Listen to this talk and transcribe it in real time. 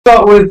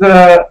Start with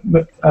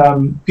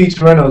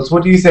Peter Reynolds.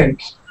 What do you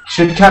think?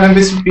 Should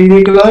cannabis be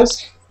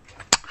legalized?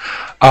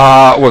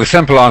 Well, the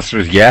simple answer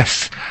is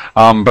yes,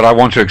 but I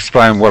want to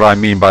explain what I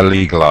mean by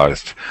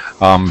legalized,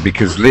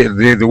 because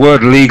the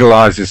word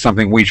legalized is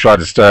something we try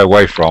to stay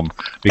away from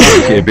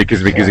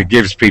because it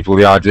gives people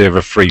the idea of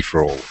a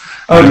free-for-all.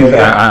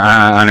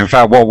 And in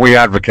fact, what we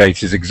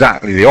advocate is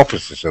exactly the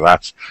opposite of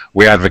that.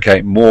 We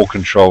advocate more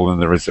control than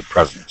there is at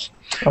present.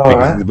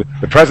 Because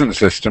the present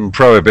system,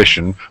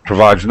 prohibition,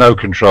 provides no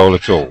control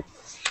at all.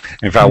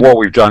 In fact, what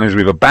we've done is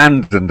we've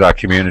abandoned our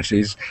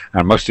communities,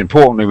 and most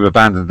importantly, we've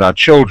abandoned our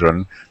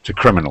children to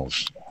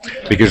criminals.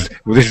 Because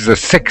this is a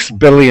 £6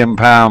 billion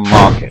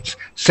market.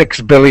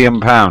 £6 billion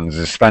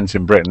is spent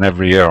in Britain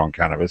every year on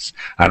cannabis,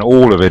 and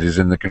all of it is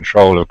in the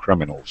control of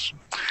criminals.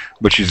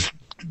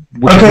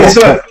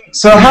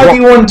 So how do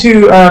you want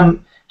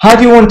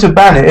to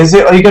ban it?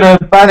 Are you going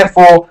to ban it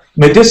for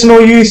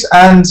medicinal use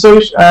and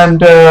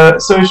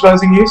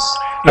socializing use?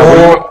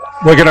 No,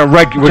 we're going to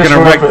regulate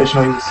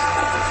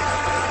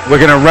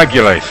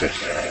it.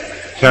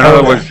 So in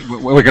other words,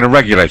 we're going to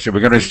regulate it.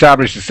 We're going to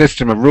establish a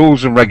system of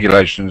rules and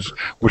regulations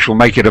which will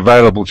make it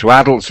available to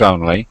adults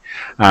only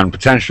and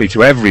potentially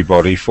to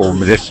everybody for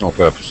medicinal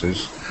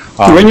purposes.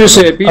 When you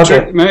say,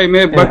 Peter,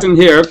 may I button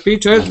here?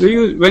 Peter,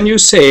 when you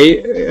say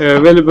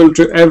available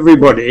to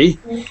everybody,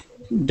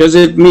 does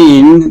it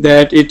mean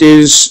that it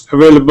is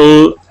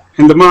available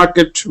in the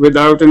market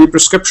without any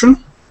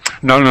prescription?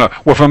 No.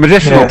 Well, for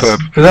medicinal purposes.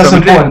 That's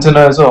important to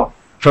know as well.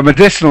 For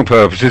medicinal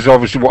purposes,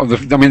 obviously,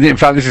 in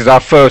fact, this is our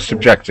first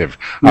objective.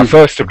 Our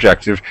first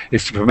objective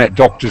is to permit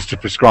doctors to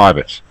prescribe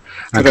it.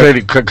 And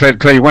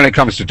clearly, when it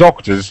comes to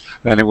doctors,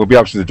 then it will be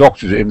up to the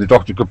doctor, and the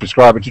doctor could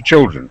prescribe it to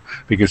children,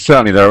 because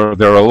certainly there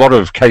are a lot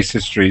of case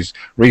histories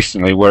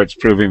recently where it's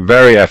proving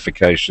very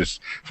efficacious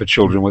for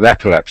children with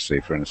epilepsy,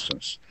 for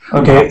instance.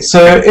 Okay,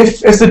 so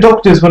if the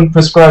doctors wouldn't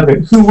prescribe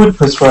it, who would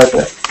prescribe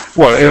it?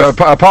 Well,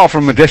 apart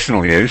from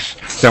medicinal use,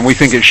 then we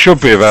think it should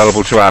be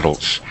available to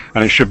adults,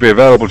 and it should be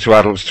available to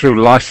adults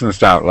through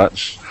licensed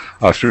outlets,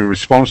 through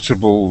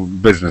responsible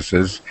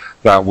businesses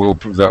that will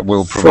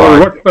provide. For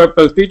what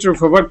purpose, Peter?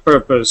 For what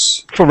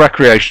purpose? For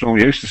recreational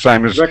use, the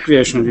same as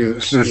recreational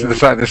use.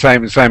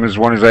 The same as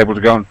one is able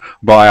to go and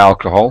buy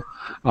alcohol.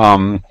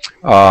 But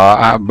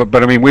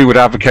I mean, we would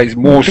advocate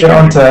more. Get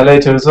onto that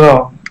later as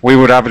well. We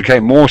would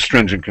advocate more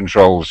stringent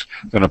controls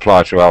than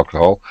apply to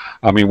alcohol.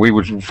 I mean, we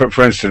would,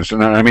 for instance,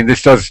 and I mean,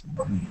 this does.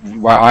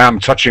 I am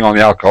touching on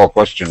the alcohol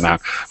question now,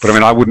 but I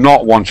mean, I would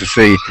not want to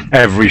see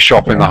every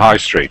shop in the high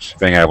street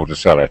being able to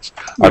sell it.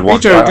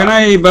 Peter, can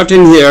I butt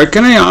in here?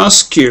 Can I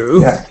ask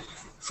you,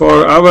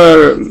 for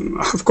our,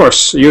 of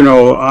course, you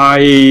know,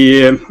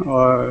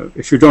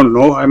 if you don't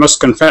know, I must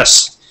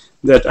confess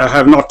that I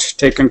have not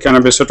taken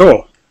cannabis at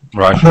all.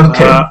 Right.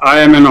 I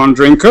am a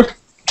non-drinker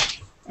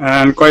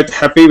and quite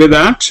happy with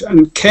that.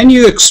 And can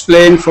you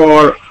explain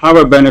for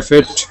our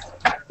benefit,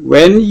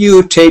 when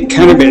you take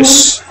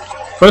cannabis,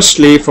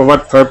 firstly, for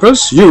what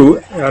purpose?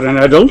 You are an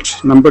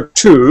adult. Number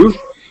two,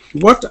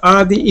 what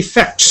are the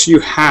effects you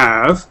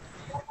have,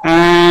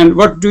 and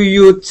what do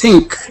you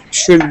think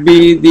should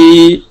be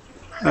the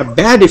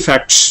bad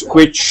effects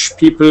which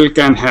people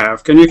can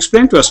have? Can you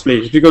explain to us,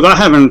 please? Because I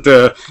haven't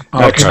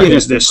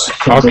experienced this.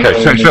 Okay,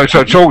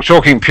 so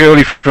talking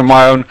purely from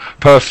my own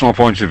personal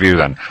point of view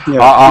then.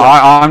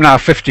 I'm now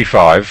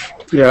 55.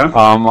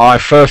 I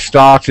first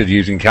started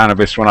using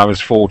cannabis when I was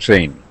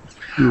 14.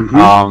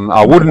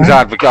 I wouldn't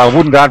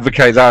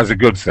advocate that as a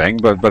good thing,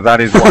 but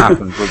that is what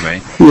happened with me.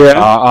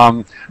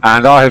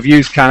 And I have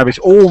used cannabis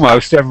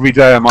almost every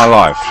day of my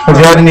life. Have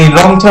you had any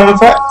long-term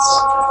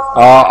effects?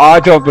 I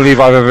don't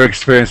believe I've ever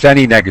experienced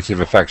any negative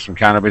effects from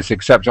cannabis,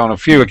 except on a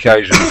few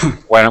occasions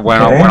when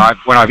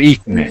I've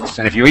eaten it.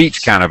 And if you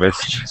eat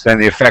cannabis, then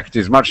the effect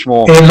is much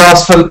more. It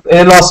lasts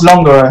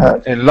longer, I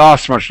heard. It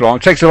lasts much longer.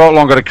 It takes a lot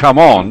longer to come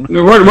on.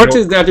 What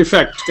is that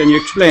effect? Can you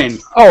explain?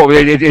 Oh,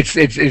 it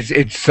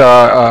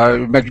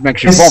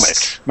makes you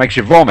vomit. Makes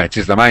you vomit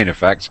is the main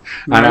effect,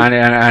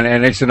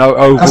 and it's an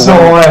overwhelming. That's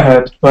not what I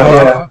heard,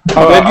 but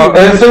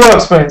it's the work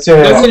experience.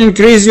 Does it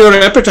increase your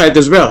appetite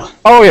as well?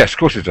 Oh yes, of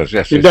course it does.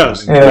 Yes, it does.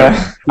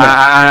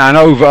 And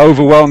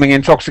overwhelming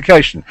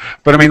intoxication.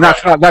 But I mean,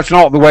 that's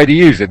not the way to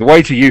use it.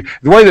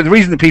 The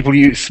reason that people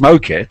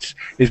smoke it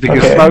is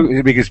because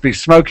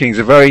smoking is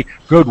a very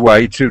good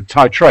way to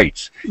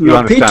titrate.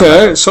 Now,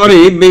 Peter, sorry,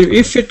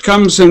 if it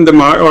comes in the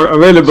market or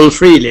available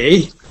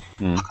freely,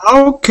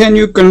 how can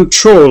you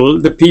control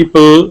the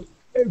people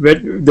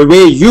the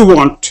way you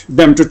want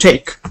them to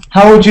take?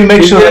 How would you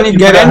make sure? Is there any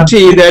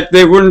guarantee that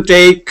they wouldn't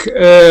take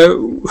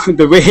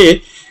the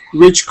way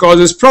which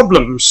causes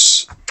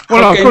problems?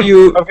 Well,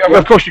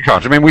 of course you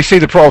can't. I mean, we see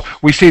the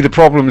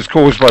problems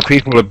caused by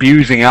people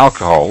abusing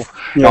alcohol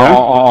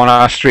on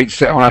our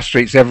streets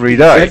every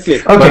day.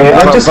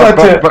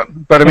 Exactly.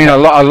 But I mean, a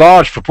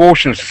large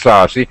proportion of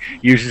society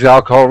uses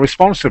alcohol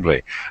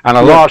responsibly, and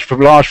a large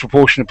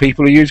proportion of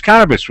people who use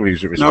cannabis will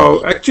use it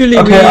responsibly. No, actually,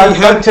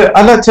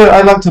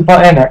 I'd like to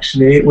butt in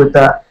actually with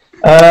that.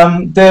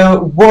 There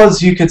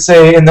was, you could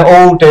say, in the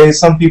old days,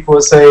 some people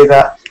would say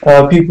that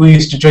people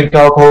used to drink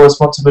alcohol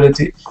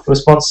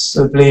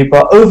responsibly,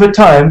 but over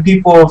time,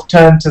 people have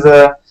turned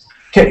to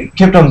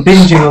kept on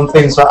binging on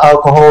things like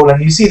alcohol,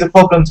 and you see the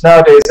problems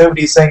nowadays.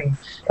 Everybody's saying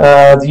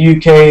the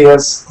UK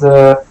has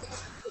the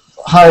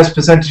highest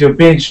percentage of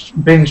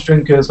binge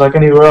drinkers like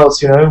anywhere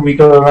else. You know, we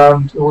go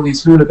around all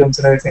these hooligans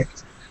and everything,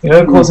 you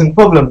know, causing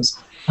problems.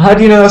 How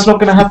do you know that's not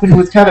going to happen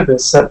with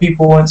cannabis? That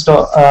people won't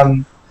start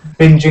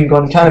binging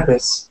on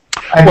cannabis?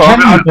 And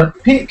well,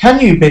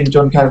 can you binge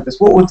on cannabis?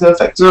 What would the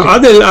effects be?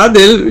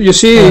 Adil, you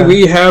see,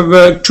 we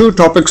have 2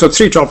 topics, or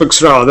 3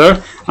 topics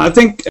rather. I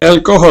think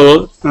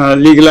alcohol,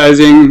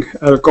 legalizing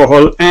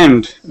alcohol,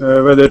 and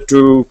whether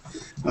to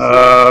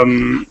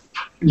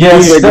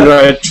legalize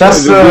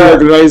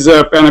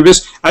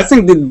cannabis. I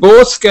think that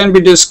both can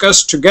be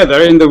discussed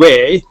together in the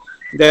way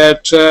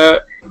that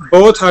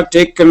both are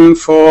taken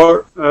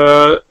for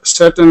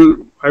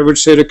certain, I would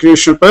say,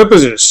 recreational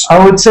purposes.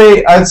 I'd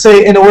say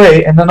in a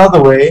way, in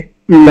another way,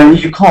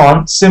 that you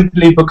can't,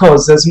 simply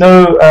because there's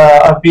no.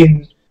 I've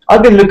been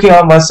looking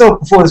at myself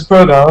before this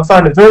program. I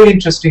found it very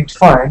interesting to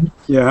find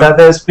that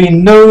there's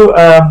been no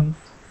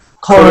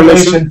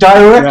correlation,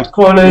 direct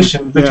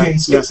correlation between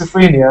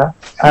schizophrenia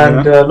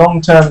and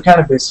long-term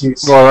cannabis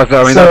use. Well, I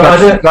mean,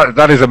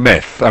 that is a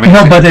myth. I mean,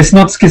 no, but it's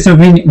not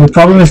schizophrenia. The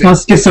problem is not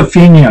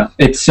schizophrenia.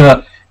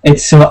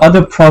 It's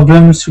other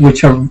problems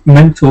which are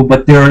mental,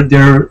 but they're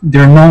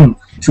known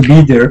to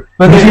be there.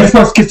 But it's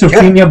not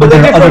schizophrenia, but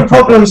there are other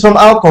problems from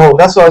alcohol.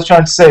 That's what I was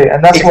trying to say,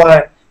 and that's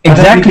why.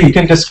 Exactly, you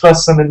can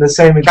discuss them in the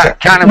same exact.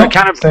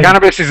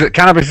 Cannabis is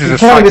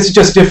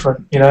just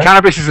different. You know,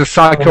 cannabis is a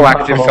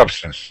psychoactive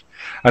substance.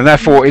 And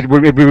therefore, it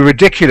would be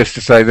ridiculous to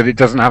say that it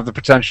doesn't have the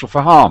potential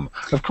for harm.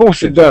 Of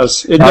course it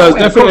does. It does,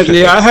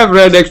 definitely. I have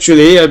read,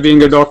 actually,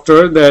 being a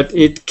doctor, that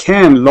it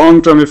can,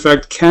 long-term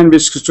effect, can be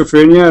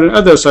schizophrenia and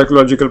other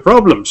psychological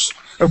problems.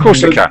 Of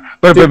course it can.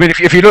 But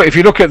if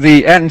you look at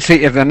the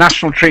the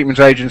National Treatment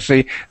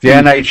Agency, the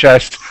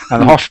NHS,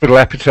 and the hospital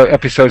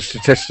episode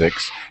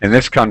statistics in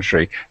this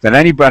country, then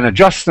and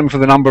adjust them for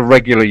the number of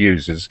regular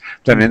users,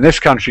 then in this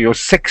country you're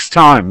 6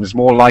 times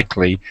more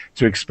likely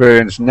to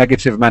experience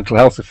negative mental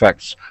health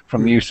effects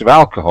from the use of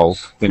alcohol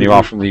than you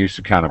are from the use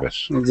of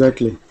cannabis.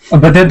 Exactly.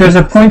 But there's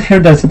a point here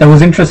that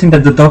was interesting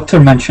that the doctor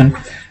mentioned.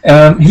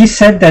 He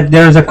said that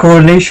there is a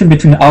correlation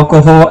between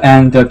alcohol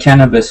and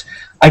cannabis.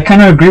 I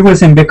kind of agree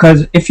with him,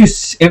 because if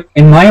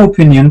in my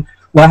opinion,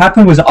 what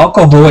happened with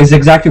alcohol is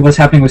exactly what's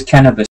happening with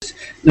cannabis.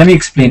 Let me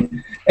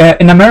explain.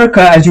 In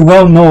America, as you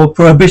well know,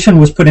 prohibition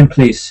was put in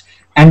place.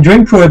 And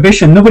during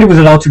prohibition, nobody was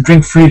allowed to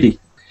drink freely.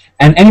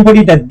 And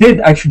anybody that did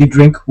actually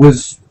drink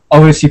was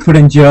obviously put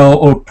in jail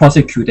or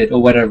prosecuted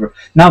or whatever.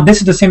 Now, this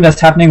is the same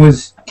that's happening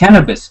with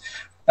cannabis.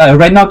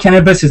 Right now,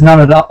 cannabis is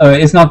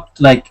not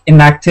like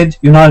enacted.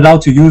 You're not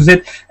allowed to use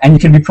it, and you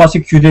can be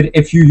prosecuted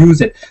if you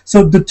use it.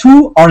 So the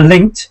two are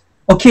linked.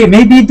 Okay,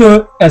 maybe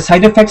the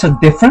side effects are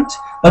different,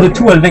 but the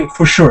two are linked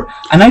for sure.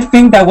 And I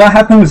think that what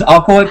happened with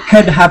alcohol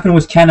could happen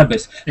with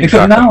cannabis.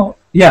 Because now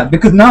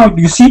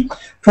you see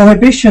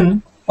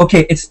prohibition.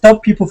 Okay, it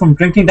stopped people from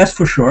drinking, that's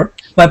for sure.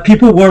 But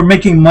people were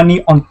making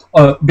money on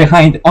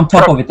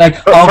top of it,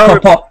 like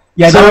alcohol.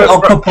 Yeah,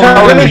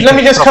 let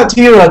me just cut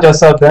to you,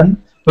 Rajasab,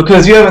 then,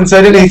 because you haven't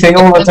said anything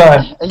all the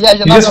time.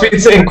 You've just been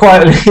sitting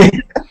quietly.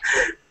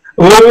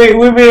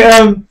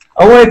 I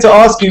wanted to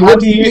ask you,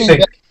 what do you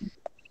think?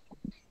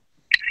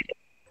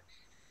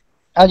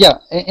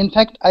 In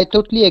fact, I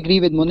totally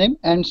agree with Muniem,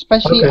 and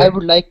especially I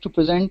would like to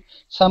present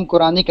some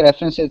Quranic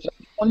references,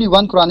 only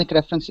one Quranic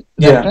reference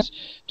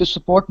to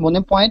support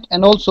Muniem's point,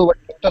 and also what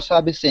Dr.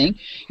 Saab is saying.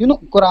 You know,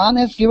 Quran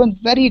has given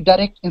very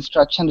direct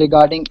instruction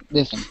regarding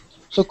this.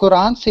 So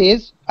Quran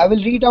says, I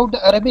will read out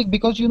the Arabic,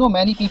 because you know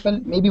many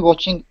people may be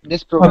watching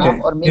this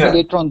program, or maybe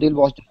later on they'll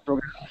watch this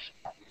program.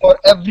 For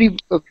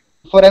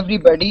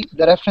everybody,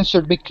 the reference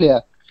should be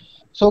clear.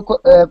 So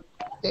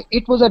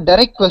it was a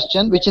direct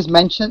question which is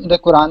mentioned in the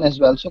Quran as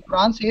well. So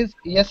Quran says,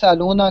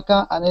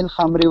 Yasalunaka anil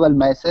khamri wal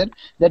maisir,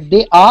 that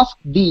they ask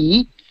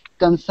thee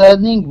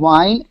concerning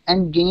wine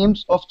and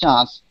games of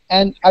chance.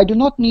 And I do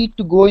not need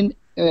to go in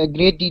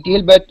great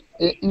detail, but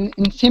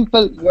in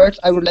simple words,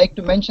 I would like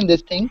to mention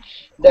this thing,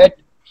 that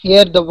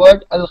here the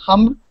word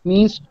al-khamr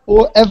means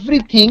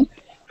everything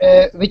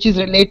which is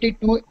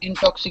related to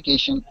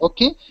intoxication.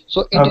 Okay,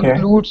 so it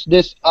includes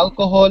this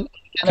alcohol,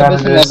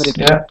 cannabis and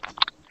everything.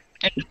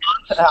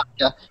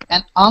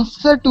 And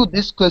answer to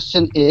this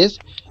question is,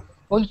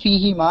 قُلْ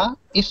فِيهِمَا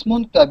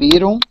إِسْمٌ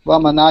كَبِيرٌ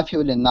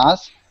وَمَنَافِعُ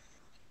لِلنَّاسِ.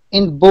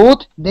 In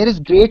both there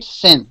is great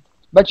sin,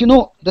 but you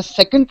know the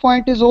second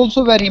point is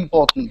also very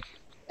important,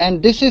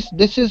 and this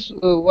is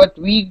what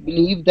we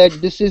believe, that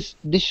this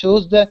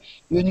shows the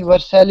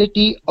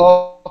universality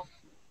of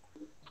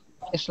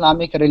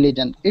Islamic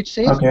religion. It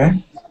says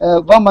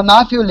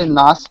وَمَنَافِعُ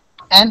لِلنَّاسِ,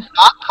 and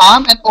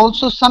harm and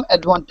also some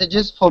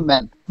advantages for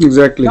men.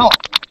 Exactly. Now,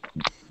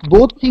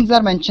 both things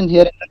are mentioned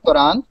here in the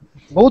Quran.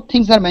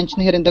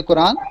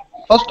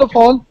 First of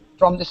all,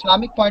 from the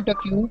Islamic point of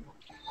view,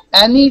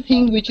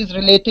 anything which is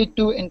related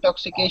to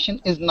intoxication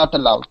is not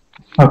allowed.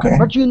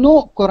 But you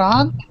know,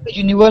 Quran is a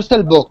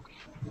universal book.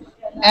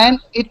 and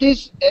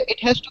it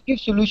has to give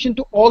solution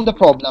to all the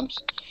problems.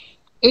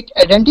 It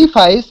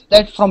identifies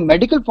that from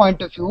medical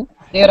point of view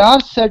there are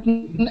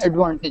certain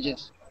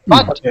advantages,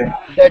 but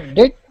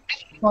the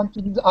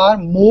disadvantages are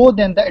more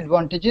than the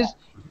advantages.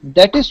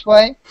 That is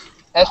why,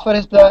 as far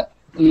as the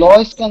law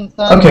is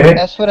concerned,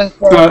 as far as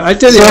I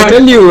tell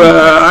you,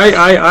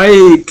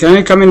 I can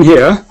I come in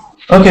here?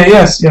 Okay,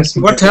 yes.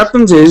 What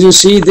happens is, you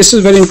see, this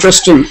is very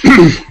interesting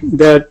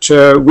that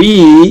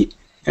we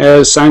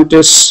as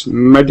scientists,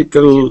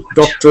 medical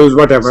doctors,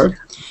 whatever,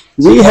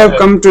 we have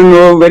come to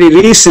know very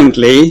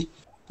recently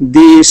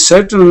the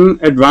certain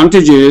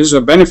advantages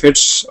or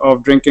benefits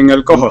of drinking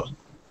alcohol.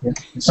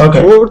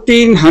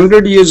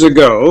 1400 years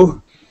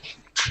ago,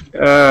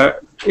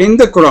 in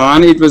the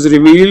Quran, it was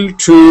revealed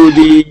to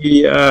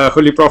the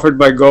Holy Prophet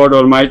by God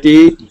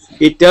Almighty.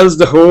 It tells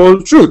the whole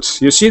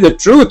truth. You see, the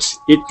truth,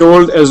 it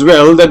told as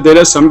well that there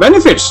are some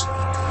benefits.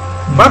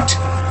 But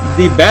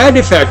the bad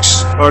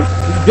effects or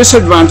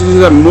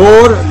disadvantages are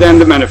more than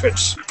the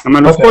benefits. I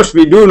mean, of course,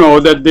 we do know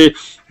that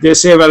they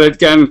say, well, it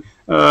can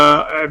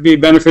be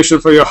beneficial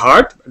for your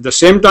heart. At the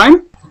same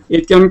time,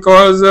 it can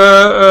cause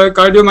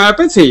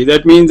cardiomyopathy.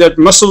 That means that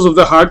muscles of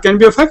the heart can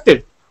be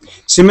affected.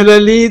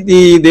 Similarly,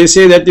 they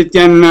say that it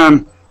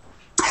can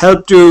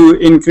help to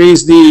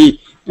increase the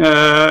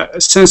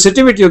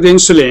sensitivity of the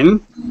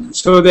insulin,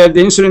 so that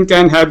the insulin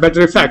can have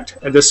better effect.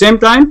 At the same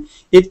time,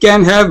 it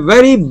can have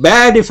very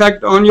bad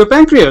effect on your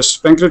pancreas.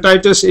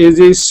 Pancreatitis is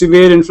a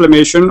severe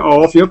inflammation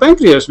of your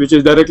pancreas, which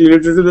is directly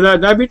related to the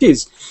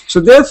diabetes. So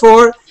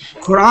therefore,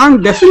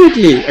 Quran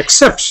definitely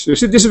accepts. You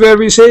see, this is where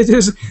we say it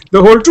is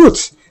the whole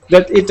truth,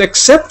 that it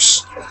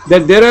accepts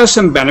that there are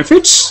some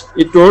benefits.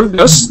 It told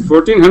us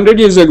 1400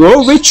 years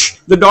ago, which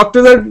the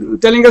doctors are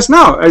telling us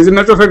now. As a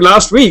matter of fact,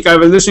 last week I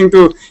was listening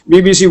to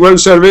BBC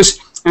World Service,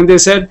 and they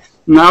said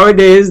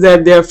nowadays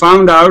that they have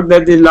found out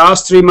that the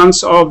last 3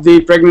 months of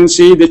the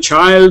pregnancy, the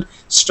child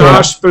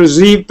starts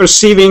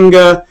perceiving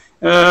the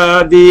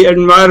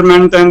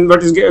environment and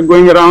what is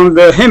going around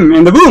him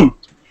in the womb.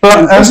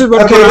 But this is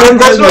what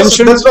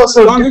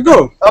mentioned long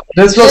ago.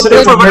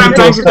 Therefore, what I'm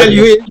trying to tell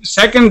you is,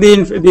 second,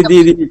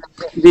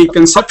 the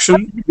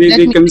conception,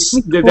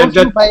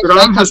 that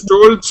Quran has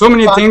told so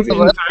many things, in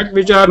fact,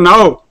 which are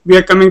now we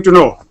are coming to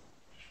know.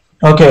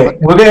 Okay,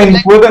 we're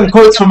getting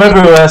quotes from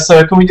everywhere.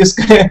 So can we just?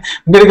 I'm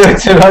going to go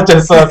to Raja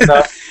Saab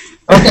now.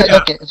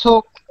 Okay.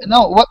 So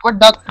now, what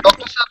Dr.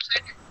 Saab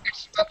said,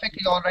 it's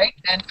perfectly all right.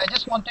 And I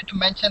just wanted to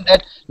mention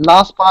that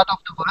last part of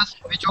the verse,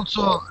 which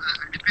also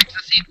depicts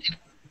the same thing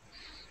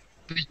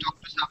which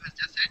Dr. Saab has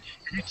just said,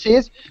 and it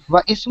says,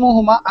 "Wa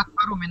ismuhuma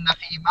akbaru min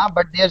nafihima,"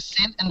 but their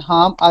sin and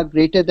harm are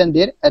greater than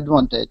their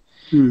advantage.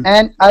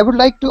 And I would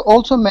like to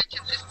also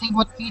mention this thing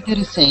what Peter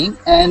is saying,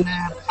 and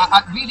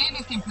we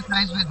really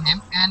sympathize with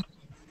him, and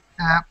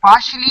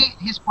partially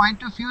his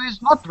point of view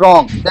is not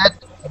wrong,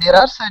 that there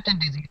are certain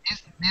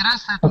diseases, there are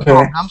certain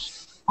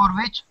problems for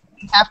which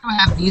we have to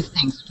have these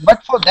things,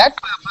 but for that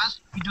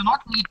purpose we do not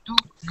need to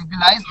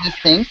legalize these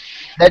things,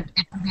 that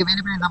it will be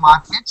available in the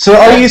market. So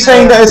are you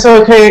saying that it's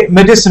okay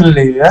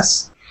medicinally,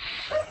 yes?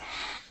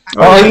 Is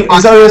that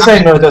what you're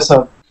saying,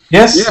 Raja?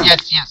 Yes?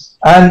 Yes.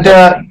 And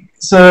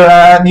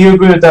and you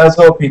agree with that as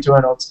well, Peter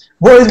Reynolds.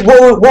 What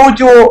would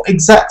your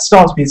exact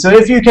stance be? So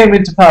if you came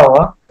into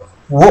power,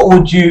 what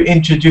would you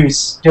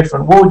introduce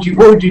different? What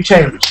would you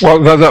change? Well,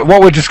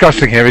 what we're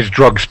discussing here is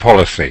drugs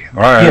policy,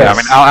 right? Yes. I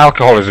mean,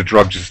 alcohol is a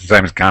drug just the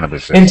same as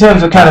cannabis is. In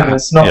terms of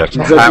cannabis, not. Yes.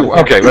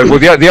 Okay. Well,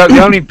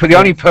 the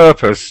only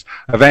purpose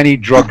of any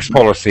drugs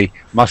policy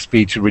must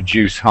be to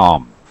reduce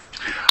harm.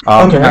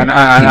 And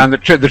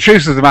the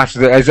truth of the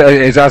matter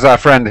is, as our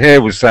friend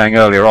here was saying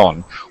earlier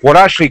on, what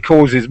actually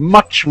causes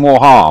much more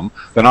harm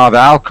than either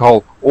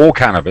alcohol or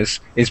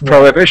cannabis is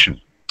prohibition,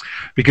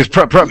 because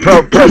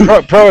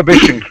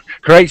prohibition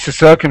creates a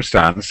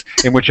circumstance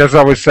in which, as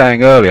I was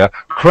saying earlier,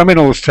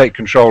 criminals take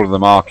control of the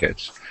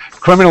markets.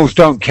 Criminals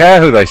don't care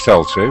who they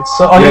sell to.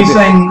 So are you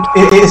saying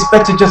it's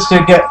better just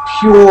to get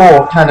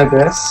pure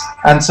cannabis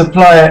and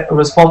supply it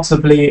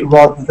responsibly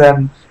rather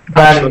than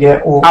banning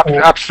it?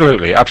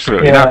 Absolutely.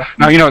 Yeah.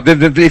 Now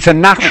it's a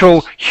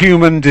natural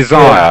human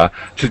desire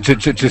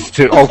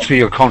to alter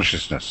your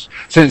consciousness.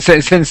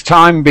 Since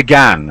time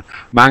began,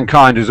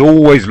 mankind has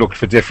always looked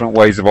for different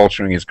ways of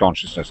altering his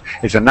consciousness.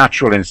 It's a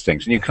natural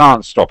instinct, and you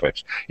can't stop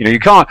it. You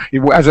can't.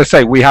 As I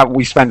say, we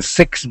spend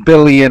 $6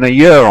 billion a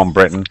year in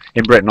Britain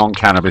on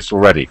cannabis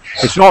already.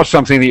 It's not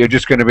something that you're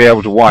just going to be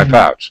able to wipe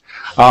out.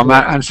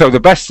 And so the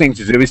best thing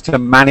to do is to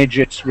manage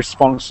it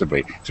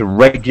responsibly, to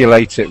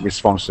regulate it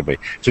responsibly,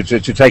 to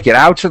take it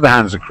out of the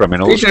hands of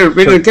criminals.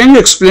 Peter, can you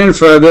explain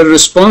further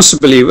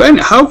responsibly?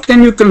 How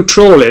can you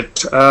control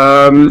it?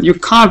 You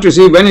can't, you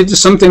see, when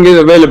something is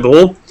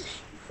available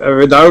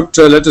without,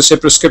 let us say,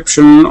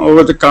 prescription,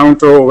 over the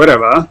counter or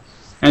whatever,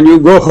 and you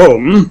go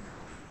home,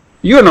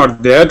 you're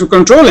not there to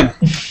control him.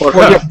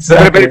 But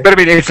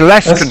it's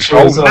less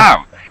controlled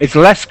now. It's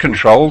less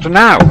controlled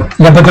now.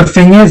 Yeah, but the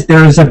thing is,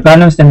 there is a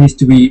balance that needs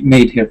to be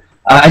made here.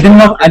 I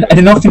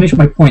did not finish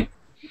my point.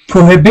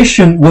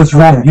 Prohibition was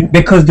wrong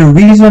because the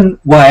reason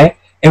why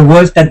It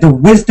was that the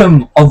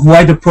wisdom of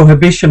why the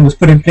prohibition was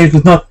put in place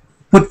was not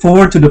put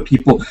forward to the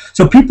people.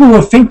 So people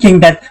were thinking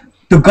that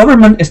the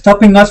government is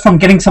stopping us from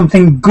getting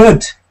something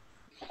good.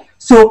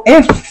 So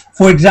if,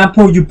 for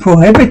example, you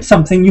prohibit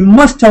something, you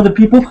must tell the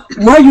people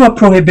why you are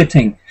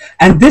prohibiting.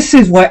 And this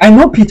is why, I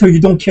know, Peter, you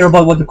don't care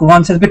about what the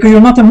Quran says because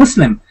you're not a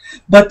Muslim.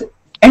 But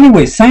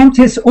anyway,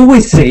 scientists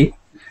always say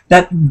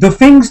that the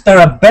things that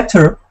are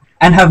better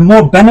and have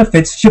more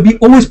benefits should be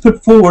always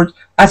put forward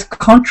as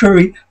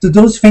contrary to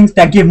those things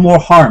that give more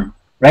harm,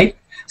 right?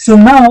 So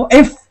now,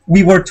 if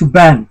we were to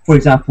ban, for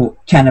example,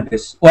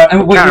 cannabis, or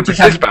Cannabis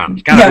is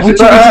banned.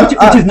 Which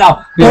is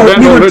now,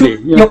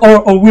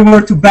 or we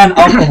were to ban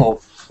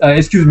alcohol.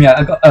 Excuse me,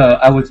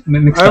 I was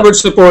mixed up. I would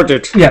support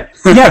it. Yeah,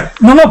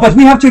 no, but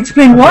we have to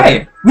explain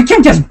why. We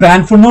can't just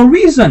ban for no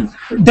reason.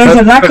 There's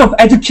a lack of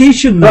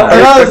education now.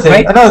 Another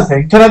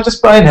thing. Can I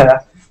just buy in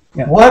here?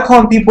 Yeah. Why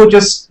can't people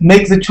just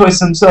make the choice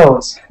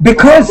themselves?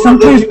 Because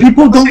sometimes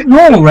people don't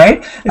know,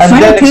 right? And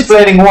then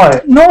explaining why.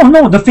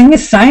 No. The thing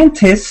is,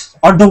 scientists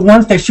are the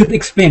ones that should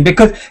explain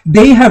because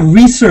they have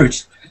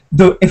researched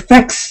the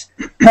effects,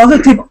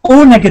 positive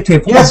or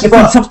negative, of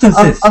different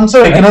substances. I'm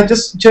sorry. Right? Can I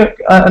just check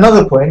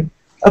another point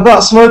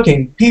about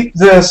smoking?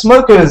 The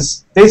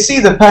smokers, they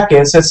see the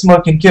packet says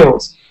smoking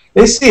kills.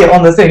 They see it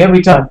on the thing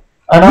every time.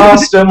 And I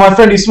asked my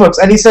friend who smokes,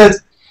 and he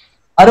says,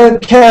 "I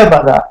don't care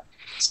about that."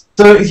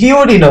 So he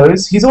already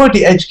knows, he's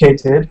already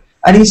educated,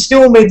 and he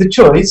still made the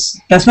choice.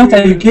 That's not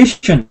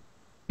education.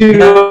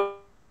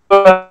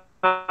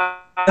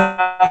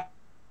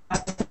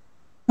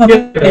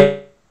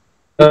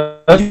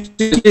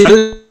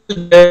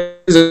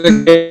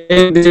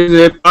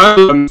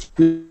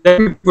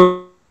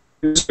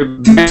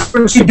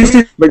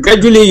 But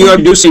gradually you are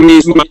reducing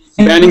these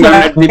banning on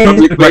at the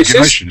public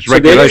places. So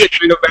there is a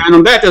kind of ban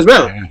on that as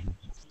well. Yeah.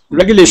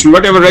 Regulation,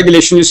 whatever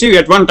regulation you see,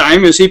 at one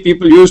time you see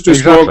people used to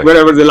smoke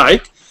wherever they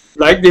like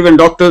even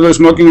doctors were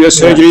smoking their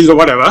surgeries or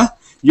whatever.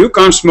 You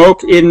can't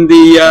smoke in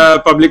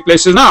the public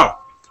places now.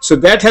 So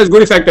that has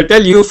good effect. I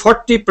tell you,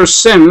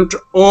 40%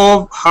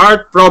 of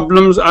heart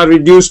problems are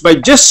reduced by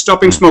just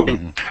stopping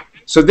smoking.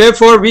 So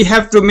therefore we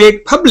have to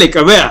make public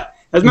aware.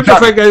 As a matter of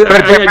fact,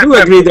 I do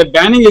agree that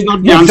banning is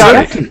not the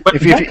answer, but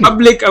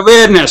public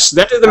awareness,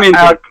 that is the main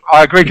thing.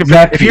 I agree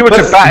completely. If you were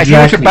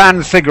to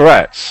ban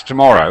cigarettes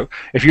tomorrow,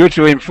 if you were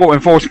to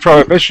enforce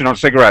prohibition on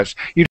cigarettes,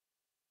 you'd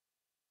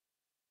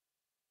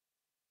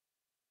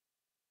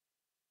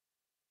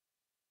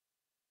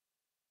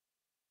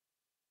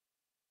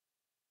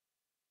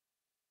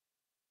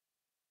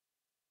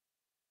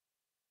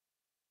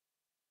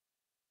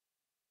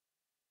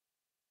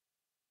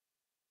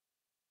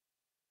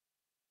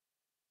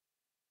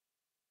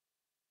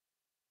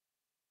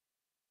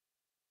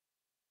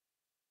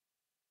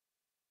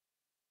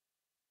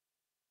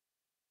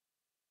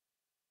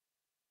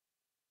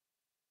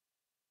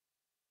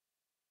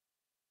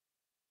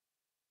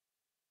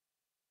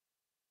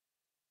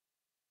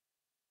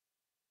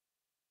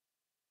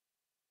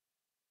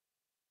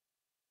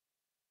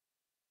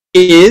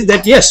is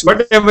that yes,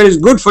 whatever is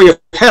good for your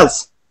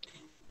health.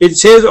 It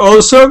says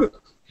also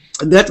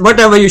that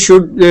whatever you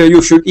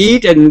should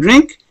eat and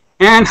drink,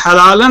 and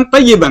halalan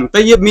tayyiban.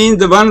 Tayyib means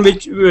the one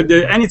which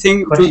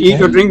anything to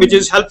eat or drink which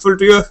is helpful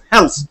to your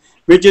health,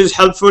 which is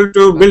helpful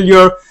to build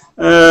your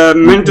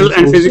mental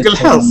and physical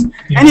health.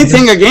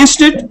 Anything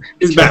against it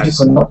is bad. As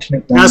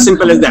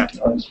simple as that.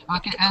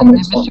 Okay, and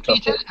Mr.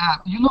 Peter,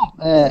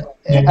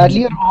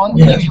 earlier on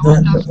you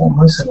told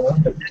us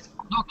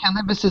no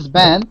cannabis is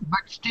banned, but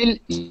still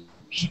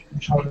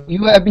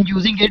you have been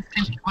using it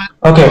since.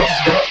 Okay.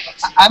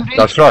 I'm really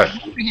That's right.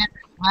 surprised to hear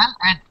that,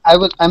 and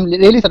I'm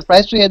really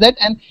surprised to hear that.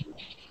 And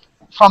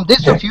from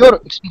this of your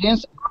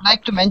experience, I'd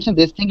like to mention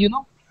this thing.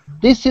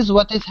 This is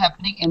what is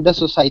happening in the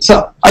society.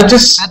 So I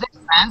just whether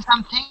ban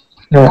something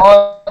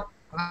or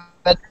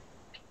whether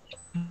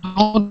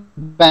don't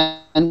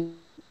ban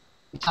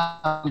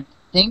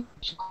something.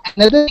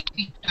 Another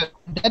thing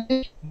that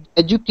is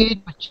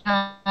educate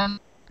people.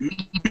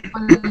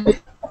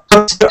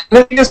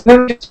 Let me just go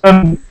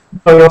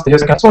off the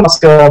just I just want to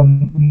ask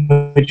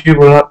Mujeeb,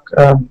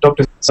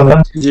 Dr.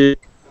 Salam.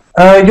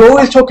 You're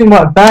always talking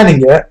about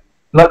banning it,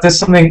 like there's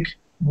something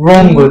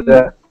wrong with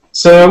it.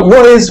 So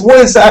what is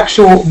the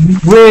actual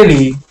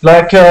really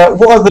like?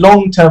 What are the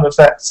long-term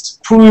effects,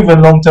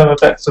 proven long-term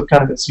effects of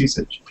cannabis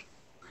usage?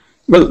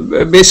 Well,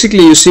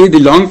 basically, you see, the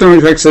long-term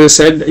effects, as I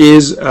said,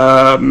 is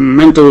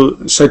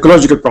mental,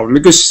 psychological problem,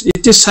 because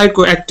it is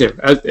psychoactive,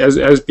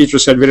 as Peter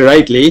said very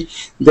rightly,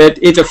 that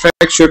it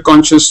affects your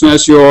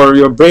consciousness,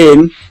 your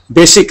brain,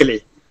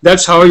 basically.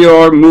 That's how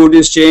your mood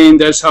is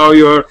changed, that's how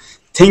your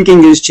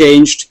thinking is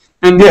changed.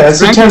 And yeah,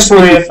 it's a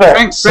temporary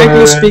effect.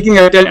 Frankly speaking,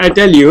 I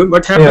tell you,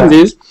 what happens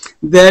is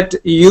that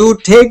you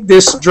take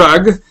this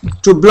drug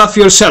to bluff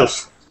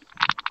yourself.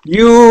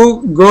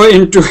 You go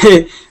into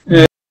a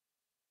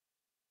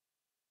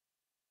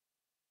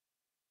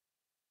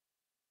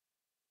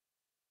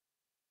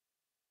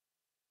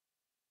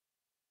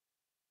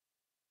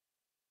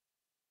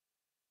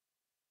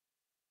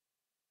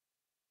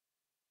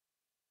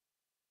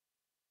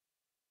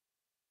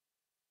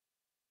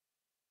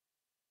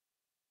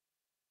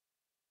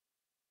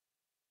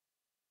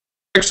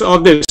effects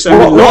of this.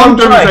 And the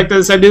long-term effect,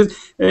 as I said,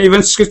 is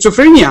even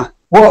schizophrenia.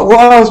 What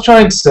I was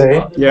trying to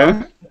say.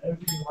 Yeah.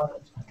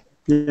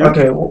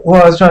 Okay.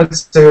 What I was trying to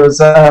say was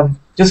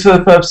just for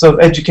the purpose of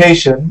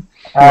education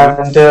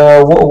and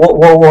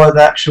what were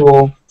the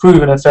actual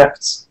proven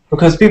effects?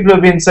 Because people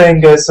have been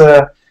saying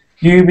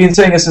you've been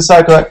saying it's a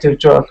psychoactive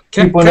drug.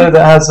 People know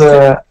that has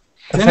a.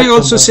 Can I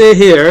also say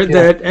here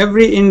that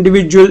every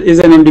individual is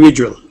an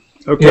individual?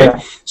 Okay,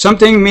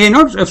 something may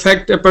not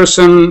affect a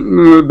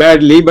person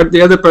badly, but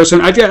the other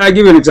person. I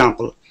give you an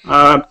example.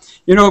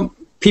 You know,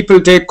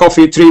 people take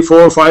coffee 3,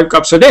 4, 5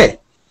 cups a day.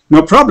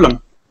 No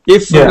problem.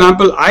 If, for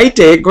example, I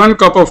take 1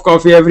 cup of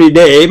coffee every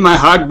day, my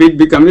heartbeat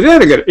becomes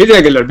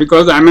irregular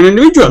because I'm an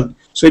individual.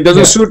 So it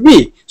doesn't suit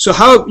me. So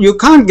how you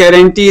can't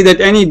guarantee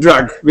that any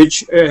drug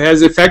which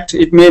has effect,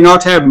 it may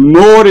not have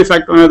more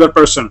effect on another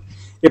person.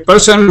 A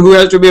person who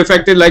has to be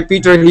affected, like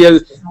Peter, he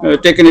has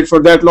taken it for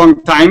that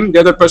long time.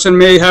 The other person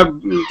may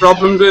have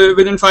problems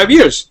within 5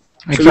 years.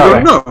 So we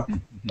don't know.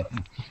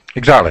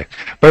 Exactly,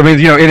 but I mean,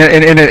 you know,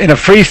 in a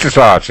free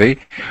society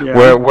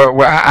where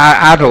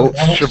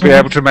adults should be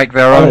able to make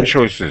their own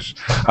choices,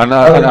 and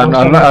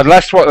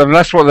unless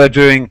what they're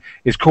doing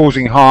is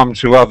causing harm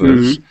to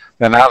others,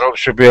 then adults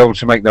should be able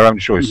to make their own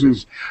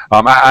choices.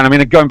 And I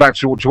mean, going back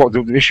to what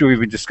the issue we've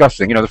been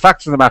discussing, you know, the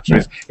fact of the matter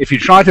is, if you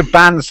try to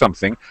ban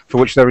something for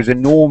which there is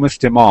enormous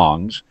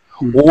demand,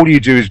 all you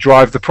do is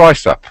drive the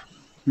price up.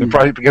 The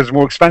price becomes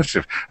more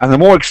expensive, and the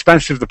more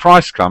expensive the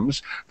price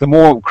comes, the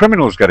more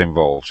criminals get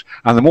involved,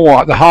 and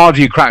the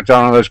harder you crack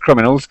down on those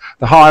criminals,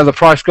 the higher the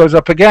price goes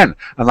up again,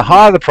 and the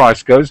higher the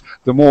price goes,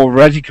 the more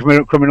ready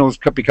criminals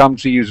become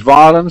to use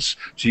violence,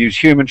 to use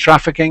human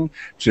trafficking,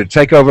 to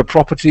take over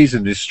properties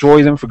and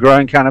destroy them for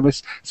growing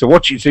cannabis. So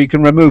you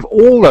can remove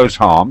all those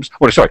harms.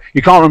 Well, sorry,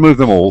 you can't remove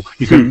them all.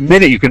 You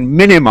can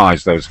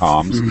minimize those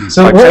harms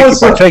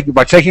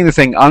by taking the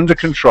thing under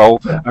control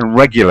and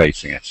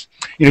regulating it.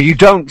 You know, you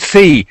don't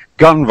see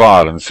gun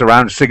violence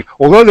around cigarettes.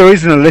 Although there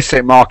is an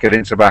illicit market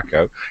in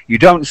tobacco, you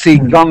don't see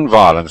gun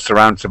violence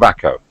around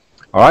tobacco,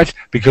 all right,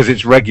 because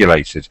it's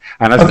regulated.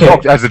 And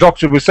as the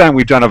doctor was saying,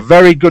 we've done a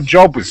very good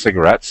job with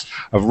cigarettes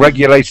of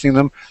regulating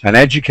them and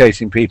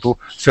educating people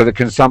so that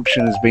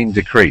consumption has been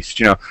decreased.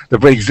 You know,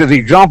 the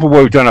example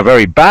where we've done a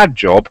very bad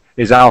job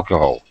is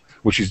alcohol,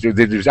 which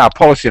is our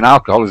policy on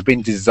alcohol has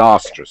been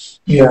disastrous.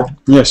 Yeah.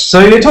 Yes. So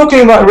you're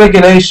talking about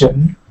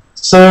regulation.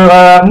 So,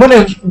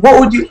 Muniem,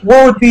 what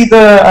would be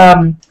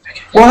the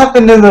what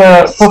happened in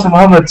the Prophet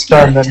Muhammad's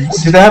time then?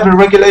 Did they have a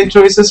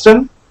regulatory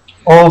system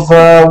of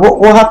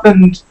what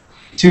happened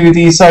to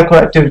these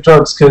psychoactive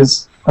drugs?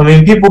 Because I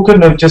mean, people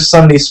couldn't have just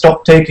suddenly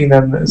stopped taking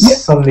them.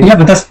 Suddenly. Yeah,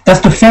 but that's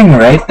the thing,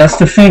 right? That's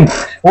the thing.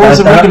 What was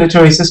the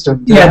regulatory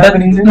system?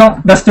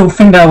 That's the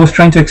thing that I was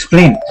trying to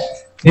explain.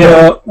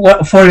 Yeah.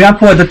 For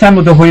example, at the time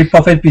of the Holy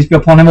Prophet, peace be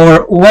upon him,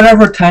 or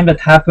whatever time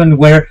that happened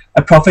where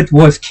a prophet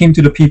came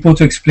to the people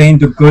to explain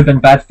the good and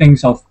bad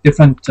things of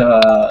different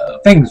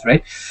things,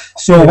 right?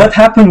 So what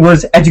happened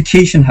was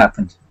education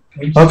happened.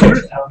 Okay.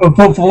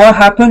 But what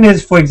happened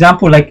is, for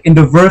example, like in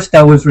the verse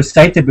that was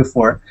recited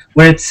before,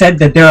 where it said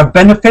that there are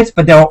benefits,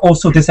 but there are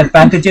also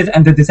disadvantages,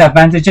 and the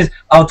disadvantages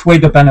outweigh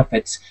the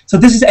benefits. So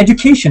this is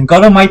education.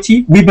 God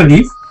Almighty, we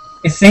believe,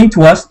 is saying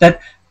to us that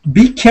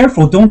be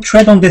careful, don't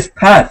tread on this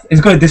path.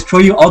 It's going to destroy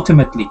you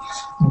ultimately.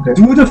 Okay.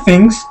 Do the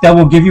things that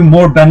will give you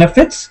more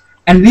benefits,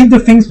 and leave the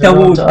things that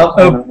will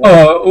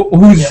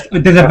whose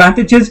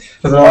disadvantages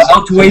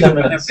outweigh the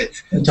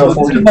benefits. So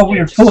this is what we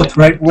are taught,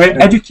 right? We're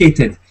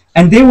educated,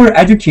 and they were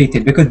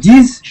educated because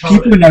these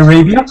people in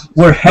Arabia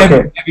were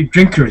heavy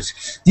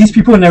drinkers. These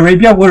people in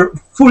Arabia were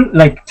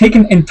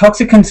taking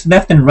intoxicants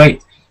left and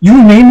right.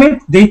 You name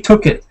it, they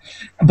took it.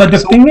 But the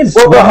thing is,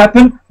 what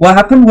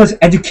happened was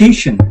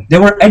education. They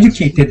were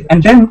educated,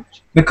 and then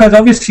because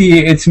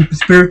obviously it's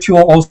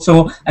spiritual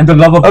also, and the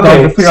love of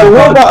God. The fear so of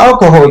what God. about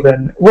alcohol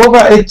then? What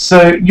about it?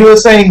 So you were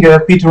saying,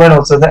 Peter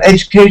Reynolds, that the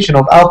education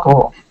of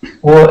alcohol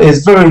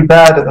is very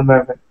bad at the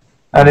moment,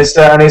 and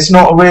it's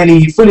not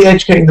really fully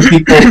educating the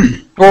people.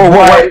 When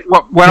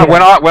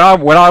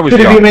I was should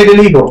young, it be made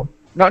illegal?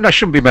 No, it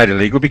shouldn't be made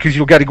illegal because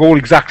you're getting all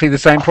exactly the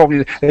same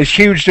problem. There's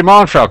huge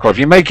demand for alcohol. If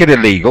you make it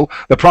illegal,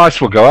 the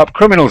price will go up,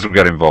 criminals will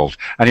get involved,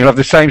 and you'll have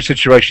the same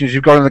situation as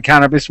you've got in the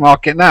cannabis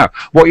market now.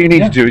 What you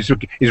need to do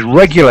is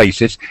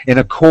regulate it in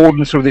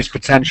accordance with its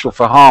potential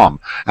for harm.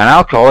 And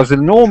alcohol has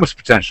enormous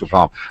potential for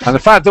harm. And the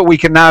fact that we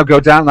can now go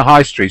down the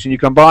high street and you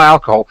can buy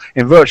alcohol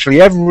in virtually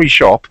every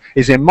shop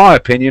is, in my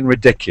opinion,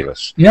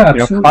 ridiculous. Yeah,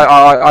 absolutely.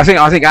 I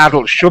think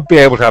adults should be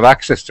able to have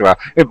access to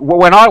alcohol.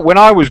 When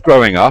I was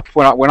growing up,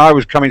 when I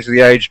was coming to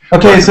the age.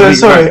 Okay, so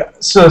sorry.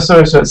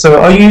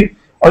 So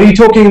are you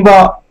talking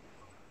about?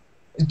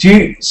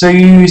 So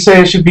you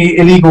say it should be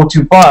illegal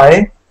to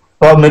buy,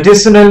 but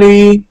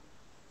medicinally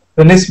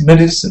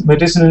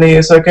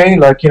it's okay.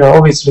 Like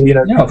obviously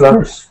Yeah, of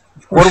course.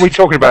 What are we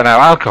talking about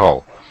now?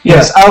 Alcohol.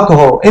 Yes,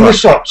 alcohol in the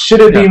shop. Should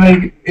it be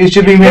made? It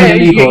should be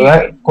made illegal,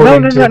 right?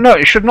 No.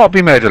 It should not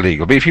be made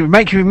illegal. But if you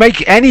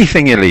make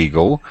anything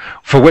illegal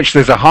for which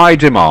there's a high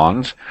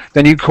demand,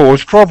 then you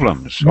cause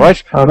problems,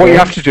 right? Okay. What you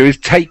have to do is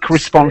take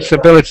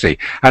responsibility.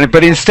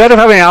 But instead of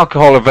having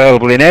alcohol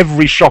available in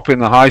every shop in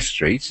the high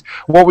streets,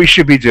 what we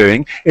should be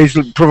doing is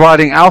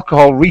providing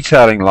alcohol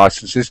retailing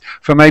licenses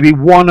for maybe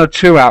 1 or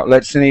 2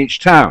 outlets in each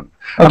town.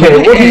 Okay,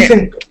 what do you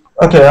think?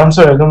 Okay, I'm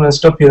sorry. I'm going to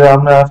stop you there.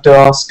 I'm going to have to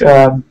ask.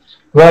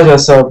 Raja,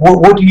 sir,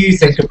 what do you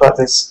think about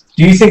this?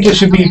 Do you think it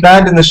should be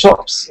banned in the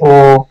shops,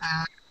 or?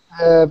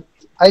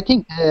 I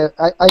think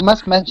I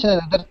must mention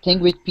another thing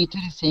which Peter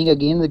is saying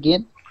again and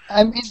again.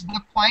 I mean, the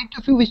point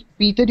of view which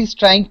Peter is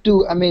trying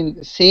to,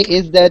 say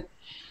is that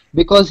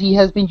because he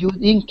has been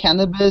using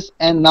cannabis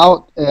and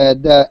now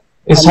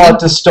it's hard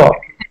to stop.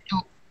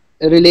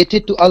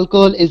 Related to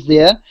alcohol is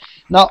there.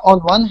 Now, on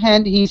one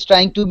hand, he is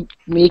trying to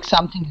make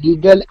something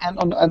legal, and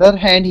on the other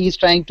hand, he is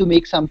trying to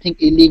make something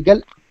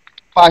illegal.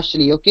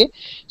 Partially, okay.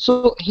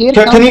 So here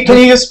can you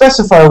just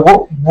specify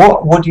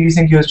what do you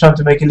think he was trying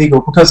to make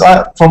illegal? Because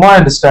from my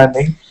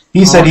understanding,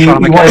 he said he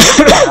wanted.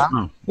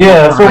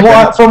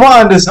 From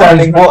my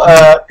understanding,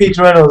 what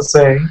Peter Reynolds was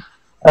saying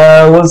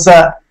was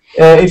that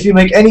if you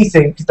make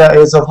anything that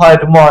is of high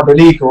demand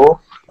illegal,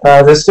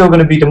 there's still going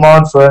to be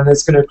demand for it, and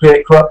it's going to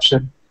create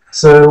corruption.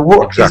 So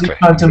what is he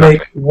trying to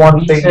make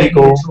one thing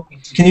legal?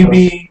 Can you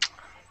be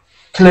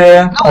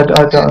clear? No,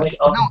 earlier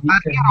on, I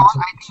think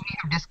we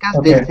have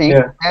discussed this thing,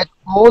 that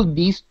all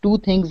these two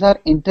things are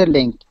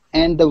interlinked,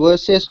 and the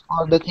verses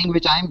or the thing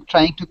which I'm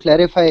trying to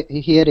clarify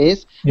here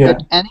is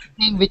that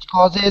anything which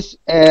causes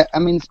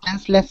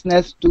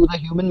senselessness to the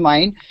human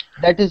mind,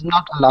 that is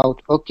not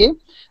allowed. Okay.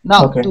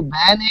 Now to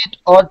ban it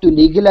or to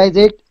legalize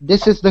it,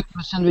 this is the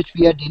question which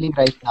we are dealing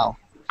right now.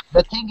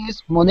 The thing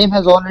is, Muniem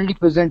has already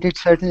presented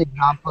certain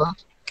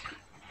examples.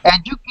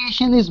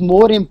 Education is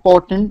more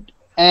important,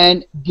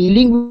 and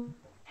dealing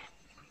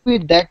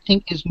with that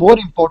thing is more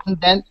important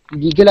than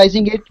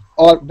legalizing it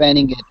or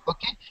banning it.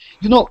 Okay,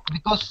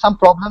 because some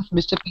problems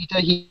Mr.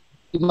 Peter he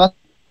must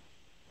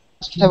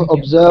have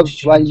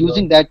observed while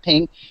using that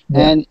thing,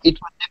 and it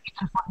was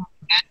difficult for him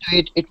to get to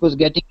it. It was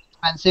getting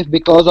expensive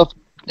because of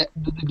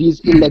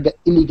these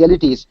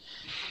illegalities,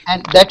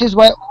 and that is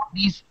why all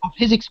these of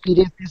his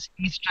experiences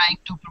he's trying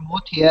to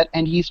promote here,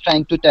 and he's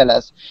trying to tell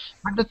us.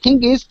 But the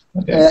thing is,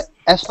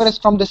 as far as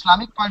from the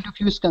Islamic point of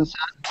view is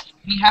concerned,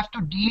 we have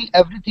to deal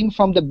everything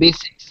from the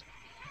basics,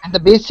 and the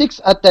basics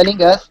are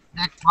telling us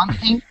that one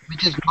thing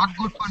which is not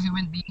good for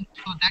human beings,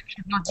 so that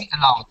should not be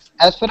allowed.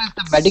 As far as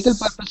the medical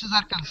purposes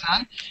are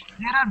concerned,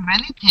 there are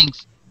many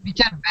things which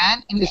are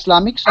banned in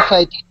Islamic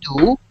society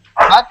too,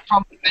 but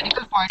from the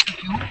medical point of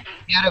view,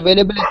 they are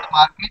available in the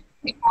market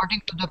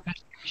according to the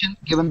prescription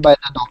given by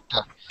the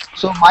doctor.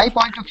 So my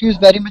point of view is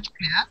very much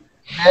clear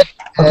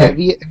that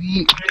we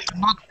should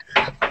not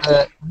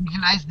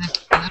legalize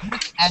this,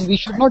 and we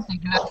should not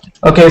legalize it.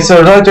 Okay,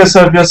 so Raja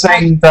sir, you're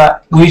saying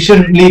that we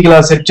shouldn't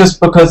legalize it just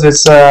because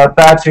it's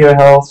bad for your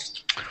health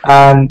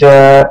and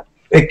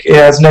it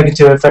has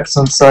negative effects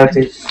on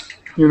society.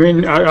 You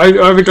mean,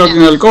 are we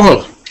talking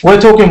alcohol? We're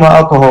talking about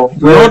alcohol.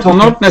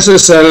 Not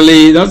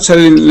necessarily.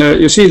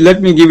 You see,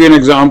 let me give you an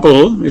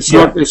example. It's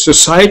not a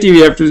society we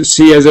have to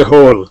see as a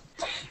whole.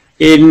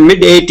 In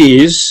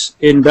mid-80s,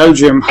 in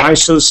Belgium,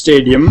 Heysel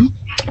Stadium,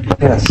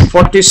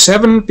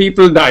 47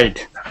 people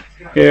died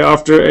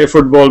after a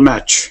football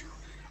match.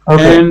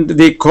 And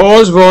the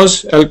cause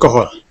was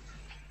alcohol.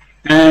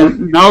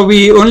 And now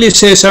we only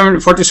say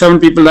 47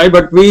 people died,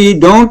 but we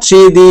don't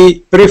see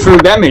the peripheral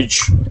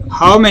damage.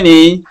 How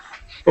many?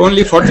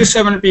 Only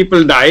 47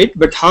 people died,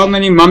 but how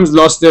many moms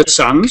lost their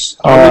sons?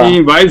 How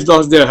many wives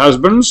lost their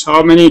husbands?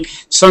 How many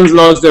sons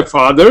lost their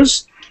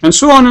fathers? And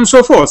so on and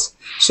so forth.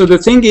 So the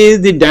thing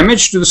is the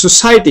damage to the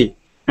society.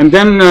 And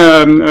then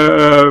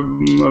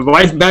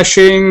wife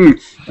bashing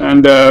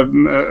and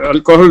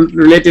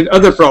alcohol-related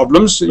other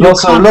problems.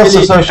 Lots of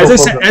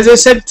social as I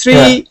said,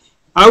 3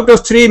 out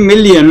of 3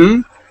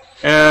 million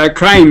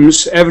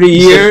crimes every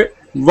year,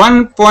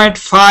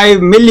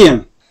 1.5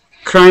 million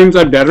crimes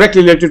are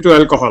directly related to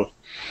alcohol.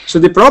 So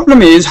the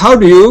problem is, how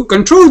do you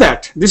control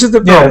that? This is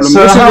the problem.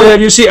 So this is where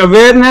you see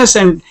awareness,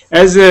 and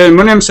as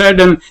Muniem said,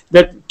 and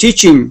that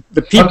teaching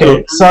the people.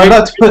 Okay, so I'd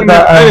like to put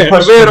that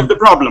question, aware of the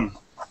problem.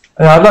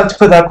 I'd like to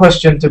put that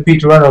question to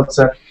Peter Reynolds.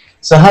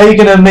 So how are you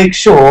going to make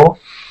sure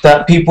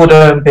that people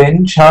don't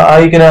binge? How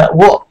are you going to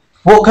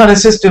what kind of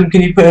system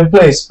can you put in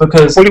place?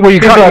 Because people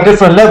are at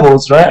different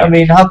levels, right? I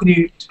mean, how can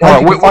you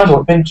find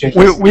what binging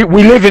is?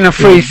 We live in a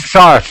free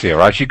society,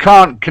 right? You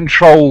can't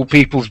control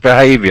people's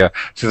behaviour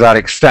to that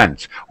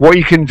extent. What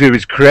you can do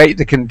is create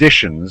the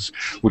conditions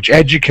which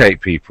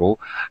educate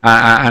people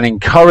and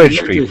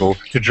encourage people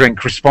to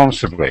drink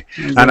responsibly.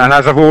 And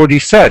as I've already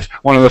said,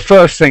 one of the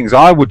first things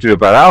I would do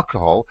about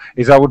alcohol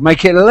is I would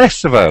make it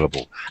less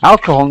available.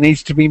 Alcohol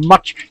needs to be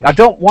I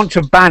don't want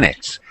to ban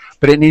it,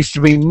 but it needs to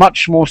be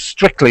much more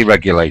strictly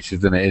regulated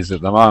than it is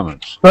at the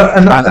moment. But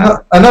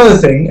another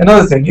thing,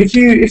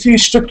 if you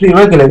strictly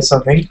regulate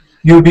something,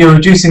 you'll be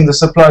reducing the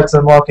supply to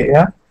the market,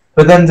 yeah?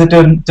 but then the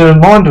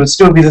demand would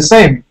still be the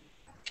same.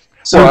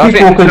 So well,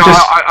 people could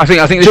just I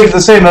think drink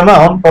the same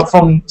amount, but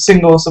from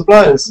single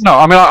suppliers. No,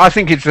 I mean I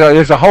think it's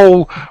there's a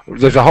whole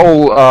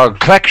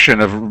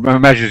collection of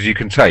measures you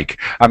can take.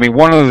 I mean,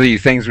 one of the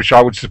things which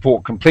I would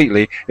support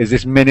completely is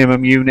this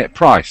minimum unit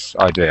price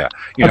idea.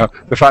 You know,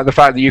 the fact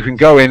that you can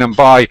go in and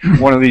buy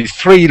one of these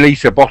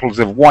 3-litre bottles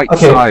of white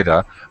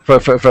cider for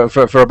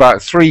about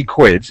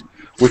 £3.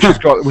 Which has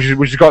got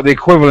the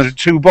equivalent of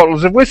 2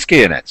 bottles of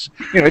whiskey in it.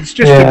 You know, it's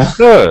just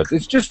absurd.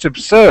 It's just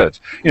absurd.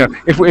 You know,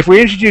 if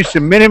we introduced a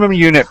minimum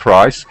unit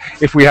price,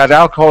 if we had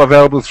alcohol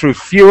available through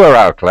fewer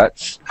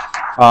outlets,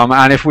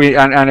 and if we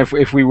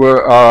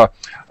were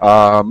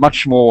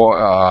much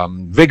more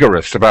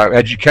vigorous about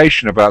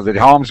education about the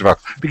harms of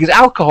alcohol, because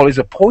alcohol is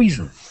a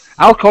poison.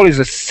 Alcohol is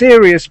a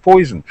serious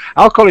poison.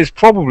 Alcohol is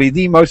probably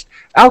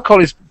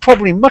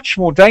much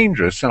more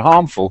dangerous and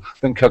harmful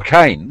than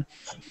cocaine,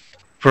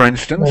 for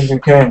instance.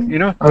 You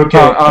know,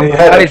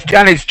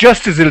 and it's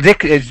just as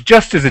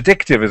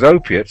addictive as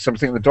opiates.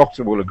 Something the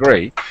doctor will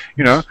agree.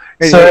 You know,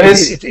 so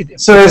it's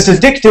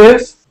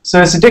addictive. So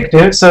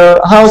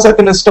how is that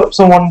going to stop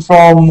someone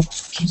from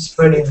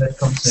spreading that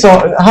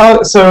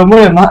concept? So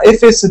Muniem,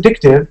 if it's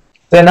addictive,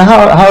 then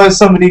how is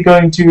somebody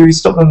going to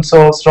stop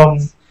themselves from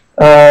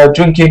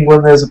drinking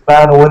when there's a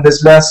ban or when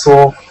there's less?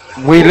 Or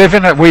we live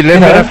in a No, the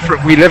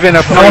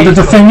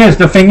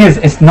thing is,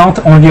 it's not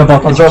only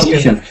about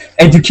education.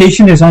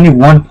 Education is only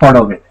one part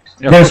of it.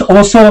 Yep. There's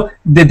also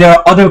there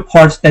are other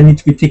parts that need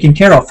to be taken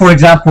care of. For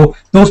example,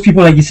 those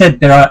people, like you said,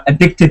 that are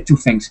addicted to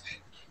things.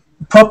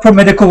 Proper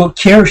medical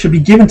care should be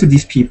given to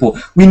these people.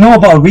 We know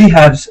about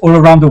rehabs all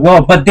around the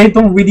world, but they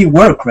don't really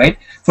work, right?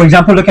 For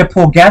example, look at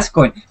Paul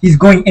Gascoigne. He's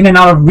going in and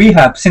out of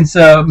rehab since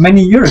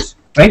many years,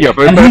 right? Yeah,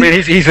 but I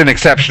mean, he's an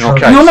exceptional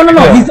case. No.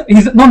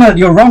 Yeah.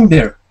 You're wrong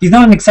there. He's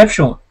not an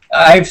exceptional.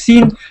 I've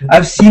seen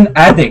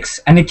addicts,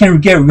 and it can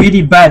get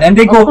really bad, and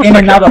they go in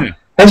and out of.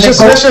 Let's just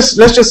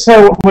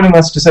hear what Muniem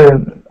has to say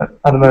at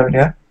the moment,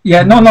 yeah?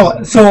 Yeah, no.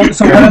 So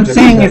what I'm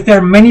saying is there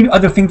are many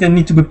other things that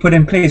need to be put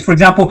in place. For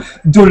example,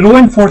 the law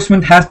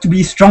enforcement has to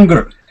be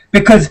stronger,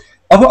 because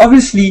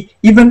obviously,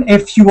 even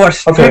if you are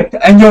strict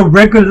and you're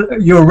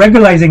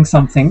regularizing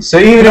something, so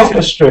even if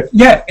you're strict,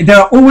 there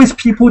are always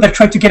people that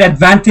try to get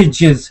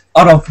advantages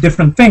out of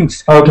different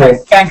things,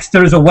 like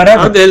gangsters or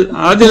whatever. Adil,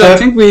 I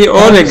think we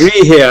all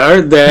agree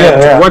here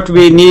that what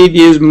we need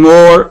is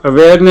more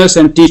awareness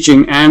and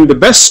teaching. And the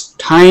best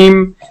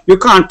time, you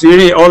can't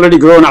really, already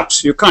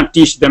grown-ups, you can't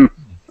teach them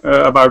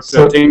about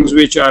things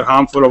which are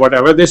harmful or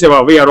whatever. They say,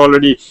 well, we are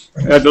already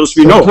adults,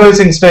 we know.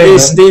 Closing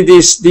statement.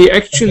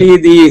 Actually,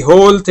 the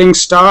whole thing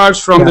starts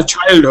from the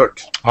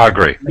childhood. I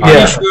agree.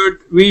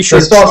 We should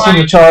it starts from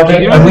the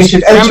childhood, and we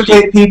should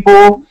educate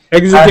people.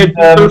 Educate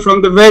people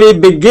from the very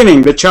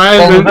beginning. The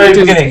child, from the very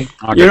beginning.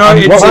 You know,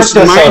 its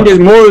mind is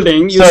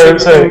molding. You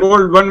should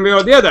mold one way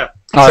or the other.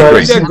 So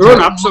if they're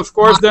grown-ups, of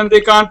course, then they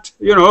can't,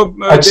 you know,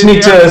 they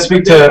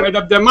made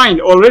up their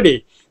mind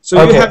already.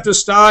 So you have to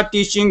start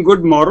teaching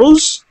good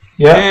morals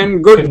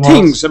and good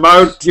things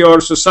about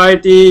your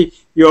society,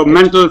 your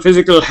mental,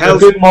 physical health.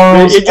 Good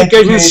morals,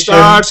 education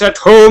starts at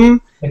home,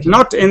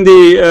 not in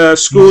the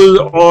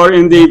school or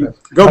in the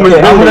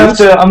government buildings.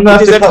 I'm going to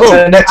have to cut to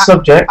the next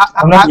subject.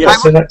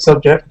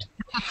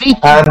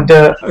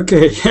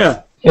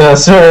 And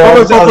so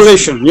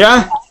overpopulation,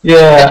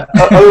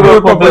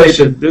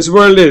 overpopulation. This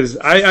world is.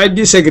 I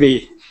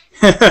disagree.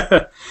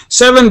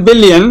 7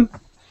 billion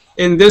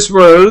in this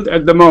world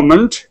at the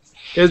moment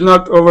is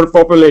not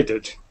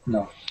overpopulated.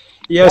 No.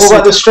 Yes. What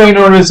about the strain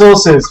on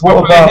resources?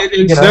 What about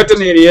in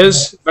certain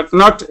areas, but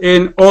not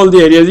in all the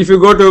areas? If you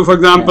go to, for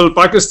example,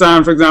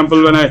 Pakistan, for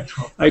example, when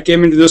I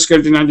came into this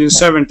country in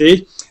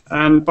 1970,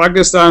 and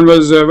Pakistan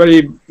was a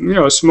very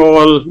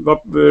small,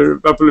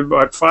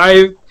 about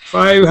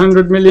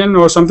 500 million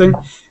or something.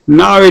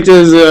 Now it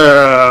is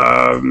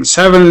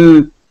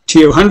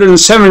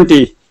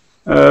 170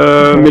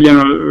 million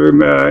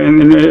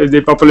in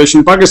the population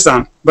in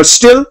Pakistan. But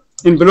still,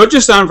 in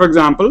Balochistan, for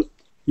example,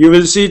 you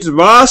will see it's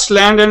vast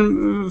land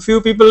and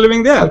few people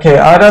living there. Okay,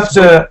 I want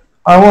to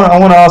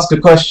ask a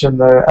question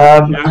though.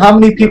 How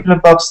many people in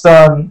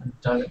Pakistan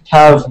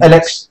have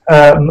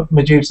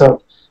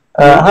Mujeeb,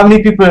 how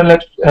many people in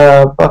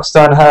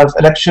Pakistan have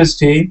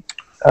electricity,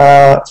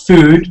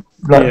 food,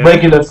 like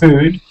regular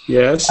food?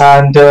 Yes.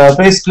 And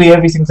basically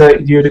everything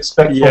that you'd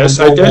expect. Yes,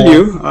 I tell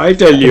you.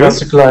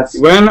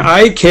 When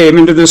I came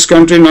into this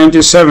country in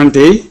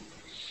 1970,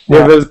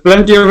 there was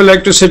plenty of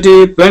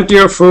electricity, plenty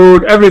of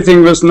food,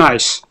 everything was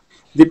nice.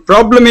 The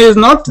problem is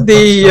not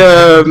the.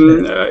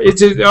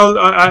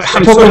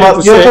 I'm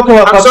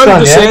sorry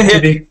to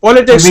say,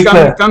 politics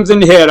comes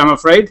in here. I'm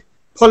afraid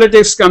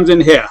politics comes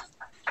in here.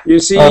 You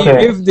see,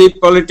 if the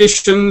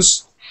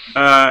politicians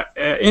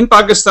in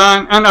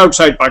Pakistan and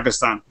outside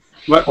Pakistan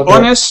were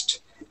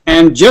honest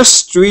and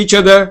just to each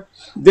other,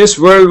 this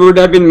world would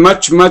have been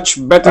much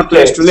better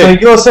place to live.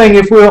 So you're saying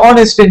if we were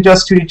honest and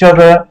just to each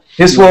other,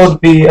 this world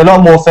would be a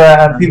lot more fair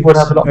and people would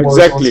have a lot more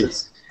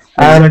resources.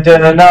 And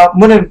now,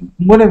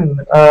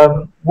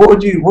 Muniem, what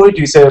would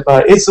you say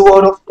about it? Is the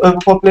world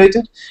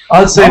overpopulated?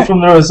 I'd say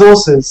from the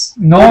resources.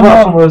 No,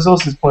 from a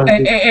resources point of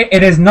view.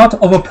 It is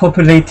not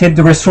overpopulated.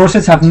 The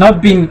resources have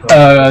not been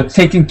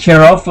taken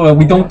care of.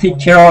 We don't take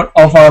care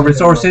of our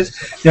resources.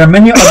 There are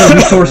many other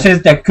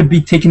resources that could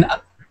be taken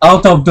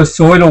out of the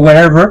soil or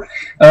wherever,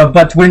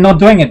 but we're not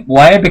doing it.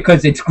 Why?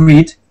 Because it's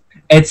greed,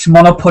 it's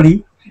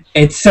monopoly,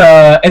 it's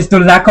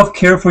the lack of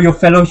care for your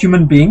fellow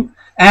human being.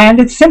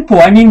 And it's simple.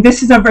 I mean,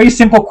 this is a very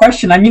simple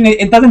question. I mean,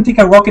 it doesn't take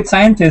a rocket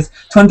scientist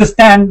to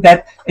understand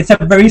that it's a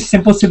very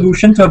simple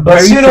solution to a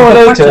very simple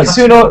question.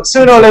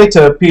 Sooner or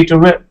later, Peter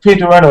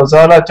Reynolds,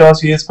 I'd like to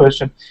ask you this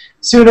question.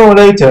 Sooner or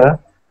later,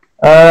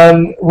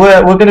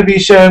 we're going to be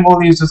sharing all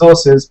these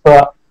resources,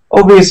 but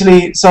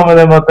obviously some of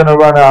them are going to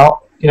run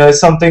out. You know,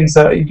 some things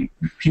that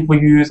people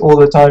use all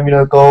the time, you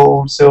know,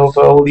 gold,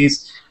 silver, all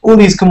these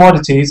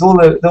commodities,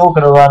 they're all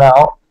going to run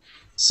out.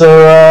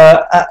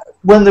 So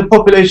when the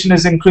population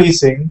is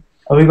increasing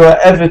and we've got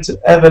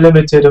ever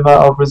limited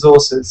amount of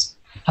resources,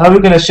 how are we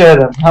going to share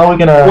them? How are we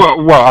going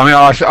to? Well, I mean,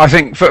 I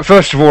think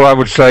first of all, I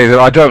would say that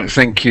I don't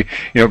think you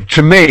know.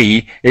 To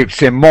me,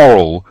 it's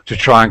immoral to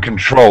try and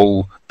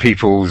control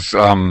people's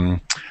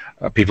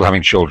people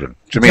having children.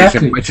 To me,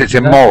 it's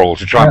immoral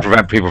to try and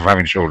prevent people from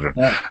having children.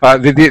 Yeah.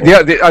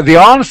 The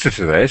answer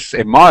to this,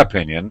 in my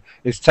opinion,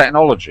 is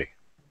technology.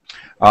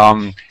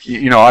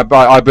 You know,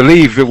 I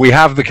believe that we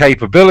have the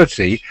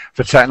capability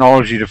for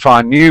technology to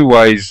find new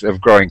ways of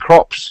growing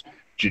crops.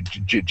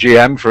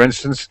 GM, for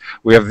instance,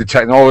 we have the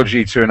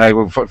technology to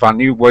enable find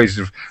new ways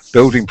of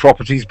building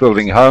properties,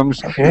 building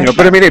homes. Okay. You know,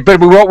 but I mean, but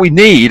what we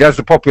need as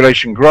the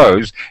population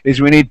grows is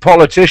we need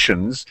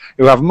politicians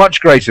who have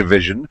much greater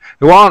vision,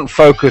 who aren't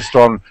focused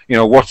on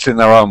what's in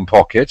their own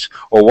pocket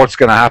or what's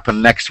going to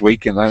happen next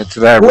week to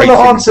their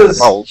ratings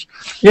polls.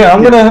 Yeah,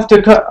 I'm gonna have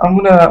to cut.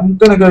 I'm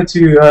gonna go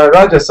to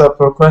Raja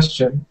for a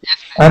question,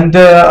 and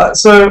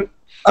so.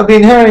 I've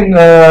been hearing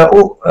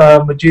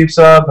Mujeeb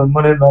Saab and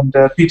Muniem and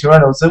Peter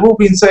Reynolds. They've all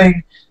been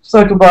saying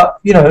something about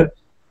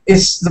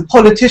it's the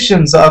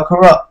politicians that are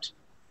corrupt.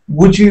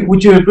 Would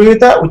you agree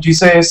with that? Would you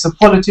say it's the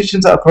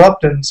politicians that are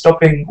corrupt and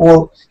stopping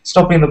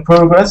the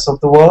progress of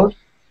the world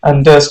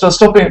and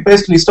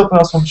basically stopping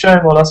us from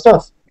sharing all our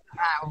stuff?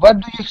 What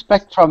do you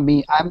expect from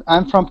me?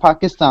 I'm from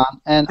Pakistan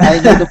and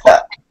I know the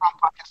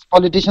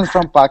politicians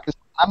from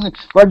Pakistan.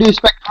 What do you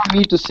expect from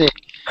me to say?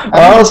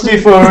 I asked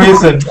you for a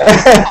reason.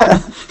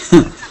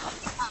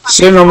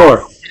 Say no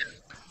more.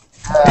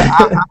 I'm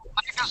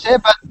sorry to say,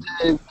 but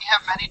we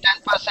have many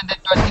 10%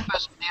 and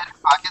 20% there in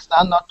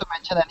Pakistan, not to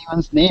mention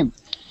anyone's name.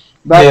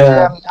 But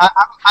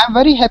I'm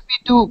very happy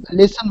to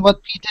listen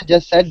what Peter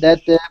just said,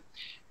 that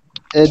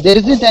there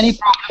isn't any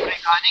problem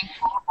regarding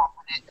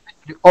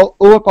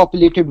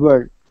overpopulated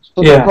world.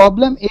 So the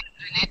problem is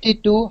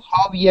related to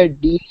how we are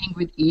dealing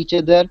with each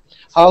other,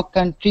 how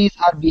countries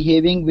are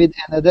behaving with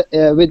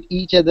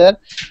each other,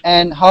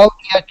 and how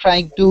we are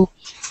trying to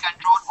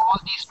control all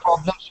these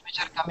problems which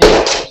are coming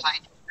in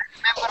society. I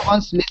remember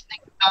once listening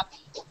to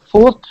the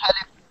fourth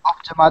Caliph of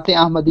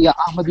Ahmadiyya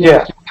Muslim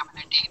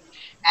community,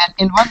 and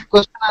in one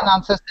question and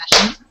answer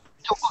session,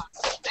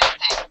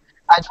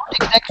 I don't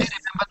exactly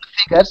remember the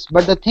figures,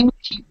 but the thing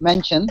which he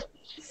mentioned,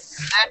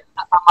 that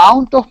the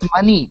amount of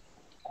money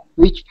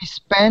which we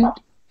spend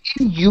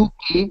in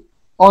UK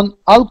on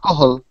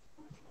alcohol,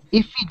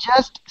 if we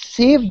just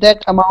save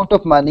that amount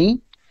of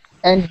money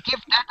and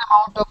give that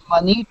amount of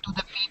money to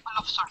the people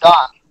of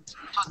Sudan,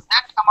 so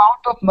that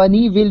amount of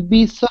money will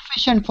be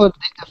sufficient for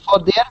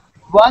their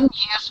 1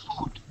 year's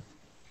food.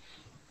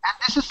 And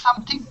this is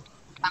something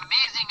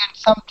amazing and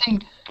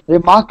something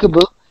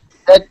remarkable,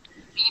 that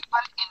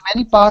people in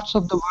many parts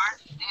of the world,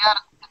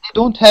 they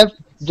don't have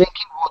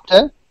drinking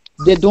water,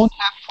 they don't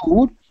have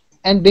food,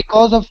 and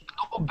because of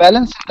no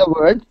balance in the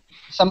world,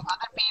 some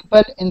other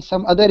people in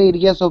some other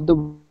areas of the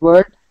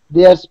world,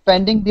 they are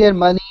spending their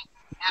money,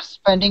 they are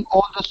spending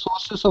all the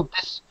sources of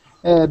this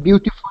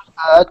beautiful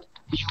earth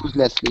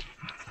uselessly.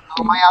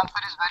 So my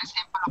answer is very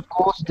simple. Of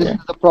course, this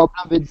is the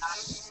problem with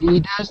the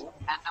leaders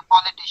and the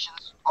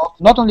politicians of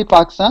not only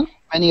Pakistan,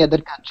 many other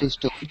countries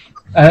too.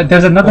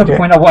 There's another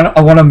point I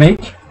want to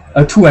make.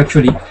 Two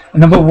actually.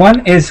 Number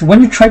one is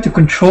when you try to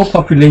control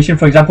population.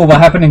 For example, what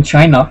happened in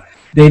China,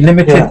 they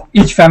limited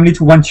each family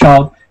to one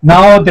child.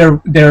 Now their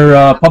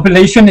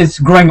population is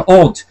growing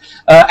old,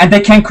 and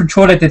they can't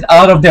control it. It's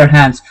out of their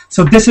hands.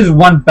 So this is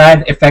one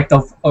bad effect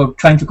of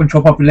trying to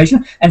control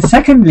population. And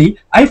secondly,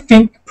 I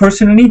think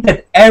personally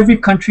that every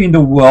country in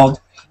the world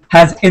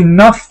has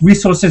enough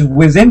resources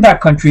within that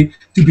country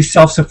to be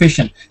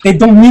self-sufficient. They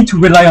don't need to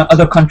rely on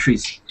other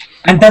countries.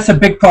 And that's a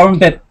big problem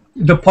that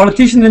the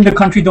politicians in the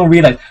country don't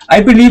realize.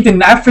 I believe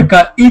in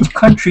Africa, each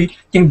country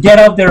can get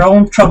out their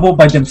own trouble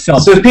by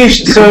themselves. So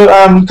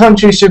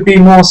countries should be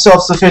more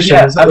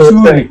self-sufficient.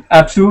 Yeah,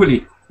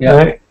 absolutely. Yeah.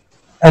 Right.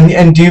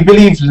 And do you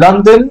believe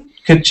London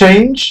could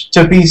change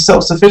to be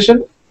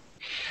self-sufficient?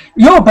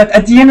 Yeah, but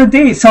at the end of the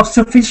day,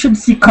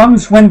 self-sufficiency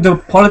comes when the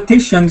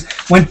politicians,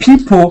 when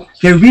people,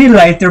 they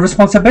realize their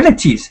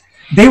responsibilities.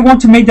 they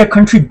want to make their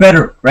country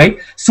better, right?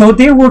 So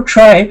they will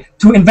try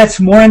to invest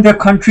more in their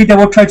country. They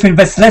will try to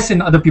invest less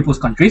in other people's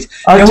countries.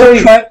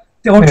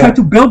 They will try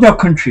to build their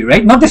country,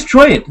 right? Not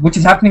destroy it, which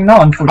is happening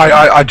now, unfortunately.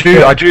 I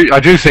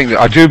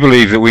do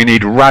believe that we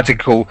need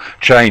radical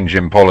change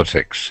in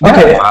politics.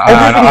 Okay,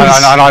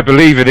 and I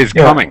believe it is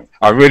coming.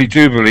 I really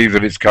do believe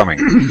that it's coming.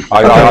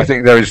 I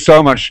think there is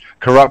so much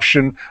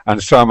corruption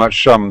and so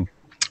much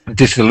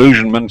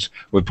disillusionment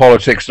with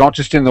politics, not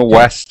just in the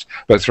West,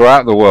 but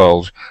throughout the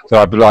world,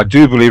 that I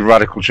do believe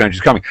radical change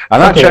is coming.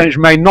 And that change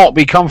may not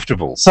be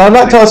comfortable. So I'd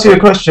like to ask you a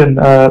question,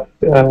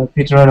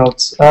 Peter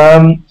Reynolds.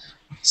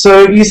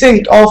 So you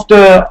think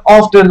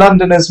after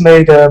London has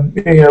made,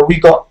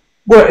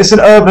 it's an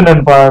urban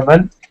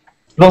environment,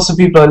 lots of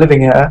people are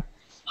living here.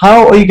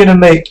 How are you going to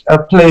make a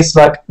place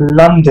like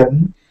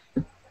London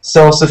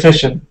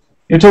self-sufficient?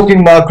 You're talking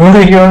about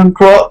growing your own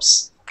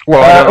crops.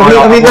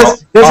 Well,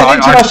 there's an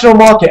international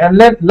market, and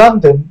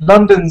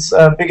London's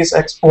biggest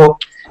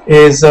export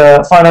is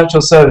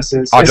financial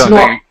services. I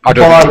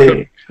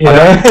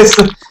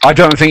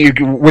don't think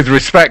you, with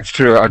respect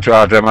to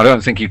Adam, I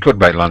don't think you could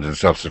make London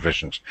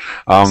self-sufficient.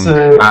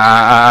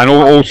 And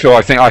also,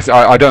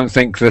 I don't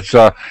think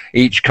that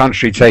each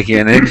country taking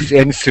an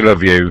insular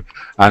view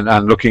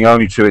and looking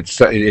only to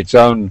its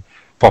own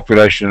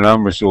population and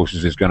own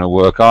resources is going to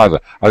work either.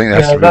 I think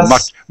there has to be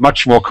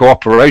much more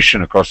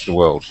cooperation across the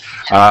world.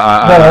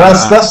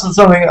 That's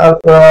something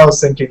I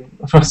was thinking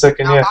for a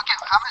second. Yeah.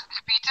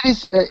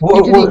 Okay,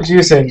 what do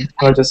you think,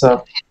 Roger?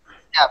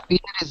 Yeah,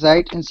 Peter is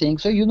right in saying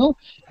so. We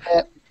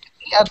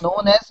are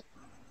known as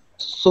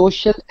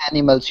social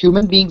animals.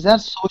 Human beings are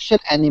social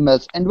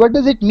animals. And what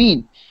does it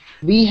mean?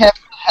 We have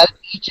to help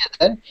each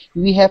other.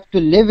 We have to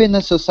live in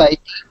a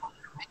society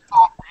with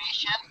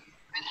cooperation,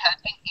 with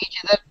helping each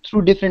other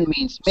through different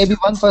means. Maybe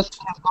one person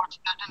has got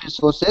certain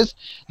resources,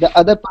 the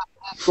other person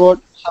has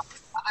got some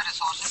other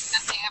resources,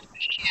 and they have to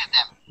share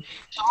them.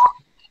 So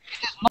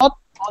it is not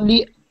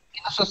only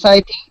in a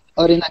society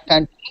or in a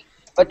country,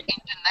 but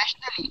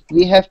internationally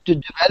we have to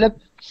develop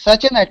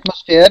such an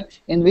atmosphere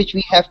in which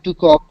we have to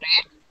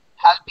cooperate,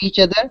 help each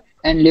other,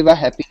 and live a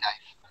happy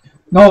life.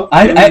 No,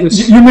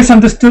 you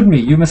misunderstood me.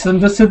 You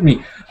misunderstood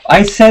me.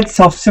 I said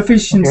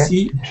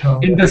self-sufficiency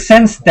in the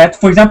sense that,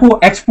 for example,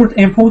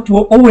 export-import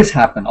will always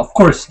happen, of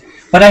course.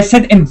 But I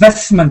said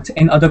investment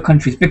in other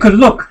countries. Because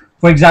look,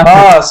 for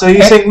example... so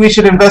you think we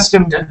should invest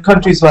in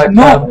countries like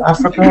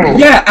Africa?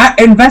 Yeah,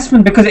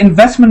 investment, because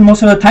investment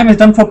most of the time is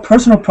done for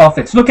personal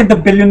profits. Look at the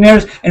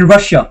billionaires in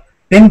Russia.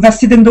 They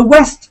invested in the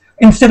West.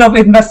 Instead of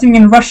investing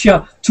in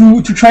Russia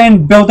to try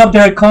and build up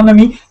their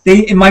economy,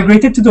 they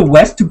migrated to the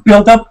West to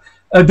build up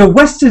the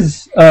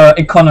West's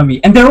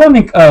economy and their own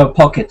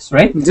pockets,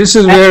 right? This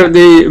is where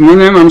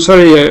Muniem, I'm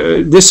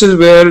sorry, this is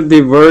where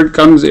the word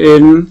comes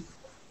in,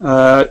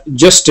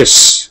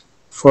 justice.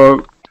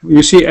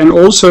 You see, and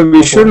also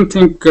we shouldn't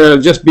think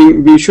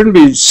we shouldn't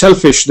be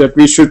selfish that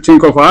we should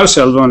think of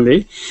ourselves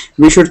only.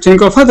 We should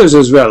think of others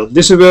as well.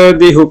 This is where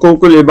the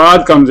hukukul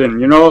ibad comes in,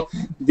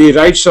 the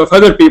rights of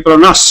other people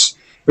on us.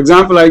 For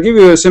example, I'll give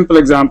you a simple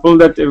example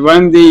that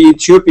when the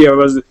Ethiopia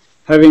was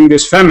having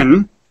this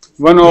famine,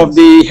 one of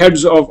the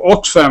heads of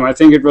Oxfam, I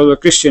think it was a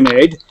Christian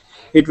Aid,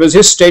 it was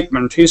his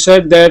statement. He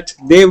said that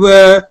they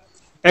were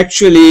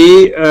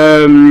actually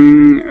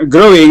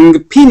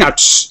growing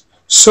peanuts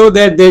so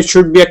that they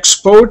should be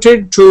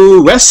exported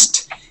to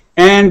West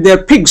and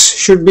their pigs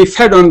should be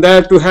fed on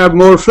that to have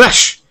more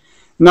flesh.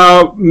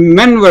 Now,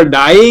 men were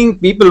dying,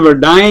 people were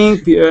dying,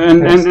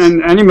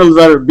 and animals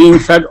were being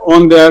fed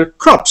on their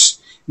crops.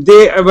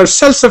 They were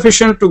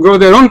self-sufficient to grow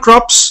their own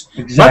crops.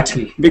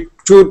 Exactly. But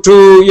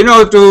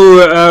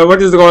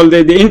what is it called,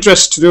 the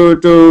interest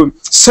to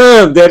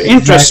serve their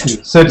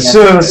interest. So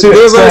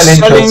they were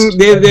selling,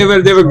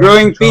 they were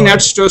growing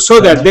peanuts so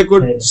that they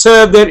could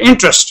serve their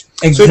interest.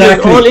 So it is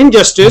all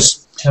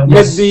injustice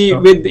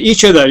with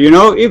each other.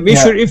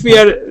 If we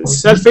are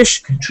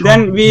selfish,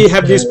 then we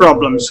have these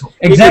problems.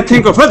 If we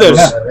think of others,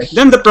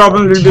 then the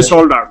problem will be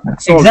solved out.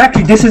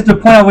 Exactly. This is the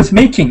point I was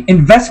making.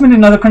 Investment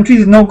in other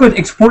countries is no good.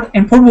 Import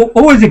will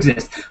always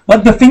exist.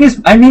 But the thing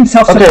is, I mean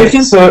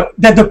self-sufficient,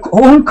 that the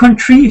own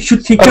country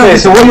should take care of. Okay,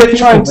 so what you're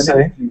trying to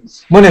say,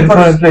 Muniem,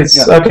 please.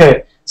 Yeah.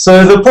 Okay,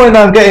 so the point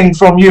I'm getting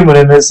from you,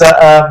 Muniem, is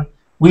that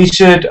we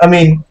should,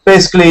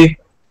 basically,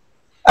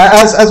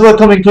 as we're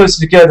coming closer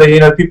together,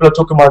 people are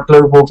talking about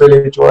global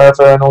village or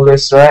whatever and all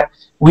this, right?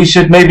 We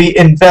should maybe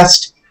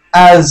invest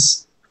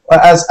as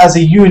a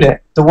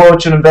unit. The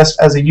world should invest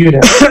as a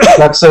unit.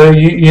 Like, so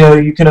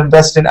you can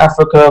invest in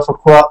Africa for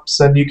crops,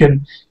 and you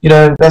can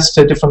invest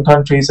to different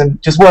countries and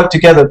just work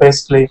together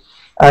basically,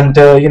 and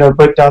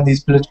break down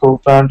these political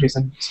boundaries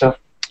and stuff.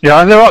 Yeah,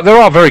 and there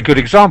are very good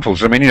examples.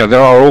 There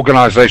are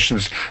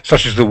organisations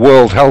such as the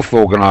World Health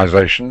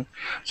Organization,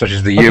 such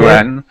as the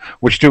UN,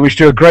 which do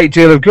a great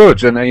deal of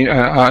good, and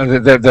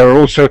there are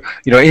also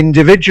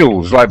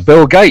individuals like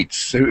Bill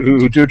Gates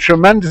who do a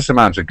tremendous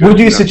amount of good. Would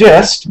you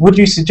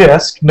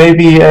suggest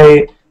maybe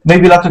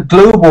like a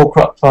global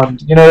crop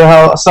fund? You know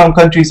how some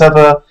countries have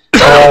a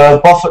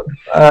buffer,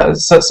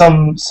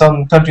 some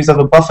countries have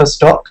a buffer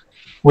stock.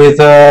 with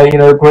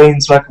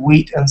grains like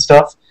wheat and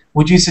stuff.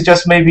 Would you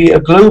suggest maybe a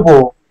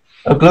global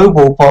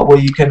part where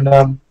you can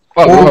all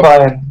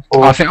buy in?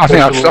 I think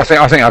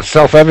that's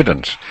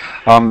self-evident.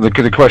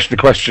 The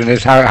question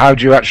is how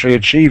do you actually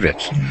achieve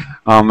it,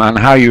 and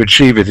how you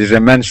achieve it is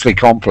immensely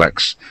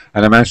complex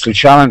and immensely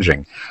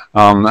challenging.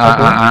 And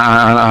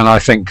I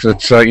think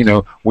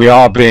that we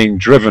are being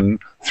driven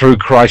through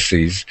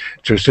crises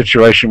to a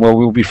situation where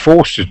we will be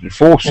forced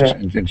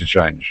into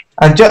change.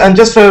 And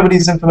just for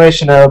everybody's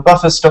information, a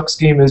buffer stock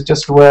scheme is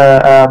just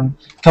where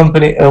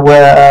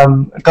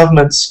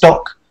governments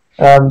stock,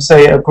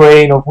 say, a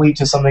grain of wheat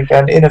or something,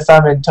 and in a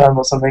famine time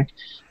or something,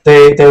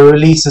 they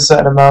release a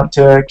certain amount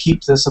to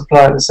keep the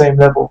supply at the same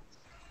level.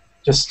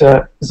 Just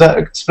is that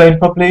explained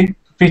properly,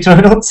 Peter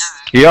Reynolds?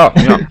 Yeah.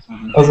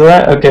 Was it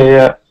right? Okay,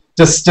 yeah.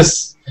 Just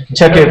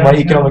check it. My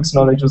economics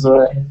knowledge was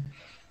alright.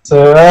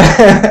 So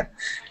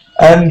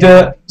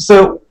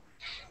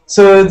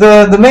so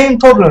the main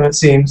problem, it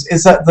seems,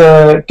 is that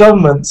the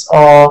governments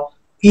are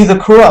either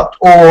corrupt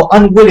or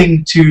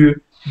unwilling to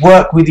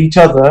work with each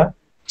other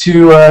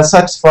to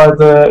satisfy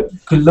the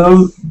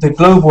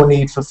global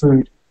need for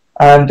food.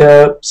 And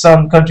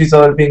some countries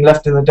are being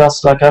left in the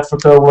dust, like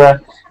Africa,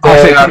 where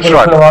people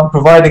aren't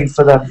providing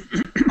for them.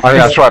 I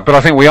think that's right, but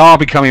I think we are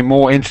becoming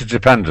more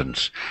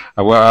interdependent.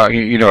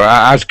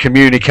 As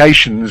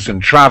communications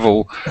and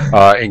travel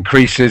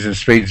increases and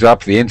speeds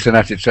up, the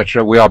internet,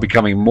 etc., we are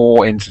becoming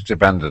more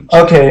interdependent.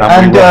 Okay,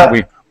 and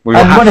we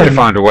will have to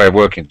find a way of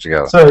working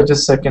together. Sorry,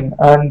 just a second.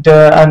 And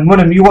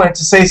Muniem, you wanted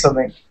to say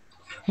something?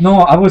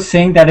 No, I was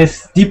saying that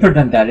it's deeper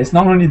than that. It's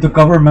not only the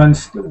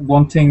governments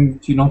wanting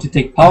to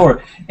take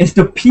power. It's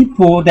the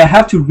people that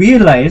have to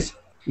realize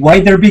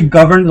why they're being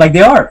governed like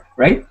they are,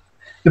 right?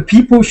 The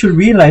people should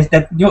realize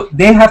that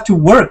they have to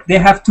work. They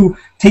have to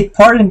take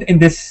part in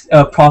this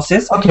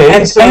process.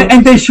 Okay,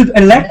 and they should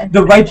elect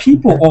the right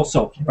people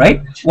also,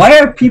 right? Why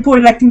are people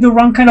electing the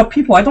wrong kind of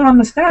people? I don't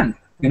understand.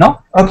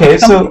 Okay,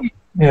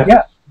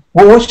 yeah.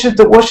 Well, what should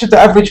the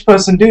average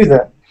person do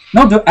then?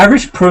 No, the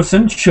average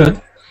person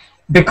should,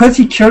 because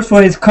he cares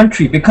for his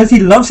country, because he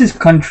loves his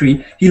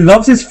country, he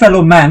loves his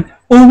fellow man,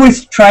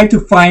 always try to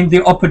find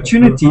the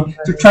opportunity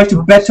to try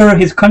to better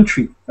his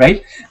country,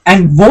 right?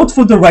 And vote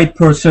for the right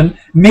person,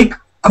 make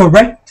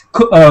correct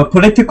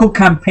political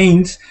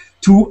campaigns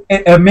to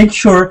make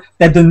sure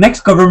that the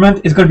next government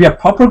is going to be a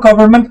proper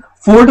government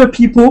for the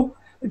people,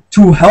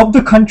 to help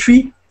the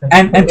country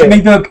and to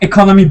make the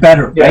economy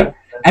better, right?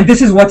 And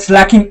this is what's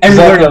lacking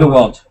everywhere in the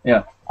world.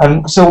 Yeah.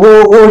 So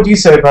what would you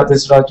say about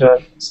this, Raja?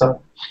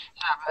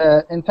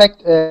 In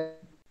fact,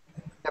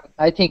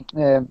 I think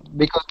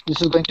because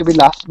this is going to be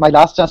my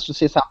last chance to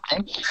say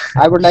something,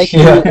 I would like to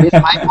raise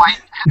my point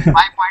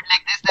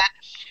like this, that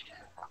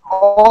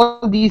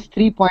all these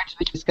 3 points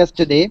which we discussed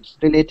today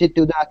related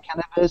to the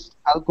cannabis,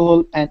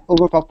 alcohol, and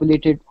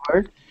overpopulated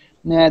world,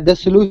 the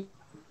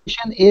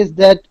solution is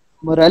that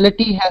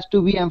morality has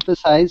to be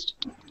emphasized,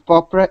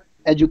 proper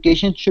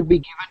education should be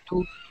given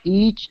to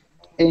each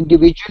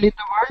individual in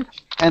the world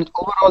and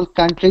overall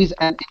countries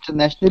and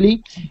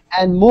internationally,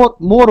 and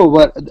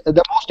moreover,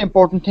 the most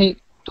important thing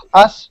to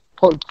us,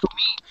 to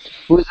me,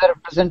 who is a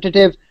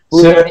representative, who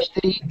is a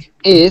missionary,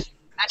 is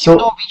that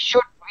we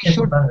should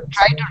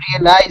try to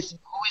realize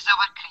who is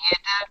our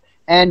creator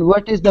and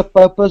what is the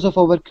purpose of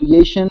our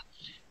creation.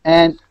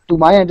 And to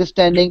my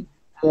understanding,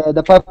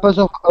 the purpose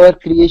of our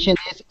creation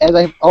is, as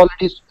I've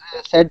already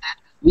said, that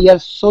we are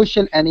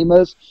social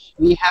animals.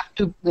 We have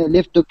to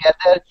live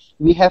together.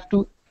 We have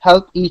to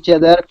help each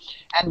other,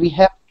 and we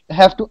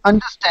have to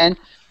understand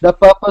the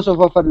purpose of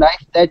our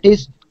life, that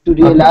is to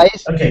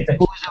realize who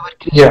is our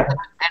creator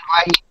and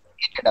why he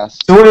created us.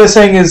 So what you're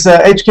saying is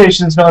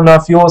education is not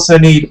enough, you also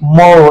need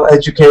moral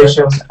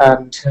education.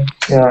 And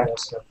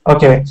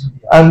okay,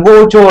 and what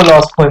would your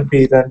last point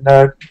be then,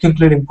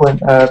 concluding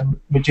point,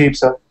 Mujeeb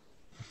sir?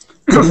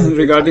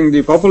 Regarding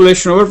the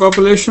population,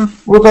 overpopulation?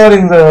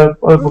 Regarding the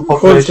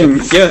overpopulation.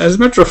 Yeah, as a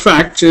matter of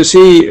fact, you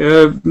see,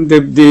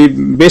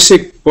 the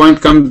basic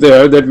point comes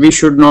there that we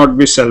should not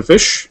be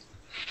selfish.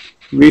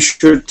 We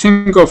should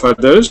think of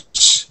others,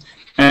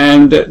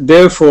 and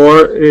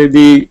therefore,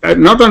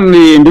 not on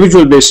the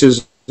individual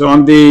basis,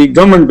 on the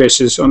government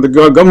basis, on the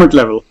government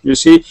level. You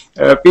see,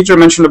 Peter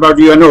mentioned about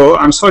UNO.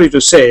 I'm sorry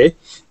to say,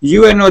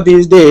 UNO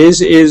these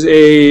days is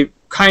a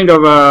kind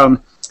of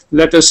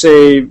let us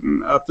say,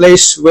 a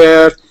place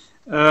where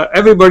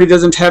everybody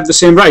doesn't have the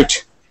same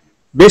right.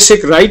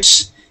 Basic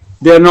rights,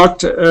 they are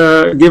not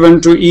given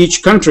to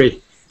each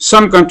country.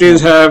 Some countries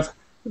have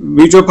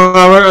veto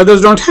power, others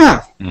don't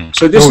have.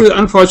 So this is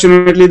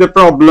unfortunately the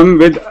problem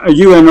with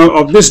UNO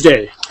of this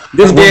day.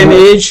 This day and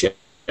age,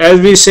 as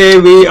we say,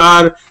 we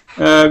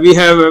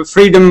have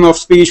freedom of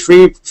speech,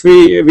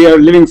 we are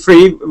living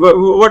free.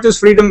 What is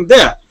freedom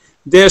there?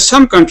 There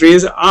some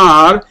countries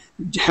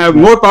have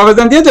more power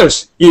than the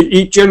others.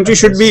 Each country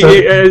should be,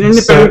 an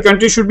independent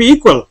country should be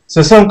equal.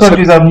 So some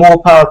countries have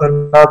more power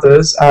than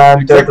others,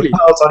 and the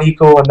powers are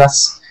equal, and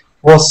that's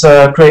what's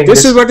creating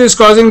this is what is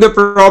causing the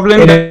problem.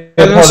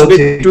 balance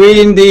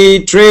between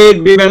the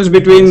trade, balance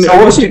between.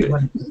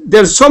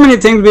 There's so many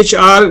things which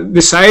are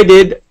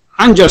decided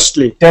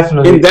unjustly.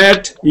 Definitely. In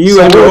that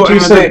UNO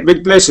and other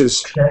big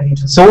places.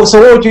 So what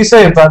would you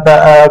say about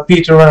that,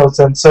 Peter Reynolds?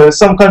 And so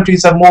some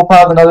countries have more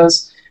power than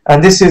others,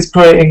 and this is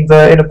creating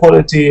the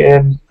inequality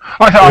in.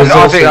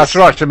 I think that's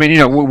right. I mean, you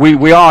know,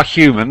 we are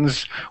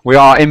humans, we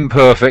are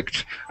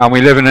imperfect, and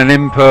we live in an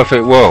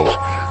imperfect world.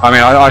 I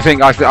mean, I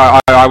think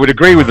I would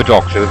agree with the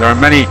doctor that there are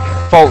many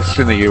faults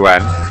in the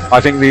UN. I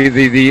think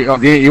the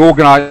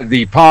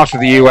part of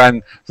the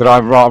UN that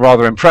I'm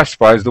rather impressed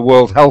by is the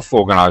World Health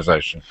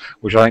Organization,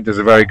 which I think does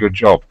a very good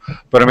job.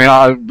 But I mean,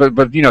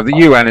 but you know, the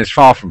UN is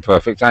far from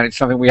perfect, and it's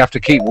something we have to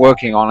keep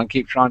working on and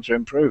keep trying to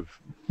improve.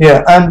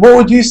 Yeah, and what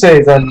would you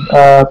say then,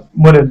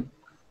 Muniem?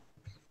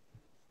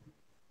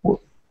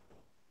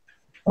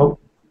 Oh,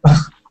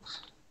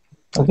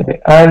 okay,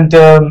 and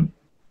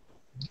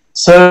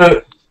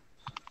so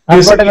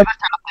I've got another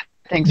chance,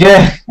 I think. So.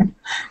 Yeah,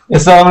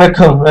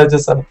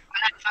 Assalamualaikum.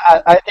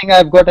 I think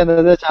I've got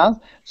another chance.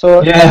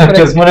 So yeah,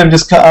 because Muniem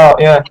just cut out.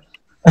 Yeah.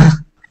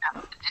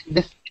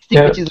 This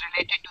thing which is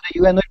related to the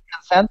UNO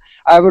concern,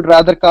 I would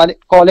rather call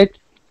it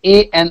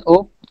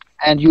ANO,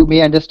 and you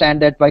may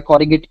understand that by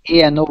calling it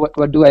ANO,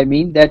 what do I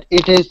mean? That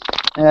it is,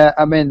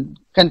 I mean,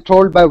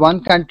 controlled by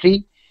one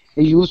country,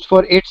 used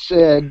for its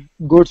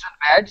goods and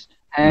bads,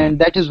 and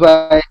that is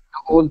why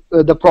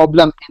the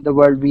problem in the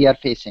world we are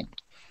facing.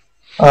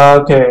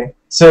 Okay,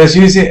 so it's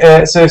using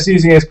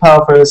its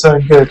power for its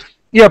own good.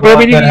 Yeah, but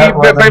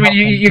I mean,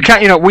 you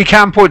can't. You know, we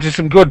can point to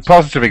some good,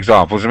 positive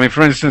examples. I mean,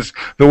 for instance,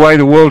 the way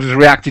the world has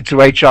reacted to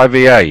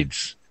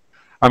HIV/AIDS.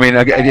 I mean,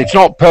 it's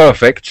not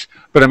perfect,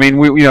 but I mean,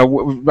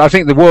 I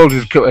think the world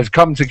has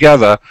come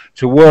together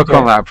to work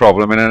on that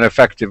problem in an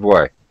effective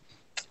way.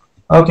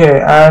 Okay,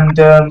 and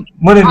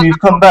Muniem, you've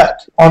come back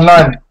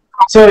online.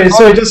 Sorry, just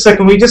a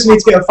second. We just need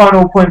to get a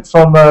final point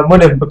from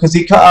Muniem because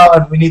he cut out,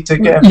 and we need to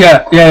get him.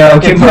 Yeah.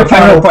 Okay, my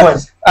final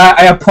point.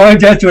 I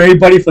apologize to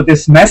everybody for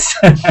this mess.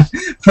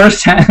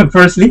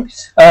 Firstly,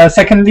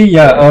 secondly,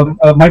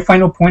 my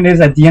final point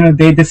is at the end of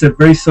the day, this is a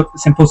very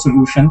simple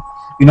solution.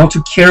 You know,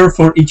 to care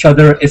for each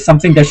other is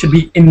something that should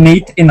be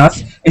innate in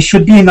us. It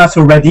should be in us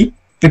already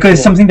because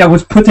it's something that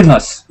was put in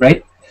us,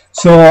 right?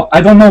 So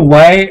I don't know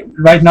why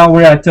right now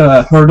we're at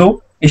a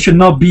hurdle. It should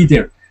not be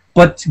there.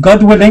 But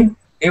God willing,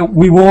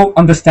 we will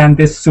understand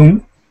this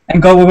soon,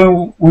 and God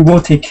willing, we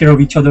will take care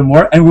of each other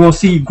more, and we will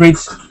see great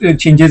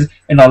changes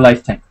in our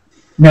lifetime.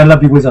 May Allah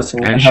be with us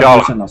all.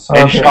 Inshallah.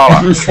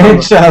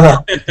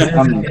 Inshallah.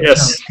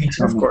 Yes,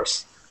 of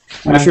course.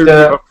 And,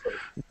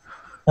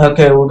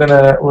 okay, we're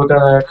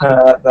gonna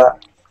cut out that.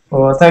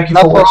 Well, thank you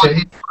for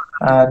watching,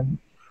 and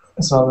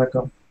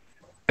Assalamualaikum.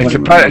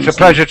 It's a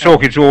pleasure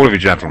talking to all of you,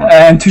 gentlemen.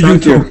 And to you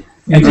too.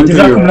 And to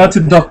Jazakumullah, to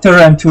the doctor,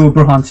 and to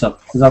Burhan sir.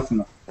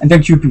 Jazakumullah. And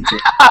thank you, Peter.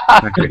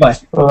 Goodbye.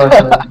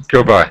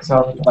 Goodbye.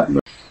 Bye.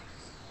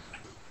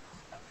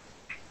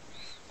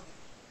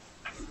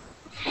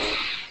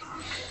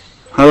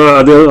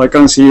 Hello, Adil. I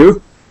can't see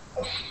you.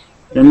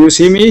 Can you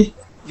see me?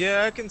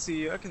 Yeah, I can see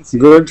you.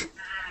 Good.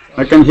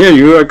 I can hear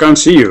you. I can't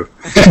see you.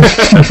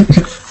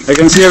 I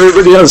can see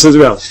everybody else as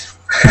well.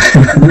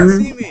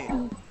 See me?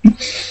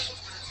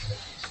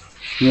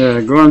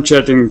 Yeah, go on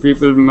chatting.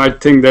 People might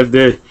think that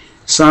the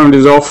sound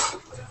is off,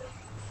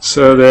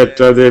 so that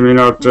they may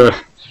not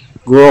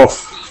go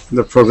off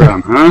the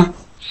program, huh?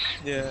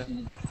 Yeah.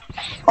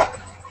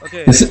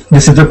 Okay.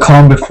 This is the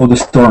calm before the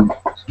storm.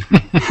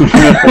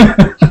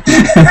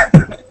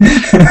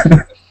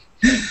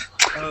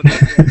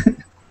 Okay.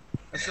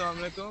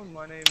 Assalamualaikum.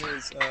 My name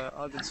is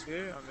Adil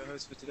Safir. I'm your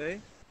host for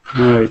today.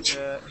 Right.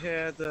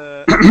 Here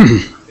the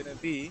gonna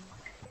be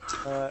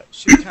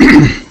should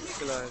cannabis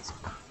be legalized?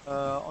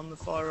 On the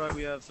far right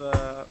we have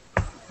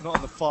not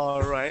on the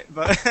far right,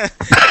 but Peter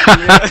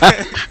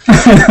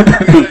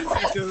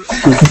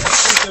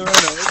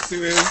Reynolds,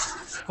 who is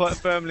quite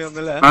firmly on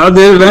the left.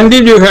 Adil, when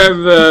did you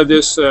have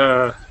this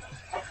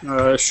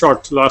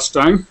shot last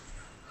time?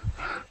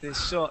 This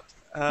shot.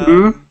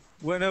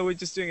 Well, no, we're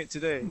just doing it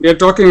today. We are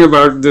talking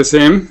about the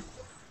same.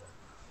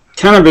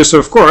 Cannabis,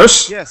 of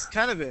course. Yes,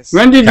 cannabis.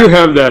 When did you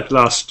have that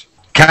last?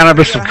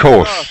 Cannabis, of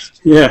course.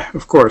 Yeah,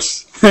 of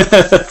course.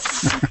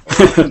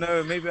 Oh,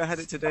 no, maybe I had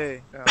it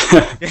today. No.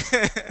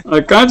 I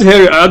can't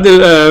hear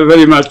Adil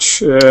very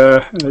much.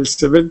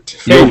 It's a bit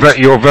faint.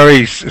 You're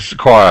very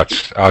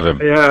quiet, Adam.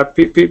 Yeah,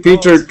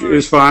 Peter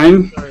is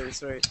fine.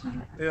 Sorry.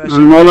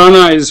 And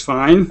Maulana is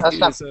fine.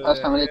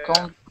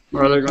 Assalamualaikum.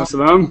 Walaikum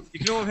salam. You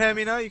can all hear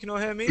me now? You can all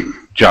hear me?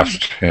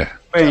 Just, yeah.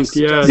 Faint,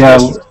 yeah. Yeah,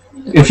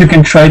 if you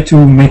can try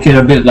to make it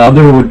a bit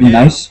louder, it would be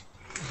nice.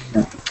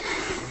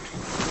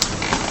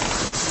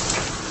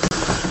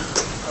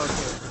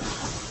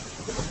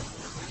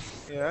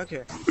 Yeah.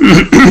 Okay.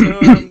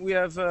 So we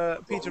have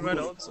Peter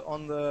Reynolds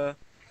on the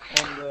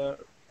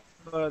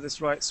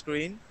furthest right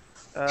screen.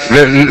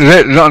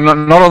 Not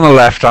on the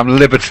left. I'm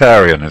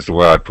libertarian, is the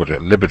way I'd put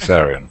it.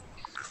 Libertarian.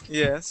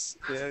 Yes.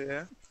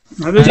 Yeah.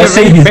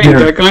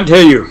 I can't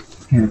hear you.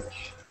 Yeah.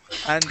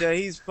 And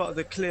he's part of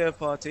the Clear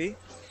Party.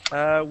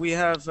 We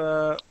have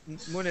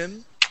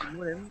Muniem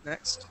Muniem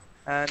next,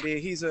 and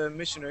he's a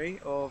missionary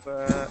of.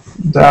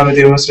 The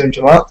Ahmadiyya Muslim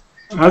Jamaat.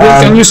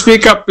 Adil, can you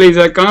speak up, please?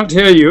 I can't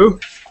hear you.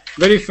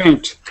 Very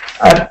faint.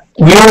 And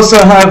we also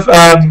have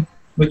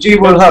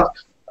Mujeeb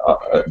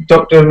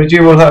Dr.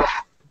 Mujeeb,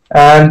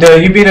 and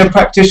you've been a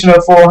practitioner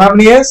for how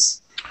many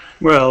years?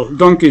 Well,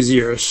 donkey's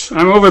years.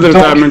 I'm over the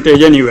retirement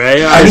age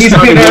anyway. I he's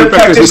started been a in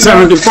practice in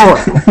 74.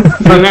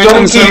 For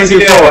donkey's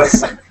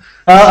years.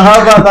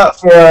 How about that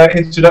for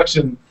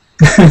introduction?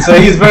 So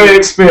he's very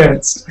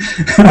experienced.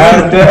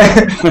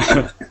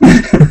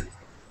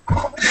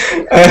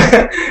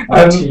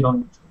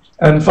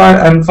 And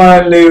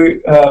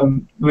finally,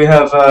 we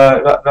have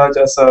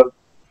Raja Sahib,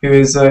 who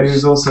is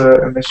also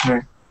a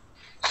missionary.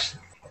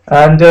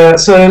 And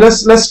so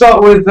let's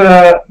start with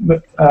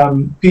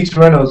Peter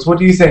Reynolds. What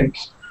do you think?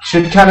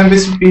 Should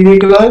cannabis be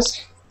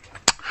legalized?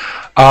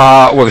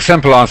 Well, the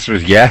simple answer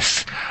is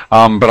yes,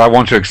 but I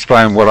want to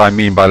explain what I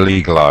mean by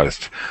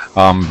legalized,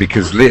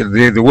 because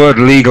the word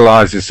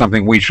legalized is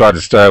something we try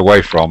to stay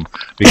away from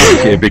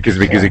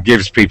because it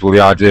gives people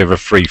the idea of a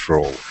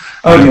free-for-all.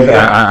 Okay.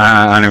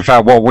 And in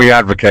fact, what we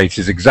advocate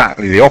is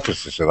exactly the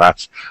opposite of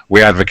that.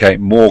 We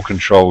advocate more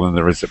control than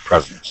there is at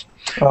present.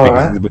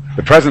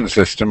 The present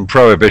system,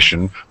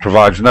 prohibition,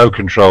 provides no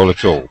control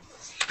at all.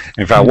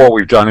 In fact, what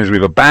we've done is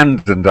we've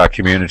abandoned our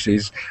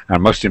communities,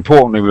 and most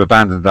importantly, we've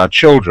abandoned our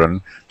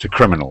children to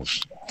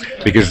criminals.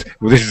 Because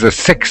this is a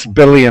 £6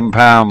 billion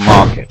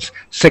market.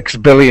 £6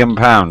 billion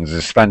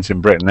is spent in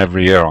Britain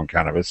every year on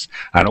cannabis,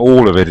 and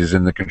all of it is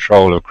in the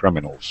control of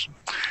criminals.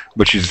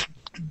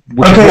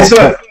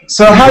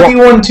 So how do you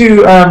want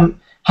to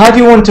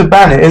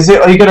ban it?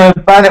 Are you going to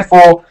ban it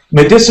for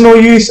medicinal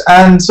use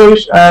and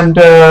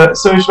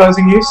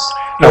socializing use?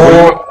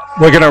 No,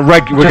 we're going to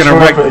regulate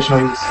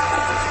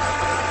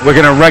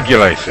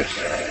it.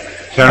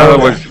 So in other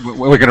words,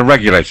 we're going to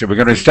regulate it. We're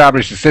going to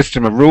establish a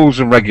system of rules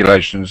and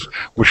regulations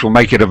which will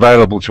make it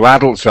available to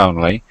adults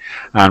only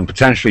and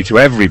potentially to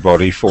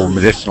everybody for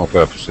medicinal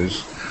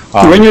purposes.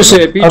 When you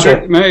say,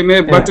 Peter, may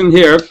I button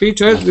here?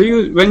 Peter,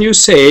 when you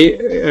say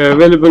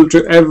available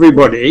to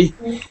everybody,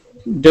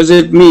 does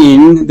it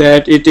mean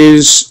that it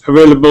is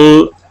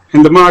available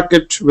in the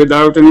market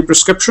without any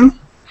prescription?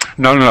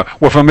 No.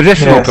 Well, for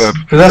medicinal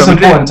purposes. That's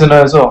important to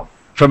know as well.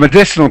 For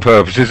medicinal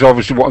purposes,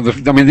 obviously,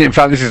 in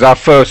fact, this is our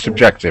first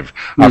objective.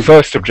 Our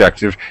first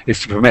objective is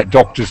to permit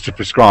doctors to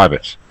prescribe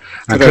it.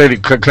 And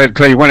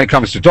clearly, when it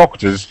comes to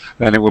doctors,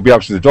 then it will be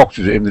up to the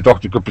doctor, and the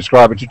doctor could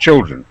prescribe it to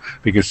children,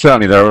 because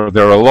certainly there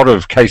are a lot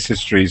of case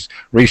histories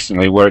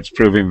recently where it's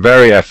proving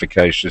very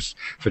efficacious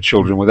for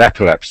children with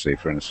epilepsy,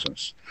 for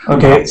instance.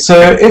 Okay,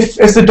 so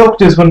if the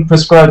doctors wouldn't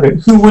prescribe it,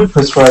 who would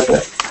prescribe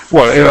it?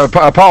 Well,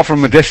 apart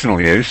from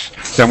medicinal use,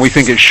 then we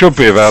think it should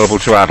be available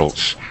to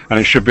adults, and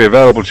it should be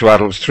available to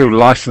adults through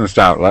licensed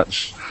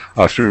outlets,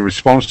 through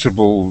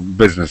responsible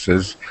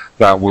businesses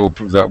that will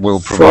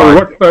provide. For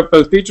what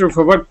purpose, Peter?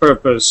 For what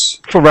purpose?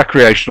 For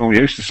recreational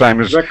use, the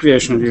same as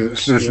recreational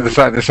use.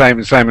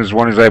 The same as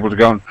one is able to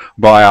go and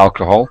buy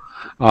alcohol.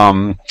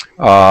 But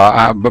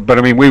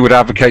I mean, we would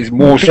advocate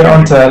more. We'll get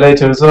onto that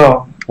later as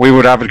well. We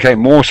would advocate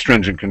more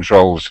stringent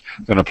controls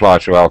than apply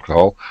to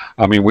alcohol.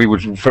 I mean, we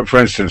would, for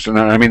instance, and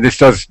I mean, this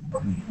does.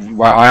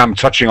 I am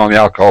touching on the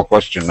alcohol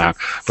question now,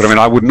 but I mean,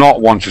 I would not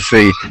want to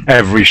see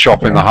every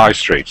shop in the high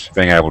street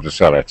being able to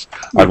sell it.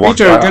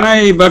 Peter, can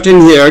I butt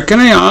in here? Can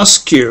I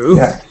ask you,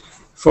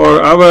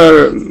 for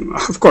our,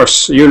 of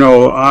course, you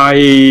know,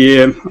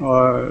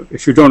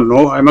 if you don't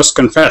know, I must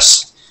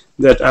confess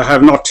that I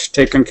have not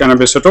taken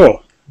cannabis at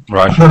all.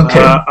 Right.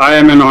 Okay. I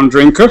am a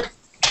non-drinker,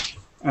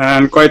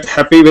 and quite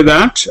happy with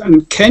that.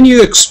 And can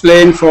you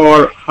explain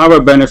for our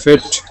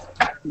benefit,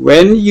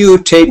 when you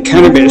take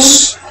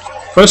cannabis,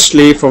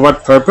 firstly, for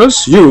what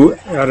purpose? You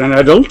are an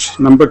adult.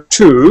 Number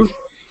two,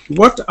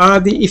 what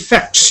are the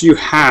effects you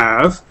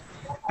have,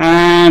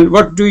 and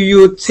what do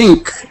you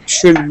think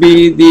should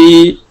be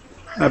the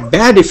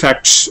bad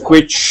effects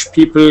which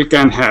people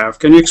can have?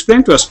 Can you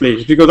explain to us,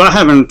 please? Because I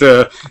haven't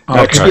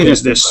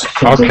experienced this.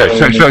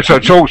 Okay, so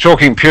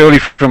talking purely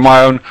from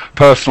my own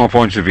personal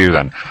point of view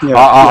then. Yeah.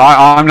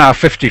 I'm now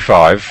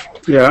 55.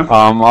 Yeah.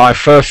 I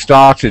first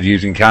started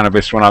using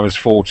cannabis when I was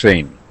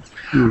 14.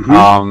 Mm-hmm.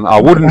 I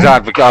wouldn't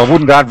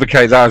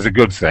advocate that as a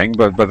good thing,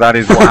 but that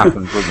is what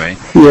happens with me.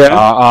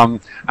 Yeah.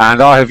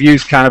 And I have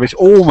used cannabis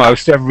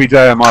almost every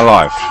day of my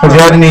life. Have you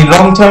had any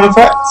long-term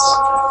effects?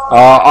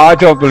 I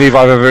don't believe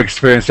I've ever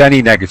experienced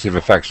any negative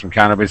effects from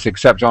cannabis,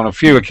 except on a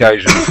few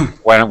occasions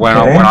when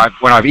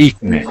I've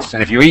eaten it.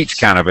 And if you eat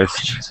cannabis,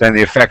 then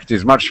the effect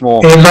is much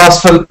more. It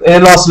lasts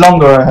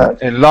longer, I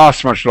heard. It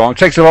lasts much longer. It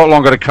takes a lot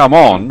longer to come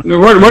on.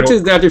 What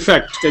is that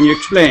effect? Can you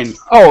explain?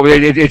 Oh,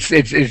 it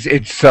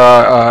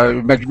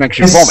makes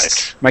you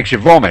vomit. Makes you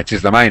vomit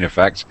is the main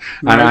effect,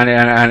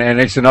 and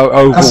it's an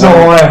overwhelming. That's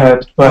not what I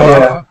heard,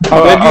 but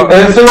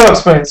it's a lot of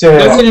experience.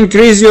 Does it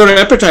increase your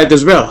appetite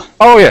as well?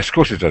 Oh yes, of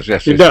course it does.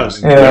 Yes, it does.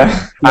 does.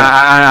 Yeah.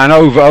 And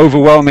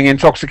overwhelming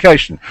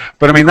intoxication.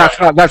 But I mean,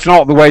 that's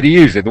not the way to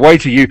use it.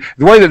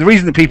 The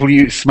reason that people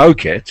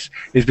smoke it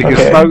is because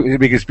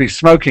because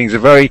smoking is a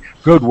very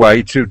good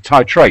way to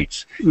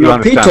titrate. No,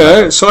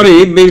 Peter,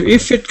 sorry,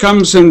 if it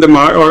comes in the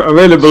market or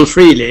available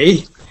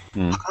freely,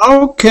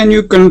 how can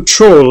you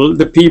control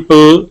the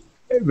people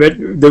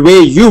the way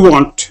you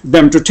want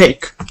them to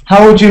take?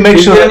 How would you make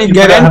Is sure there that any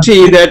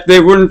guarantee that they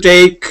wouldn't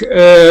take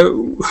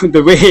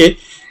the way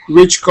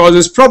which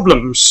causes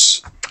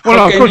problems? Well,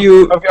 How can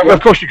you?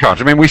 of course you can't.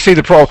 I mean, we see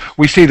the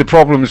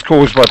problems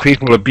caused by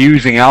people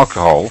abusing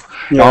alcohol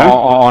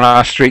on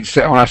our streets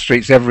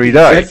every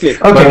day. Exactly.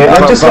 Okay,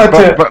 I'd just like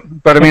to.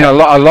 But I mean, a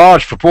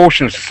large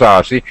proportion of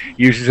society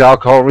uses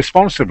alcohol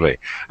responsibly,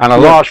 and a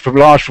large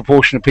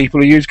proportion of people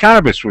who use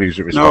cannabis will use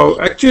it responsibly.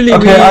 No, actually,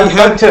 Okay,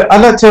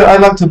 I'd like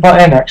to butt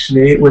in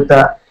actually with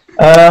that.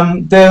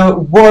 There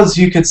was,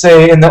 you could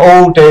say, in the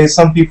old days,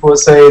 some people would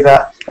say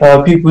that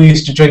people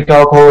used to drink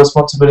alcohol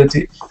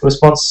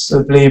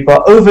responsibly,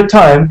 but over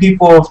time,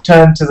 people have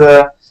turned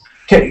to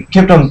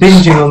kept on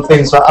binging on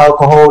things like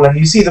alcohol, and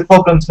you see the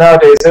problems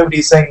nowadays.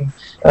 Everybody's saying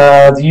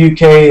the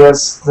UK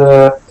has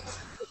the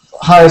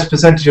highest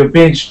percentage of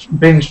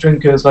binge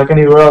drinkers, like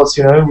anywhere else.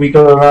 You know, we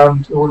go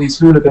around all these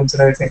hooligans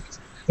and everything,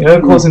 you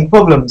know, causing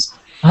problems.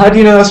 How do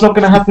you know that's not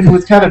going to happen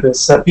with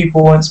cannabis? That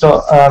people won't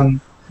start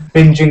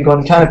binging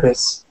on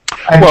cannabis?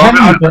 And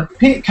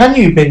can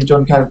you binge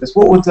on cannabis?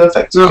 What would the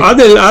effects be?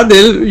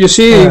 Adil, you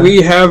see,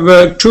 we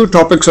have 2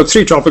 topics or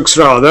 3 topics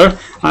rather.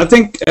 I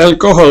think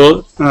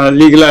alcohol,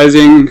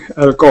 legalizing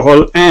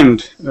alcohol,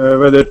 and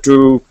whether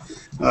to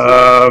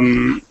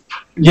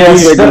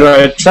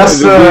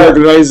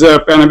delegalize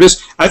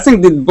cannabis. I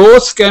think that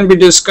both can be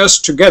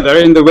discussed together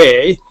in the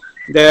way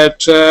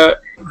that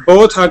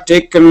both are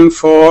taken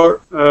for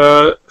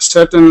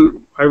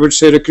certain, I would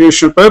say,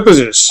 recreational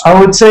purposes.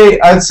 I'd say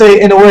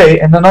in a way,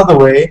 in another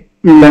way,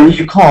 that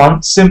you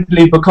can't,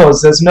 simply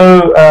because there's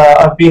no.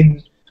 I've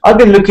been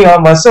looking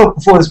at myself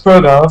before this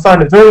program. I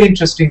found it very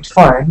interesting to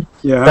find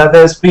that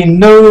there's been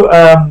no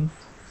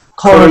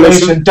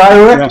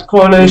direct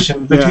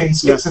correlation between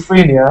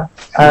schizophrenia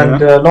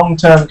and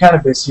long-term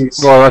cannabis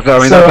use. Well, I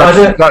mean, so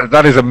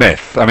that is a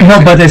myth. I mean,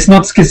 no, but it's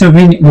not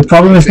schizophrenia. The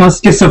problem is not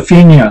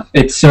schizophrenia.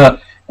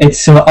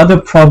 It's other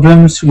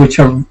problems which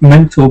are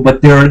mental,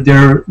 but they're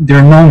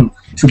known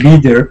to be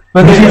there.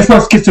 But it's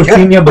not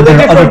schizophrenia, but there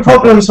are other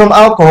problems from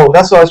alcohol.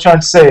 That's what I was trying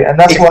to say, and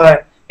that's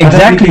why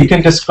exactly you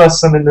can discuss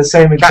them in the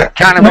same exact.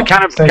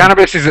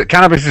 Cannabis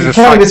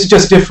is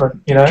just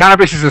different. You know,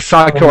 cannabis is a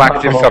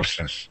psychoactive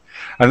substance.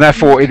 And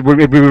therefore, it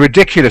would be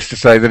ridiculous to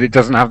say that it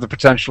doesn't have the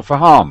potential for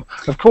harm.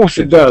 Of course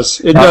it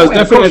does. It does,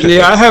 definitely.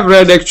 I have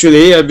read,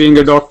 actually, being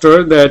a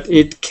doctor, that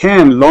it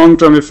can,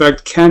 long-term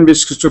effect, can be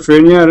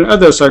schizophrenia and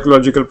other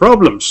psychological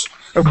problems.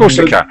 Of course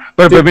it can.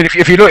 But I mean,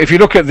 if you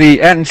look at the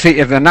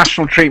the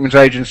National Treatment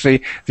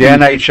Agency, the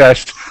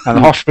NHS, and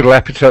the hospital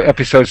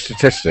episode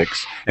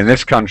statistics in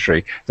this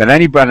country, then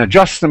and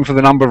adjust them for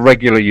the number of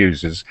regular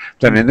users,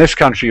 then in this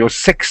country you're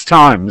 6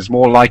 times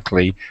more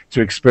likely to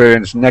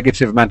experience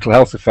negative mental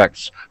health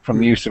effects from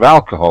the use of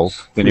alcohol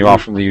than you are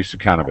from the use of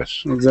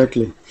cannabis.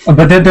 Exactly.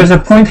 But there's a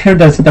point here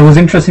that was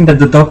interesting that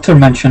the doctor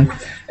mentioned.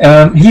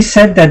 He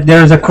said that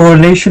there is a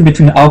correlation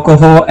between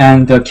alcohol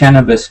and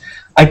cannabis.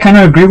 I kind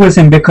of agree with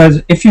him,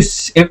 because if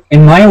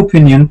in my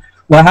opinion,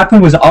 what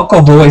happened with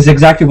alcohol is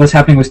exactly what's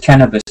happening with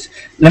cannabis.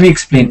 Let me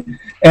explain.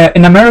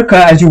 In America,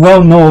 as you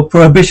well know,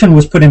 prohibition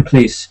was put in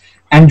place.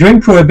 And during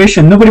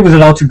prohibition, nobody was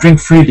allowed to drink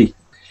freely.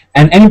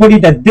 And anybody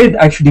that did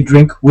actually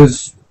drink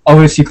was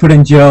obviously put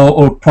in jail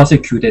or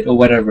prosecuted or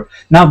whatever.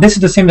 Now, this is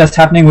the same that's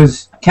happening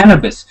with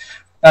cannabis.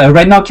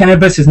 Right now,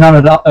 cannabis is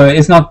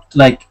not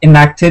like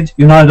enacted.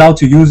 You're not allowed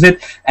to use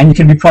it, and you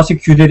can be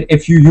prosecuted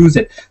if you use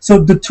it. So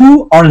the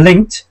two are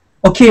linked.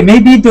 Okay,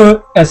 maybe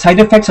the side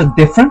effects are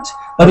different,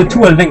 but the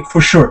two are linked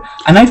for sure.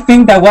 And I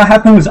think that what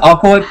happened with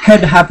alcohol could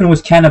happen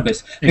with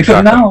cannabis.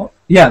 Because now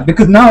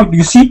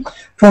you see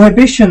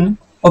prohibition.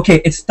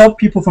 Okay, it stopped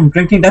people from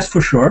drinking, that's for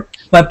sure.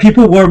 But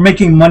people were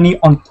making money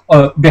on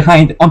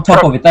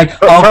top of it,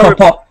 like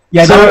alcohol.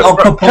 Yeah, so,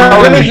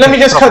 let me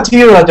just cut to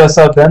you,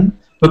 Rajasab, then,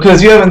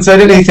 because you haven't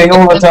said anything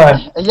all the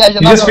time.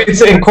 You've just been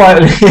sitting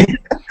quietly.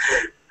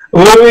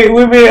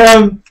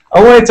 I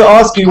wanted to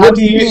ask you, what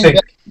do you think?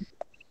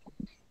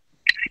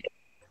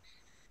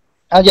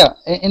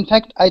 In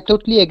fact, I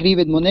totally agree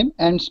with Muniem,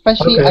 and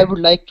especially I would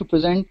like to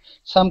present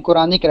some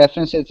Quranic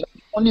references,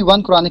 only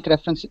one Quranic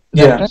reference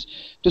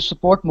to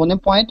support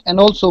Muniem's point, and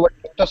also what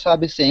Dr.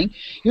 Saab is saying.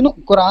 You know,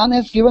 Quran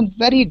has given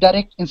very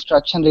direct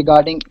instruction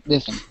regarding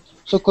this.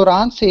 So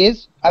Quran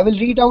says, I will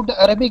read out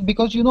the Arabic,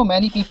 because you know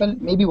many people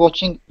may be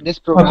watching this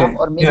program,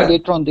 or maybe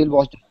later on they'll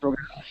watch this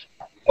program.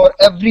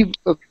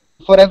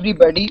 For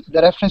everybody,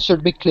 the reference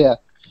should be clear.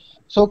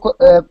 So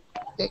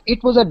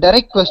it was a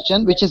direct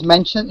question which is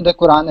mentioned in the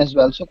Quran as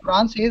well. So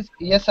Quran says,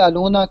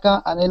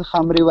 Yasalunaka anil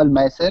khamri wal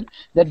maisir,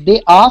 that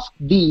they ask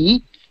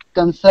thee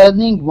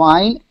concerning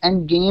wine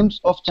and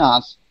games of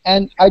chance.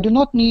 And I do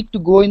not need to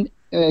go in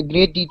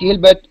great detail,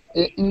 but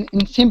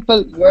in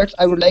simple words,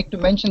 I would like to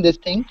mention this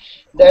thing,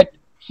 that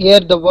here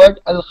the word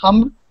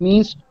al-khamr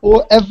means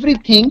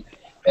everything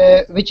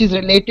which is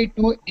related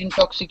to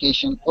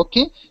intoxication.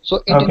 Okay,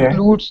 so it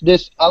includes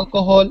this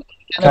alcohol,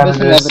 cannabis,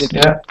 and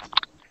everything.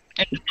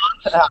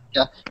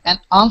 And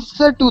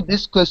answer to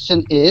this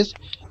question is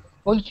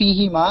قُلْ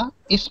فِيهِمَا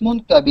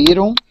إِسْمٌ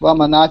كَبِيرٌ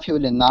وَمَنَافِعُ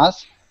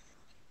لِلنَّاسِ.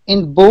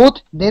 In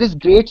both there is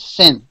great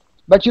sin.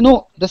 But you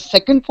know, the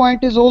second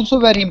point is also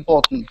very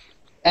important,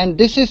 and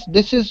this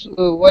is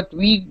what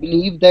we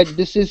believe, that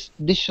this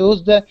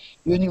shows the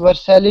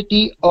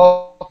universality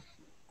of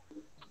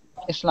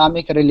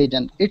Islamic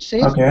religion. It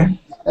says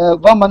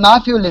wa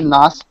manafi'u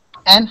linnas,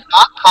 and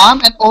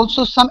harm and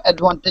also some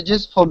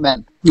advantages for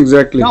men.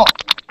 Exactly. Now,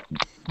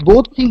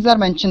 both things are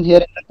mentioned here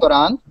in the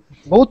Quran.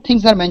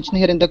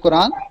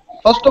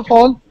 First of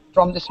all,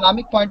 from the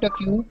Islamic point of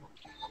view,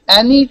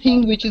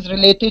 anything which is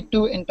related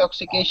to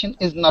intoxication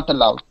is not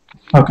allowed.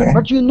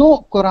 But you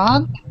know,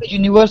 Quran is a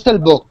universal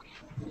book,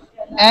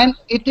 and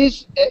it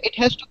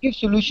has to give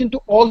solution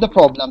to all the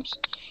problems.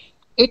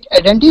 It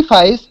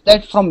identifies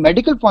that from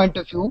medical point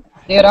of view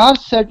there are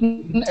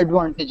certain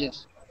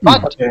advantages,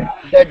 but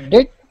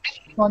the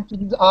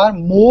disadvantages are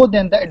more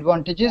than the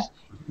advantages.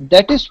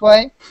 That is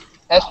why,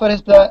 as far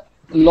as the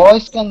law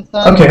is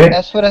concerned,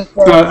 as far as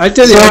I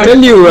tell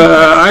you,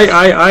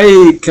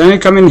 can I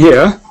come in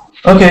here?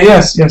 Okay,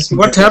 yes.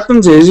 What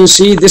happens is, you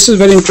see, this is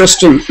very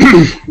interesting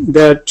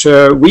that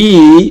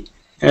we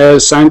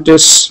as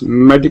scientists,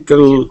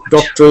 medical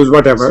doctors,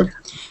 whatever,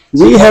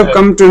 we have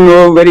come to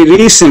know very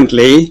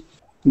recently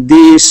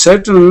the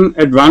certain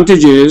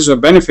advantages or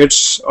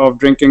benefits of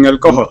drinking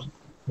alcohol.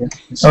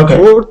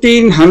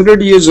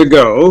 1400 years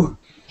ago,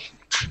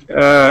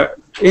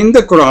 in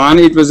the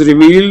Quran, it was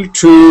revealed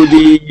to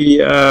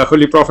the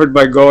Holy Prophet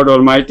by God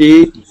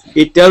Almighty.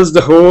 It tells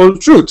the whole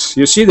truth.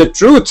 You see, the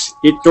truth,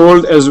 it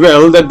told as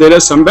well that there are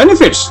some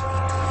benefits,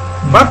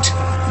 but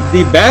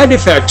the bad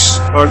effects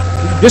or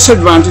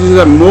disadvantages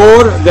are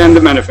more than the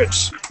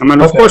benefits. I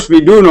mean, of course,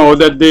 we do know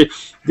that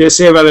they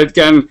say, well, it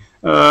can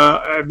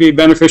be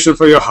beneficial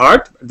for your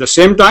heart. At the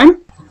same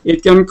time,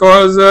 it can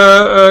cause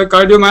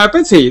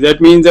cardiomyopathy. That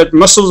means that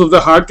muscles of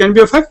the heart can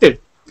be affected.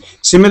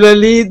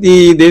 Similarly,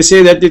 they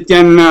say that it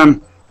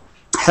can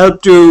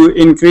help to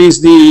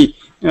increase the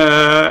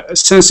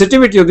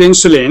sensitivity of the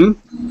insulin,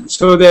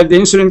 so that the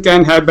insulin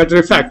can have better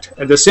effect.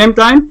 At the same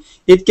time,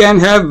 it can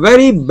have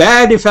very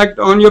bad effect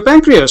on your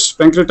pancreas.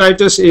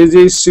 Pancreatitis is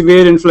the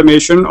severe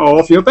inflammation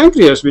of your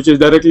pancreas, which is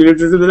directly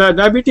related to the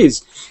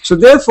diabetes. So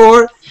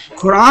therefore,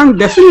 Quran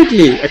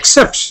definitely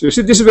accepts. You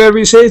see, this is where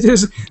we say it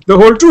is the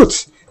whole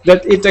truth,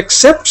 that it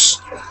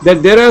accepts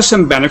that there are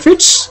some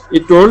benefits.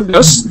 It told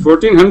us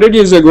 1400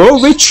 years ago,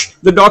 which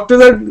the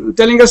doctors are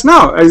telling us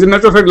now. As a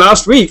matter of fact,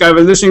 last week I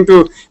was listening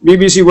to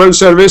BBC World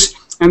Service,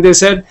 and they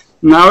said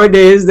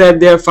nowadays that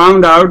they have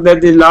found out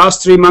that the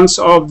last 3 months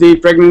of the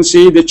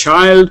pregnancy, the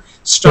child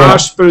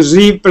starts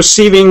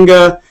perceiving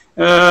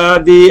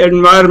the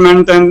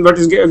environment and what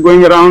is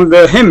going around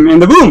him in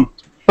the womb.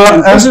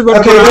 But this is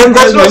what Quran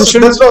has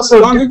mentioned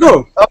long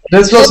ago.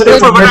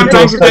 Therefore, what I'm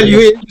trying to tell you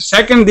is,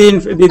 second,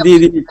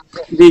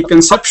 the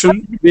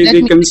conception,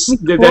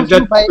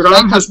 that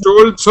Quran has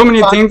told so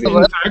many things,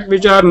 in fact,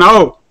 which are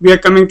now we are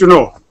coming to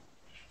know.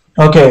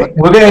 Okay,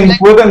 we're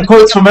getting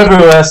quotes from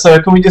everywhere, so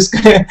can we just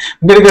I'm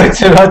going to go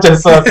to Raja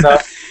Saab now.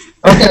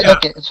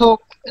 Okay. So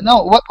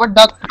now what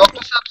Dr.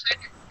 Saab said,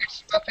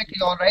 it's perfectly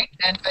all right,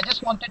 and I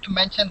just wanted to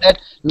mention that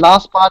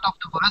last part of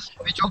the verse,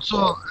 which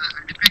also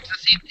depicts the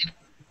same thing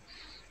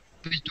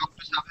which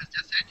Dr. Saab has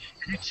just said,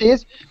 and it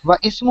says wa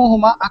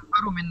ismuhuma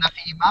akbaru min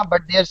nafihima,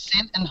 but their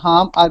sin and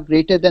harm are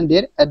greater than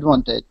their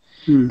advantage.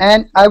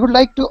 And I would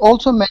like to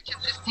also mention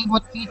this thing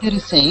what Peter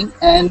is saying,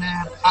 and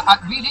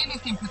we really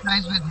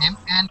sympathize with him,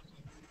 and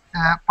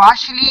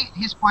partially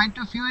his point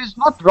of view is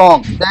not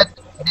wrong, that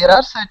there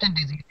are certain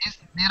diseases,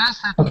 there are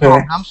certain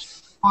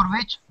problems for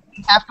which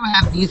we have to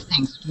have these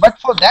things, but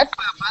for that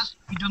purpose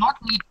we do not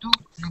need to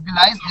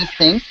legalize these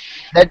things,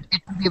 that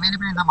it will be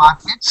available in the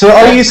market. So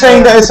are you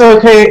saying that it's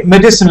okay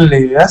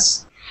medicinally,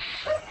 yes?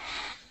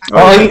 Is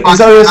that what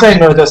you're saying,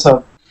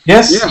 Raja?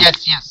 Yes?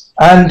 Yes.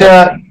 And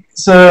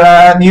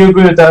and you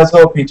agree with that as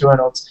well, Peter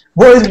Reynolds.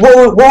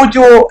 What would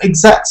your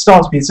exact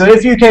stance be? So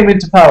if you came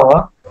into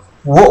power,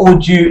 what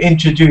would you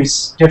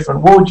introduce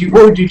different? What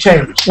would you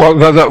change? Well,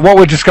 what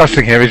we're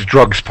discussing here is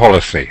drugs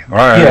policy,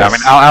 right? Yes. I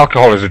mean,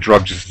 alcohol is a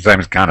drug just the same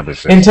as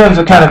cannabis. In terms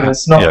of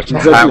cannabis, not. Yes.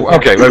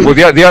 Okay. Well,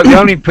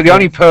 the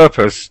only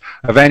purpose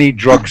of any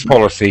drugs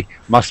policy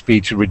must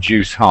be to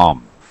reduce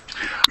harm.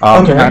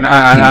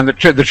 And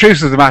the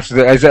truth of the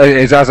matter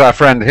is, as our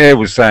friend here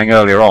was saying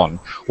earlier on,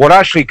 what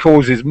actually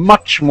causes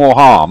much more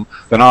harm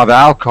than either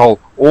alcohol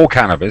or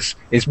cannabis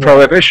is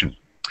prohibition,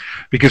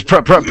 because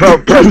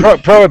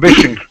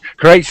prohibition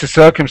creates a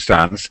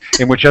circumstance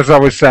in which, as I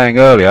was saying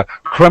earlier,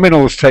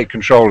 criminals take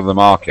control of the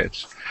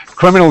market.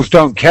 Criminals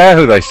don't care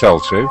who they sell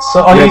to.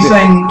 So are you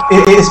saying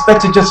it's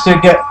better just to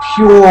get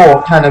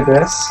pure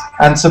cannabis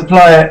and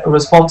supply it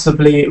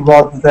responsibly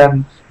rather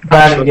than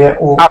banning it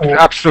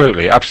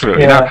absolutely.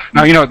 Yeah.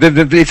 Now you know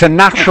it's a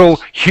natural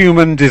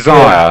human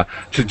desire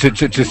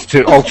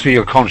to alter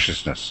your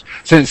consciousness.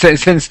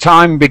 Since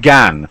time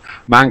began,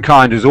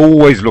 mankind has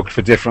always looked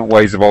for different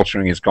ways of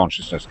altering its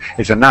consciousness.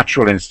 It's a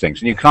natural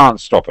instinct, and you can't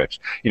stop it.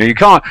 You know, you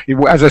can't.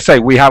 As I say,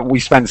 we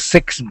spend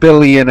 $6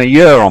 billion a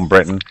year in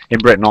Britain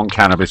on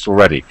cannabis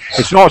already.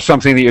 It's not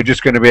something that you're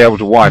just going to be able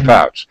to wipe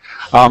out.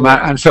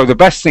 And so the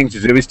best thing to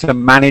do is to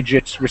manage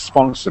it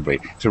responsibly,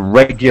 to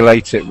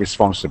regulate it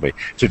responsibly,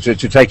 to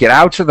take it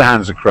out of the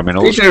hands of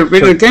criminals.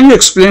 Peter, can you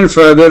explain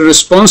further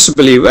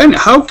responsibly?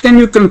 How can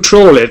you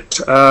control it?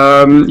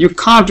 You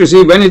can't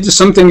receive when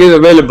something is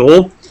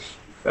available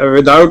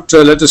without,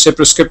 let us say,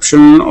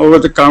 prescription, over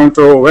the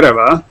counter or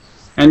whatever,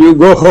 and you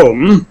go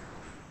home.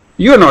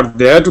 You're not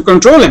there to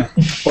control him.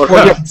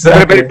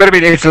 Exactly. But I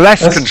mean, it's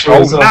less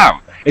controlled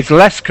now. It's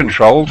less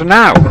controlled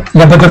now.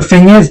 Yeah, but the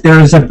thing is, there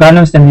is a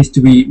balance that needs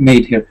to be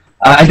made here.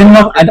 I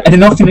did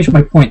not finish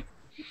my point.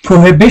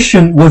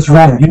 Prohibition was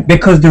wrong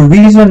because the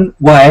reason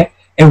why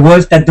it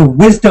was that the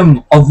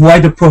wisdom of why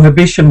the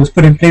prohibition was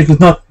put in place was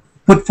not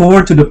put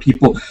forward to the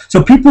people.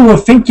 So people were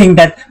thinking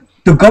that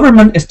the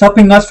government is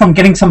stopping us from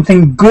getting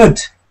something good.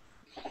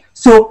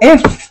 So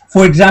if,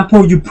 for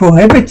example, you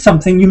prohibit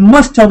something, you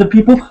must tell the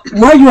people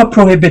why you are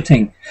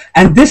prohibiting.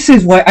 And this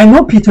is why, I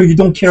know, Peter, you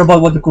don't care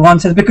about what the Quran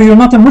says because you're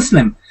not a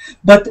Muslim.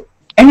 But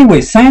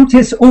anyway,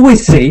 scientists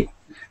always say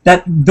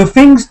that the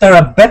things that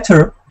are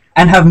better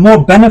and have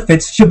more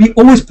benefits should be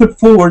always put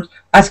forward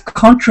as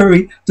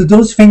contrary to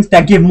those things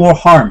that give more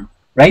harm,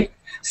 right?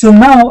 So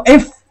now,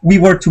 if we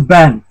were to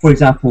ban, for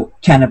example,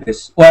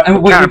 cannabis, or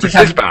Cannabis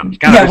is banned.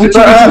 Which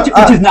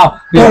is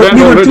now,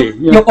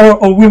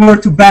 or we were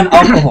to ban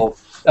alcohol.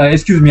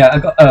 Excuse me,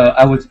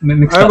 I was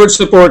mixed up. I would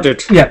support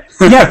it. Yeah,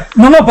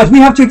 no, but we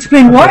have to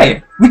explain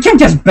why. We can't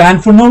just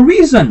ban for no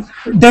reason.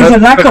 There's a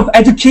lack of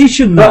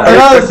education now.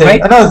 Another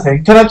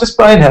thing. Can I just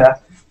butt in here?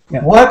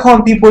 Yeah. Why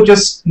can't people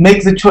just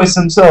make the choice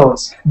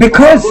themselves?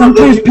 Because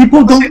sometimes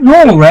people don't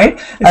know, right?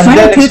 And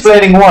then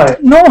explaining why.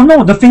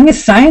 No. The thing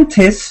is,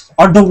 scientists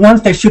are the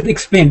ones that should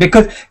explain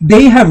because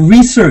they have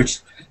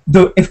researched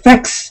the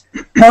effects,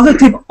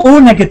 positive or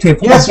negative,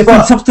 of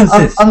different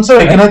substances. I'm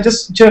sorry. Right? Can I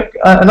just check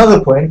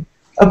another point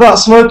about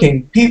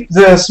smoking?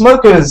 The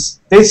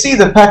smokers, they see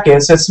the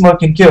packet says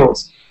smoking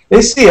kills.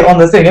 They see it on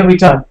the thing every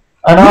time.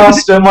 And I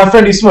asked my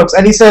friend who smokes,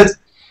 and he says,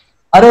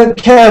 "I don't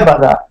care about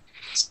that."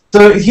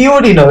 So he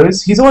already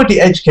knows, he's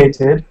already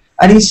educated,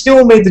 and he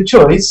still made the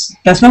choice.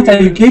 That's not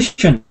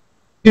education.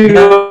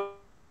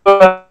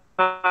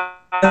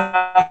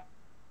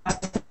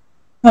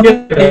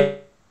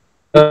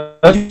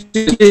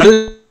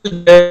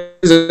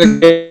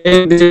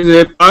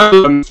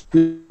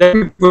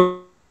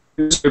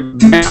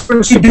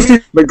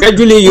 But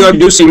gradually you are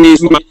reducing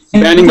these,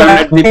 banning them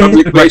at the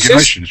public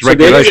places. So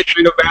there is a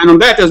kind of ban on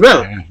that as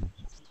well.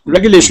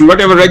 Regulation,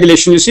 whatever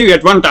regulation you see,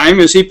 at one time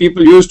you see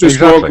people used to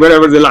smoke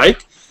wherever they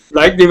like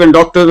even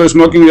doctors were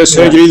smoking their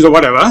surgeries or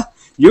whatever.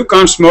 You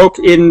can't smoke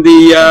in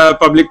the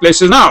public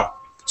places now.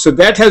 So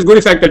that has good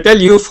effect. I tell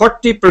you,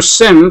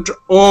 40%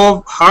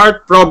 of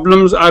heart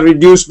problems are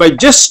reduced by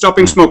just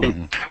stopping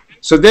smoking.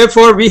 So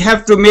therefore we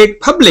have to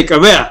make public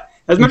aware.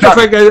 As a matter of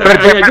fact,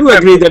 I do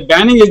agree that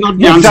banning is not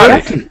the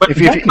answer, but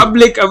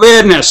public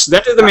awareness,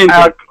 that is the main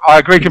thing. I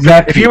agree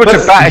completely. If you were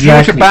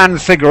to ban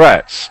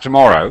cigarettes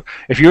tomorrow,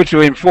 if you were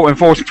to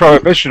enforce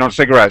prohibition on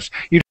cigarettes,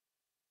 you'd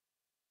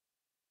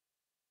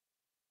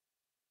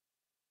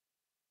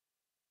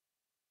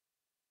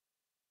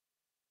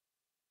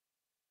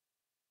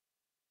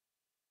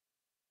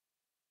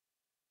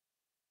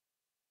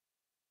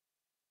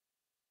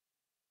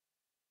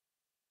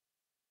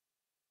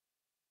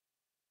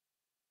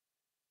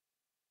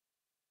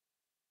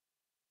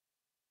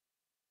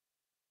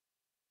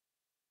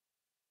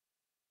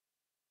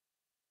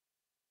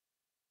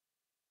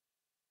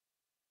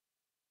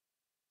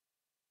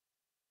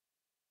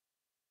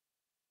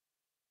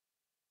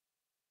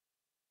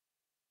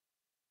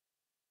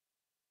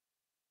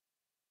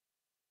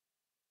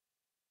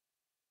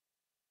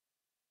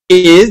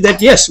is that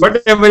yes,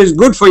 whatever is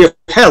good for your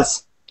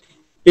health.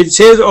 It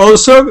says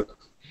also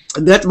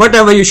that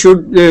whatever you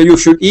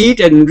should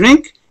eat and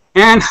drink,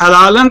 and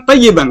halalan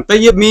tayyiban.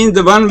 Tayyib means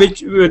the one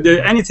which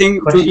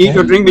anything to eat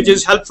or drink which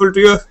is helpful to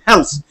your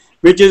health,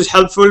 which is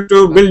helpful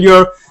to build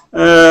your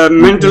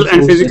mental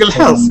and physical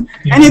health.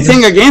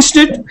 Anything against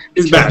it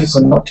is bad. As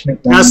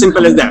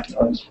simple as that.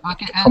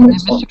 Okay, and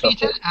Mr.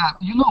 Peter,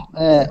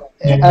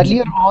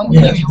 earlier on you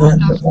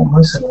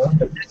used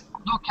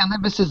though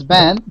cannabis is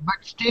banned, but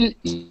still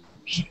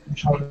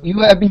you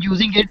have been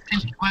using it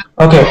since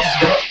 12 Okay.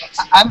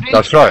 I'm really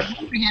That's right.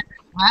 surprised to hear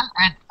that,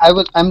 and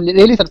I'm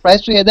really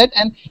surprised to hear that.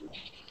 And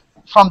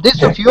from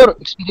this of your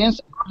experience,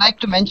 I would like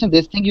to mention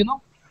this thing.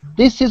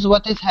 This is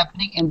what is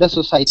happening in the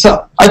society.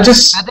 So I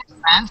just whether you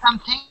ban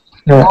something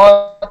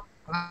or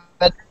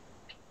whether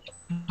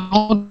you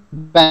don't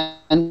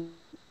ban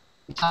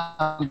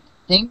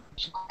something.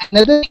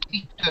 Another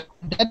feature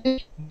that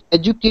is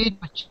educate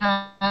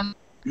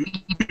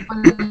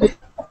people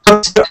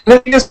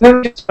let me just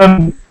go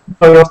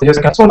off just.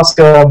 I just want to ask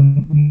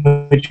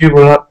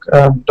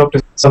Mujeeb, Dr.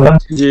 Salam.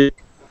 Yeah.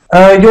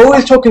 You're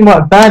always talking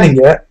about banning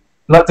it,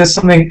 like there's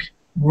something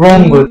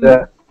wrong with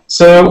it.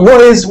 So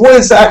what is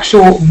the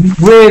actual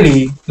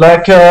really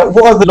like?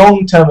 What are the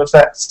long-term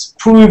effects,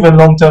 proven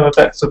long-term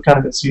effects of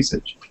cannabis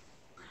usage?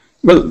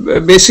 Well,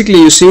 basically,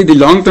 you see, the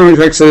long-term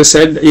effects, as I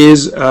said,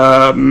 is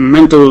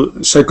mental,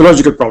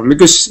 psychological problem,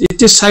 because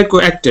it is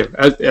psychoactive,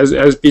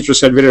 as Peter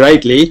said very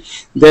rightly,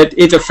 that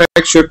it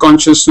affects your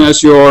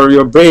consciousness,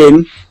 your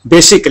brain,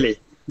 basically.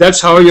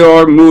 That's how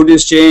your mood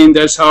is changed,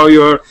 that's how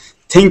your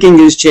thinking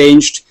is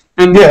changed.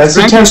 And yeah, it's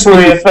a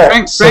temporary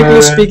effect.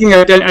 Frankly speaking,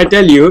 I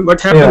tell you,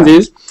 what happens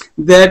is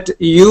that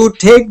you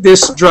take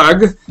this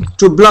drug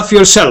to bluff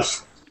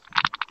yourself.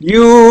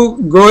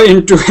 You go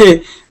into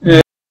a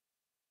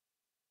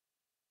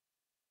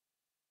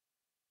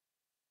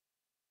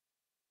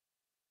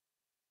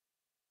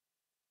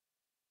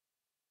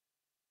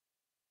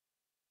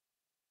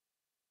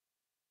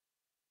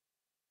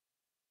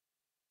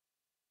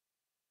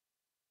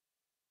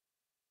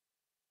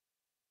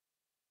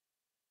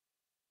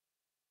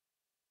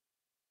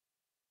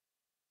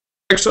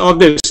of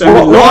this, and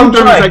the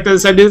long-term effect,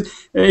 as I said,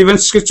 is even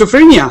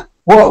schizophrenia.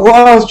 What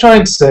I was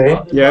trying to say.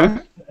 Yeah.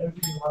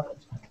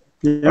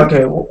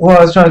 Okay. What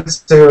I was trying to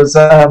say was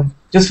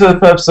just for the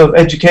purpose of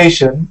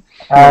education,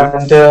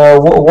 and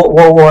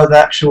what were the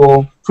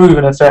actual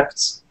proven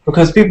effects?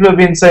 Because people have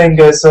been saying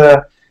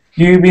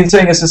you've been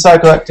saying it's a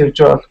psychoactive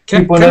drug.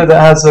 People know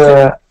that has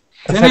a.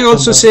 Can I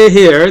also say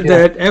here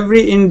that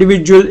every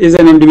individual is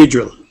an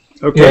individual?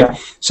 Okay,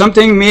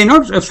 something may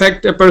not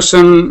affect a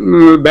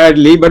person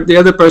badly, but the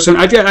other person,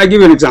 I give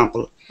you an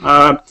example.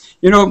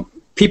 You know,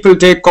 people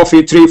take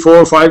coffee 3,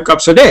 4, 5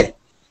 cups a day,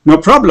 no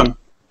problem.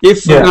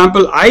 If, for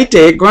example, I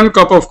take 1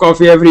 cup of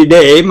coffee every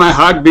day, my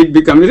heartbeat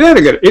becomes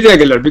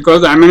irregular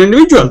because I'm an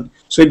individual,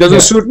 so it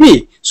doesn't suit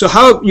me. So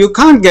how you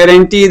can't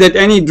guarantee that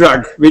any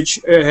drug which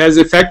has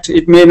effect,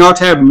 it may not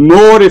have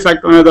more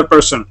effect on another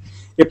person.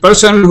 A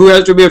person who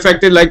has to be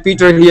affected, like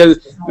Peter, he has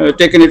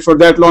taken it for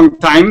that long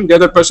time. The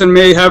other person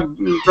may have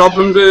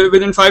problems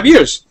within 5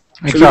 years.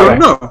 Exactly. So we don't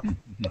know.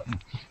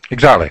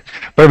 Exactly.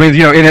 But I mean,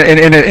 you know,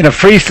 in a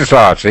free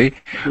society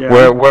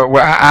where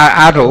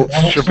adults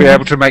should be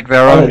able to make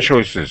their own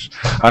choices,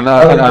 and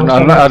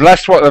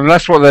unless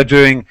what they're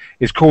doing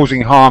is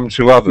causing harm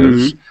to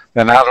others,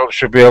 then adults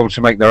should be able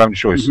to make their own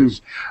choices.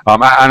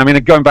 And I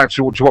mean, going back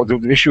to what the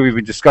issue we've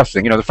been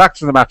discussing, you know, the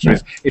fact of the matter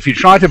is, if you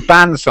try to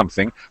ban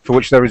something for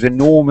which there is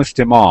enormous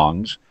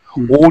demand,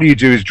 all you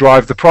do is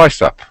drive the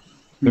price up.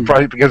 The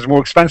price becomes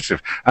more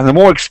expensive, and the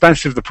more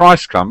expensive the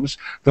price comes,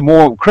 the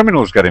more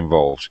criminals get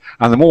involved,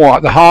 and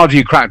the harder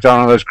you crack down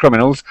on those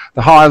criminals,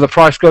 the higher the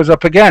price goes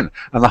up again,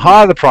 and the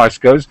higher the price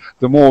goes,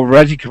 the more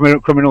ready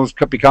criminals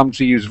become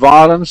to use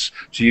violence,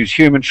 to use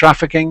human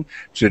trafficking,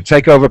 to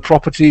take over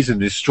properties and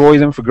destroy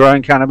them for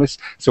growing cannabis.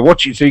 So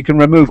you can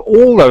remove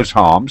all those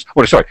harms.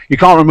 Well, sorry, you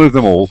can't remove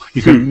them all.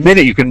 You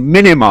can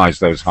minimize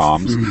those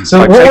harms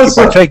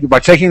by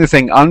taking the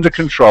thing under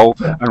control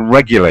and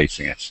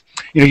regulating it.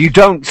 You know, you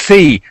don't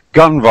see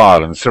gun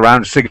violence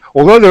around cigarettes.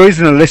 Although there is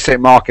an illicit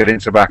market in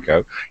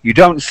tobacco, you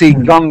don't see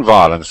gun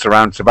violence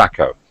around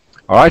tobacco,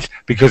 all right,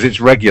 because it's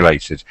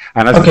regulated.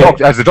 And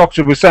as the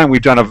doctor was saying,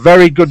 we've done a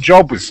very good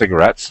job with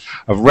cigarettes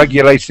of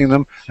regulating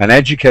them and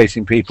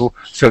educating people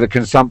so that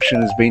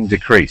consumption has been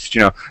decreased.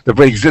 You know,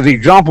 the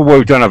example where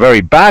we've done a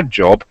very bad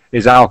job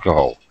is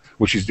alcohol,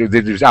 which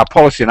is our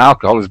policy on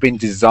alcohol has been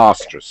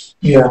disastrous.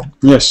 Yeah.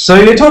 Yes. So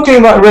you're talking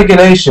about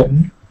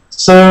regulation.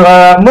 So,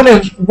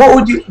 Muniem, what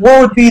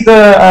would be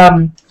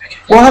the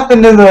what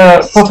happened in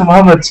the Prophet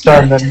Muhammad's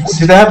time then?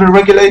 Did they have a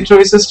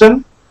regulatory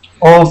system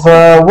of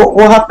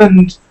what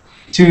happened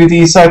to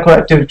these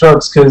psychoactive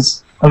drugs?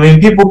 Because I mean,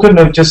 people couldn't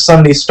have just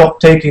suddenly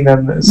stopped taking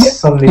them.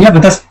 Yeah,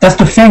 but that's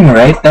the thing,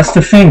 right? That's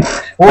the thing.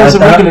 What was the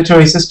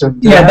regulatory system?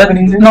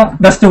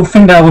 That's the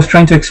thing that I was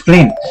trying to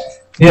explain.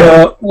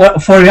 Yeah.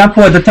 For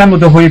example, at the time of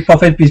the Holy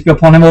Prophet, peace be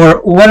upon him, or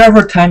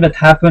whatever time that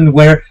happened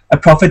where a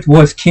prophet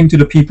came to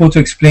the people to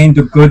explain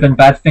the good and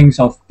bad things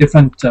of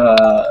different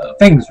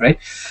things, right?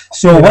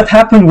 So what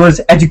happened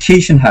was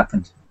education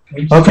happened.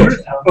 Okay.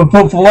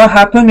 But what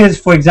happened is,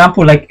 for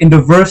example, like in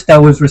the verse that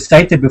was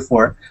recited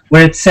before,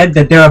 where it said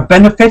that there are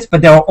benefits,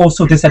 but there are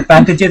also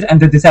disadvantages, and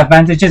the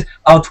disadvantages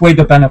outweigh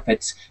the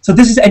benefits. So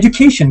this is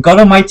education. God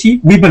Almighty,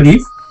 we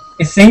believe,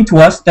 is saying to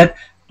us that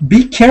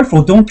be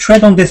careful, don't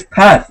tread on this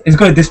path. It's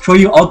going to destroy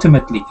you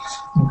ultimately.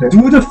 Okay.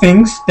 Do the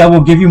things that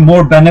will give you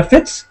more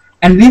benefits,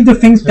 and leave the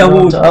things that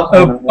will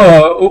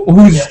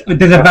whose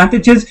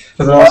disadvantages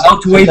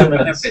outweigh the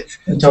benefits.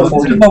 So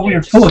this is what we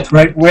are taught,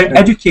 right? We're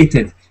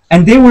educated.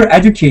 And they were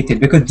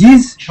educated because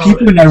these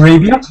people in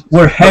Arabia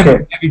were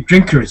heavy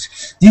drinkers.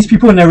 These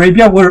people in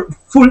Arabia were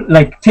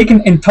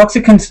taking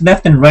intoxicants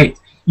left and right.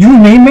 You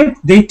name it,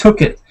 they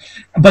took it.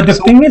 But the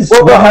thing is,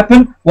 what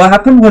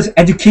happened was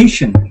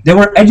education. They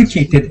were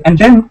educated, and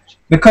then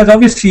because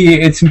obviously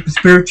it's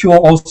spiritual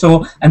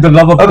also, and the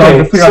love of God. Okay,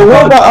 The fear so of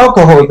what God. about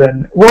alcohol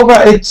then? What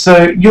about it? So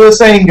you were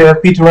saying,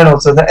 Peter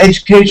Reynolds, that the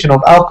education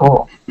of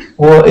alcohol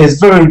is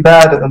very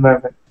bad at the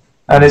moment,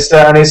 and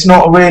it's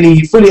not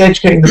really fully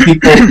educating the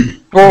people.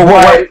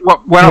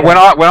 When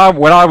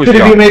I was Should it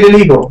young, be made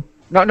illegal?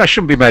 No, it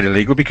shouldn't be made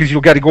illegal because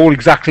you're getting all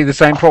exactly the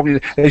same problem.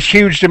 There's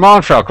huge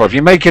demand for alcohol. If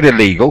you make it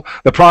illegal,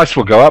 the price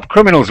will go up,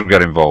 criminals will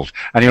get involved,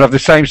 and you'll have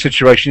the same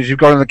situation as you've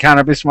got in the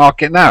cannabis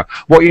market now.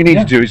 What you need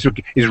to do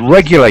is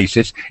regulate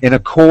it in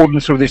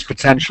accordance with its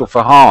potential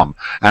for harm.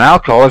 And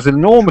alcohol has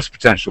enormous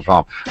potential for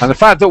harm. And the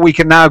fact that we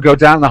can now go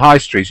down the high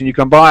streets and you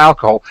can buy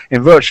alcohol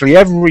in virtually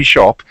every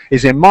shop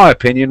is, in my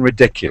opinion,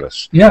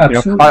 ridiculous. Yeah,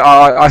 absolutely.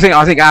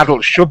 I think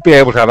adults should be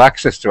able to have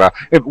access to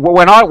it.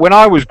 When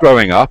I was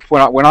growing up,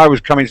 when I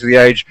was coming to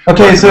the age.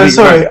 Okay, so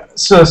sorry.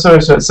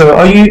 So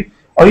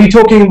are you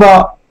talking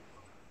about?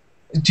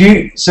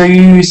 So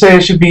you say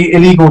it should be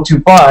illegal to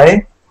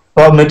buy,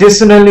 but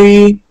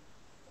medicinally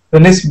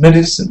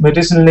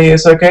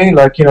it's okay?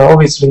 Like,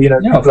 obviously,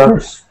 Yeah, of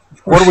course.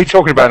 What are we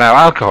talking about now?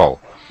 Alcohol.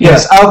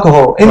 Yes,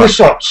 alcohol in the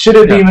shop. Should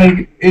it be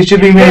made? It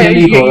should be made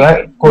illegal,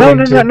 right?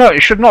 No.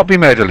 It should not be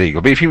made illegal.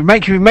 But if you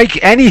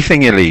make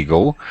anything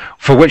illegal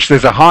for which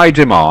there's a high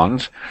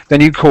demand, then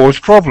you cause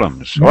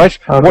problems, right?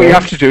 Okay. What you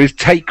have to do is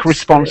take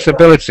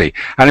responsibility.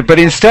 But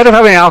instead of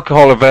having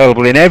alcohol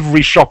available in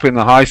every shop in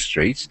the high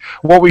streets,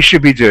 what we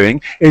should be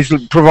doing is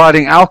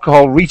providing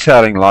alcohol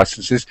retailing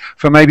licenses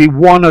for maybe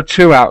 1 or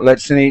 2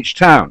 outlets in each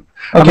town.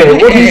 Okay,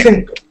 what do you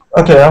think?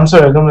 Okay, I'm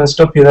sorry. I'm going to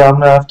stop you there. I'm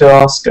going to have to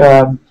ask.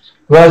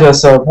 Raja,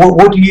 sir,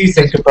 what do you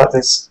think about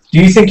this? Do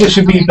you think it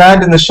should be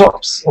banned in the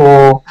shops,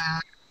 or?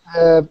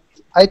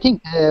 I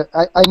think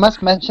I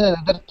must mention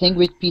another thing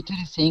which Peter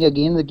is saying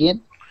again and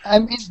again. I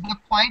mean, the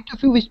point of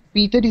view which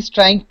Peter is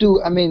trying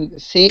to,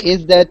 say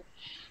is that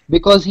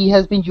because he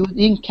has been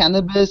using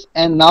cannabis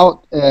and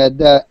now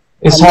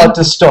it's hard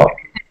to stop.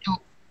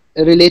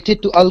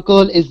 Related to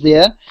alcohol is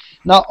there.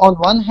 Now, on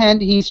one hand,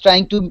 he is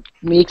trying to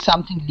make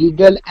something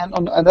legal, and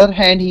on the other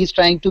hand, he is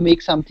trying to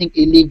make something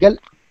illegal.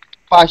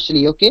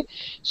 Partially, okay.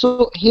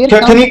 So here,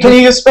 can you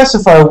just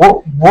specify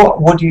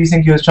what do you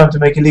think he was trying to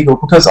make illegal?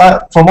 Because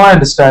from my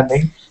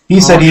understanding, he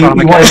said he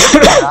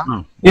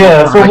wanted.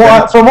 Yeah,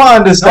 from my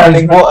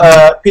understanding,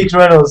 what Peter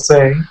Reynolds was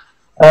saying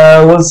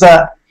was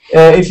that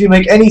if you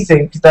make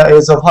anything that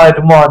is of high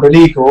demand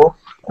illegal,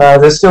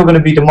 there's still going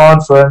to be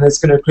demand for it, and it's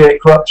going to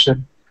create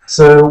corruption.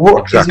 So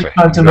what is he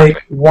trying to make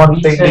one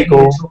thing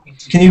legal?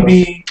 Can you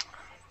be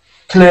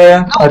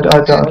clear? No,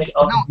 earlier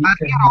on, I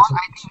think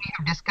we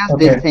have discussed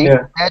this thing,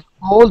 that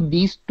all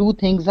these two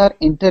things are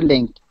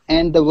interlinked,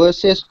 and the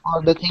verses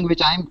or the thing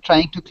which I'm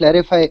trying to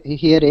clarify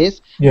here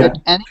is that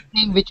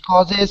anything which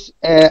causes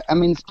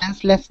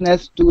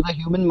senselessness to the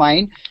human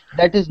mind,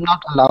 that is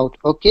not allowed.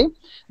 Okay,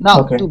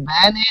 now to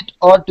ban it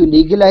or to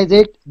legalize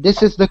it,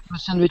 this is the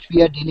question which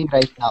we are dealing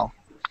right now.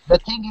 The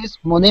thing is,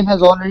 Muniem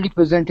has already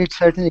presented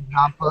certain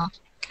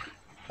examples.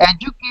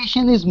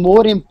 Education is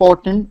more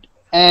important,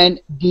 and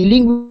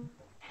dealing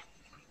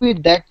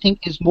with that thing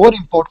is more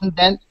important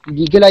than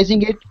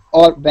legalizing it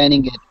or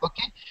banning it.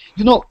 Okay,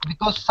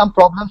 because some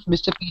problems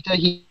Mr. Peter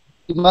he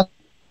must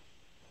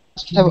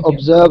have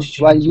observed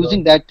while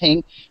using that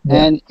thing,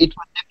 and it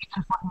was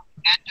difficult for him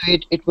to get to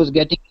it. It was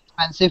getting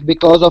expensive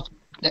because of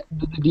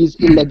these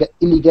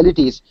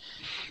illegalities,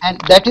 and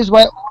that is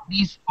why all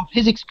these of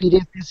his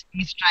experiences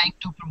he's trying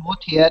to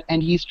promote here,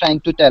 and he's trying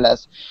to tell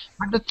us.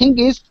 But the thing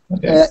is,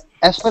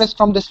 as far as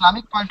from the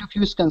Islamic point of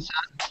view is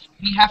concerned,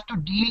 we have to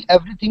deal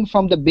everything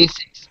from the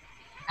basics,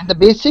 and the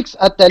basics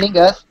are telling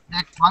us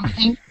that one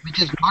thing which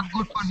is not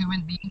good for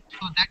human beings,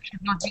 so that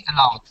should not be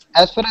allowed.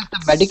 As far as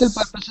the medical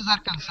purposes are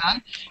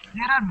concerned,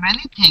 there are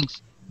many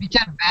things which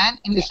are banned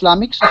in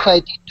Islamic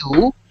society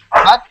too,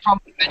 but from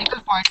the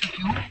medical point of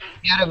view,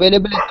 they are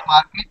available in the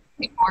market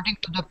according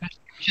to the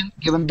prescription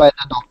given by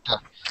the doctor.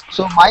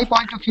 So my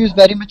point of view is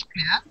very much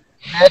clear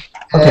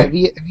that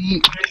we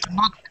should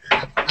not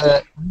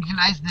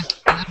legalize this,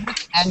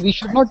 and we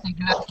should not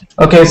legalize it.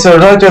 Okay, so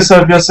Raja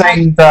sir, you're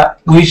saying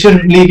that we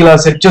shouldn't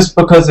legalize it just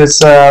because it's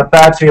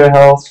bad for your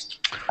health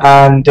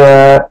and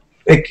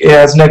it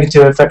has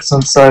negative effects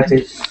on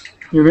society.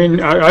 You mean,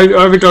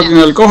 are we talking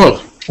alcohol?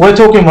 We're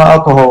talking about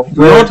alcohol.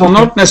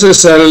 Not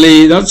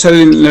necessarily.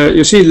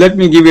 You see, let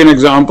me give you an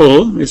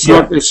example. It's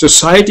not a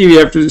society we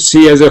have to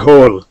see as a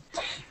whole.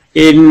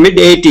 In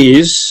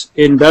mid-80s,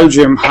 in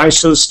Belgium,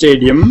 Heysel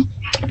Stadium,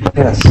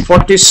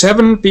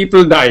 47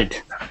 people died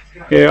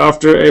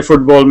after a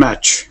football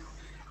match.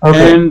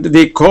 And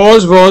the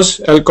cause was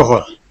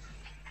alcohol.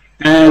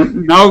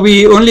 And now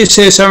we only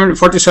say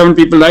 47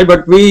 people died,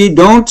 but we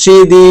don't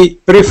see the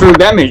peripheral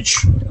damage.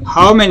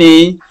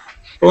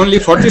 Only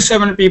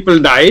 47 people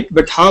died,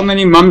 but how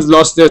many mums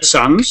lost their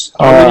sons?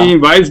 How many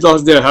wives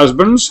lost their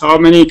husbands? How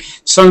many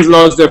sons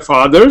lost their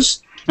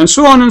fathers? And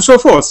so on and so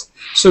forth.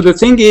 So the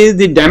thing is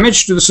the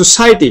damage to the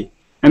society.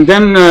 And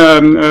then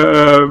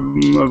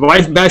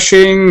wife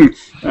bashing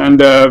and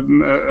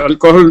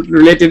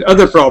alcohol-related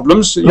other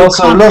problems. Lots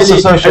of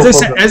social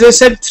problems. As I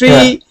said,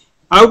 3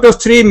 out of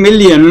 3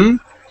 million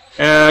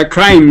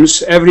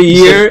crimes every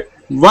year.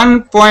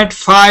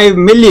 1.5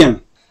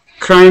 million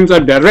crimes are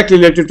directly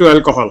related to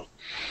alcohol.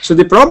 So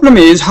the problem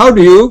is, how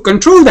do you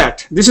control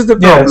that? This is the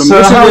problem. So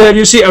this is where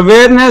you see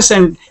awareness,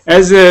 and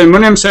as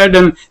Muniem said,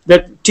 and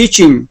that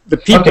teaching the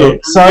people. Okay,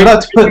 so I'd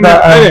like to put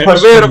that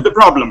aware of the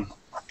problem.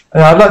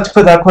 I'd like to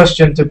put that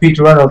question to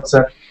Peter Reynolds.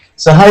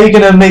 So how are you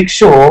going to make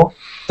sure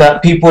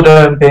that people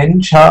don't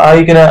binge? How are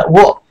you going to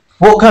what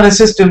kind of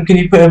system can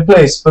you put in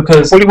place?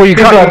 Because people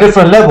are at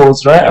different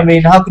levels, right? I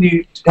mean, how can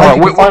you find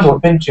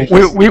what binging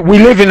is? We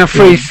live in a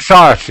free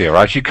society,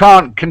 right? You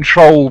can't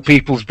control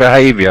people's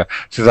behaviour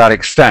to that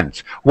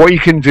extent. What you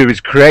can do is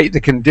create the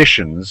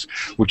conditions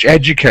which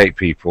educate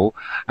people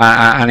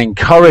and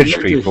encourage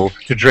people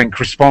to drink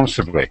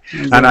responsibly.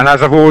 And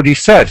as I've already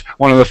said,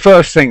 one of the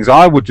first things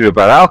I would do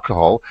about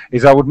alcohol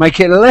is I would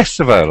make it less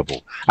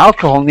available.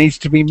 Alcohol needs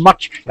to be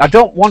I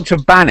don't want to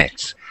ban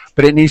it,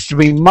 but it needs to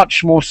be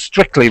much more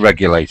strictly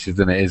regulated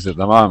than it is at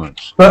the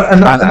moment. But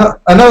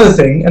another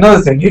thing,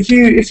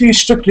 if you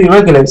strictly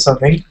regulate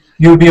something,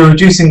 you'll be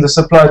reducing the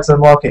supply to the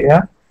market,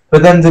 yeah?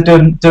 But then the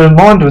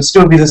demand would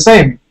still be the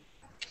same.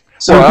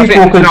 So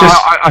people could just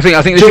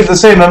drink the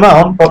same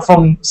amount, but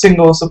from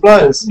single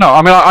suppliers. No,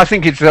 I mean, I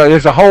think it's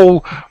there's a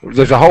whole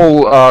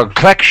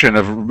collection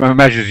of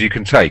measures you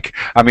can take.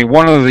 I mean,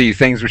 one of the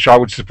things which I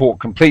would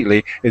support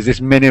completely is this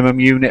minimum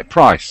unit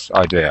price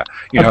idea.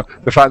 You know,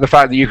 the fact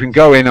that you can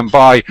go in and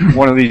buy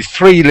one of these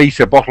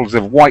 3-litre bottles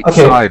of white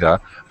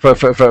cider for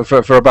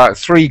about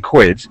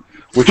 £3,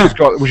 which has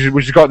got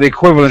the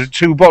equivalent of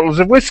 2 bottles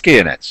of whiskey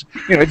in it.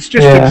 You know, it's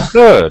just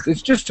absurd.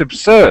 It's just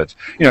absurd.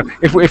 You know,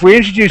 if we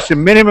introduced a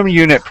minimum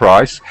unit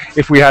price,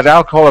 if we had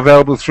alcohol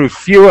available through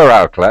fewer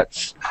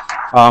outlets,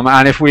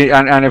 and if we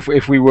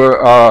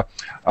were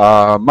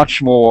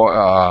much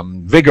more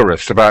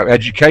vigorous about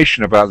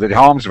education about the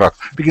harms of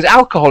alcohol, because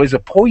alcohol is a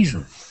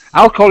poison.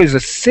 Alcohol is a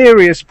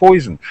serious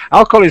poison.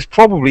 Alcohol is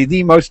probably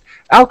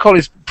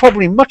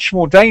much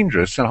more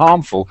dangerous and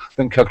harmful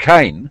than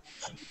cocaine,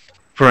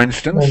 for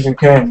instance.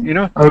 You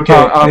know,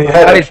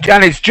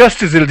 and it's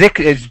just as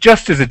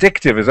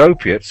addictive as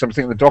opiates.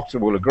 Something the doctor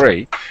will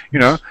agree. You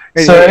know,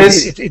 so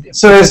it's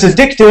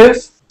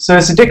addictive.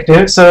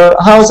 So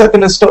how is that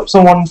going to stop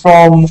someone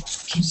from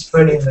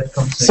spreading that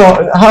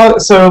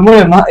concept? So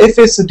Muniem, if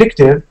it's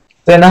addictive,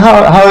 then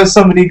how is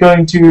somebody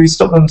going to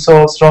stop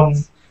themselves from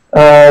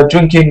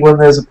drinking when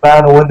there's a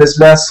ban or when there's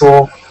less?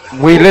 Or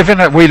we live in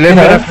a free. No,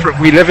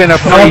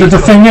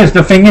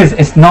 the thing is,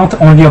 it's not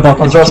only about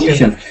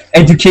education.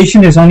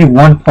 Education is only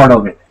one part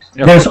of it.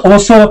 Yep. There's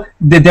also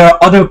there are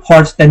other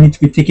parts that need to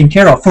be taken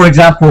care of. For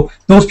example,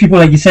 those people,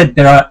 like you said,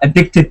 that are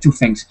addicted to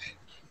things.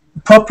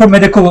 Proper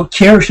medical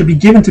care should be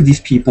given to these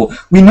people.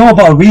 We know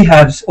about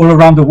rehabs all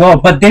around the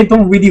world, but they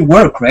don't really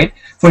work, right?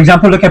 For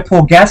example, look at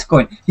Paul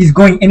Gascoigne. He's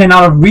going in and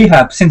out of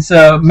rehab since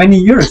many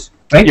years.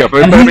 Right? Yeah,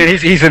 but I mean,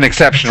 he's an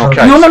exceptional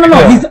case. No,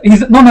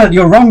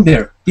 you're wrong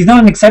there. He's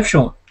not an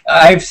exceptional.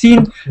 I've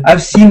seen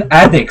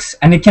addicts,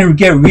 and it can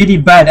get really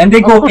bad, and they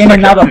go in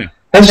and out of.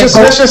 Let's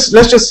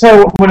just hear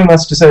what Muniem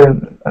has to say at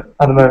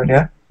the moment,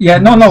 yeah. Yeah,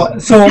 no.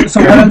 So what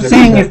I'm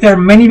saying is there are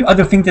many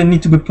other things that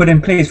need to be put in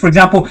place. For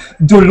example,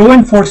 the law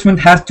enforcement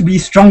has to be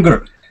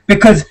stronger,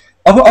 because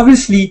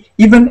obviously,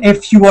 even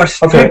if you are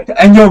strict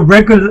and you're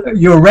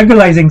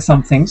regularizing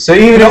something, so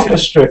even if you're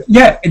strict,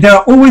 there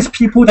are always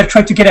people that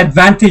try to get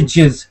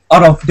advantages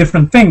out of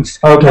different things,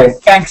 like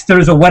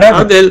gangsters or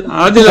whatever. Adil,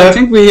 I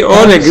think we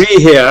all agree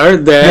here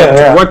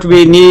that what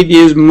we need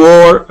is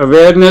more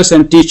awareness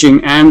and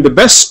teaching. And the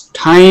best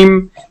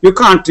time, you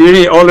can't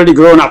really, already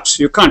grown-ups,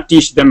 you can't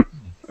teach them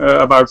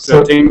about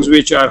things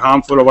which are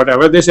harmful or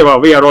whatever. They say,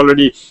 well, we are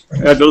already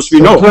adults, we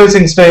know.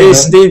 Closing statement.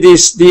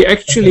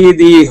 Actually,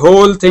 the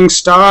whole thing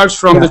starts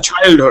from the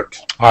childhood.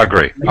 I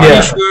agree.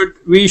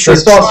 We should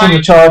start from the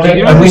childhood,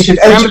 and we should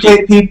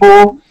educate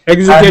people.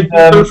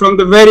 People from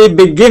the very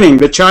beginning.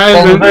 The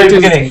child, when it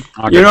is,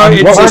 you know,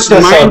 its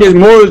mind is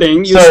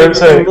molding. You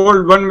should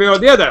mold one way or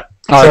the other.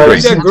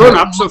 If they're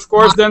grown-ups, of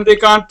course, then they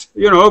can't,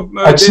 you know,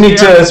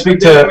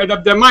 they made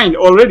up their mind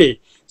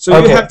already. So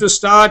you have to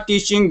start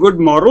teaching good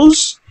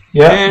morals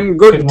and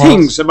good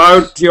things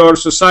about your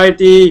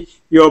society,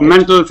 your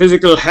mental,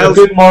 physical health.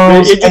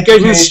 The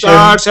education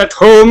starts at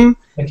home,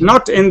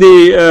 not in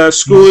the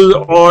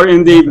school or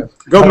in the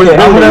government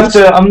buildings.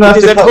 I'm going to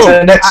have to cut to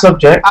the next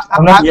subject.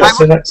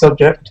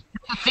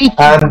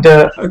 And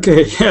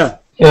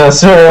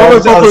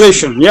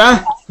overpopulation,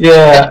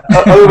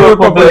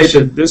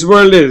 overpopulation. This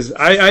world is.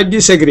 I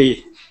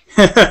disagree.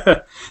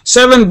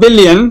 7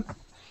 billion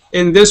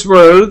in this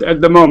world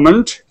at the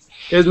moment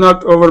is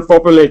not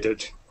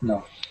overpopulated.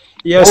 No.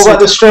 Yes. What about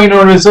the strain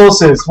on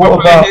resources? What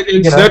about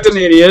in certain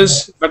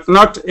areas, but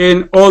not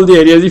in all the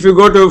areas? If you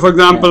go to, for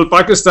example,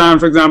 Pakistan,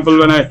 for example,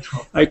 when I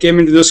came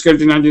into this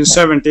country in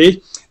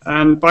 1970,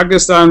 and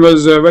Pakistan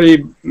was a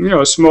very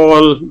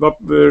small,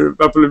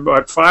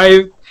 about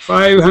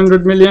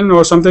 500 million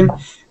or something.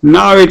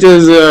 Now it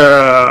is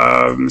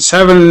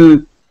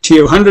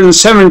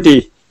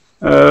 170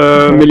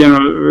 million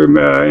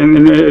in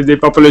the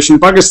population in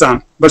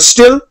Pakistan. But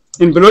still,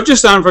 in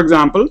Balochistan, for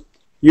example,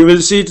 you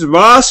will see it's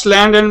vast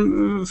land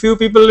and few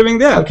people living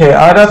there. Okay,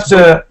 I'd have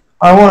to.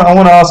 I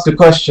want to ask a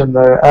question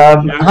though.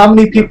 How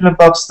many people in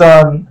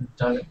Pakistan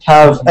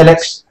have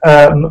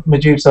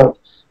Mujeeb, sir,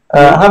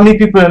 how many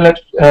people in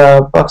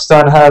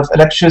Pakistan have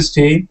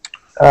electricity,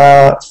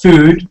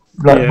 food,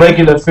 like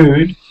regular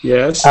food?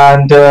 Yes.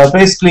 And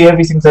basically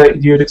everything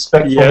that you'd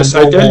expect. Yes,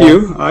 from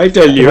I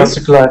tell you.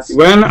 Life.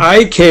 When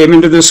I came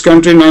into this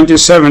country in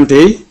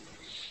 1970,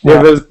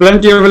 there was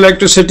plenty of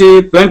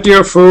electricity, plenty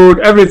of food,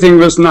 everything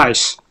was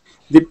nice.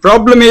 The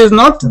problem is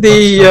not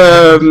the.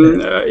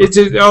 It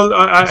is all.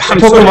 I'm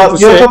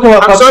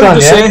sorry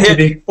to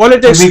say.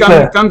 Politics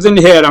comes in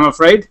here. I'm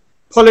afraid.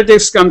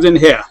 Politics comes in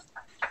here.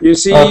 You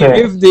see,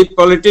 if the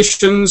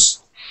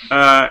politicians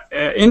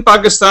in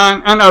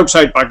Pakistan and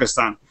outside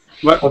Pakistan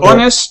were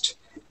honest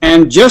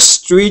and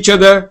just to each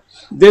other,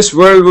 this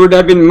world would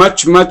have been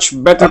much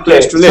better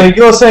place to live. So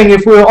you're saying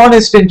if we were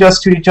honest and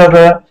just to each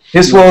other,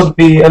 this world would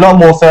be a lot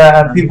more fair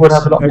and people would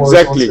have a lot more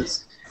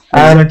resources.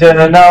 And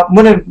now,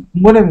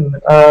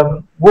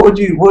 Muniem, what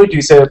would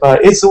you say about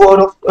it? Is the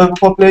world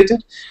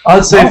overpopulated?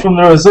 I'd say from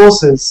the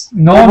resources.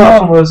 From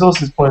a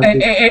resources point of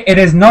view. It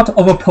is not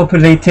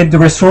overpopulated. The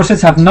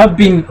resources have not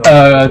been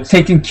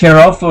taken care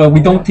of. We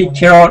don't take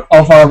care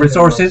of our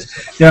resources.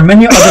 There are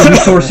many other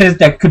resources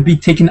that could be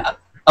taken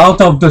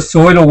out of the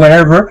soil or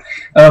wherever,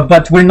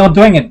 but we're not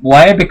doing it.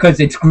 Why? Because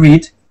it's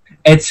greed,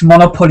 it's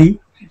monopoly,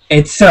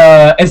 it's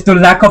the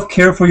lack of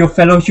care for your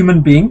fellow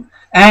human being.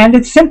 And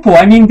it's simple.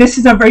 I mean, this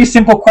is a very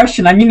simple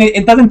question. I mean,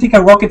 it doesn't take a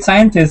rocket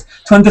scientist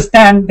to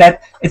understand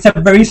that it's a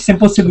very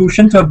simple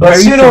solution to a very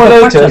simple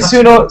question.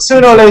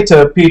 Sooner or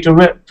later, Peter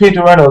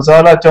Reynolds,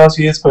 I'd like to ask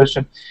you this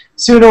question.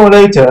 Sooner or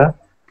later,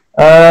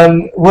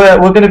 we're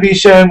going to be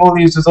sharing all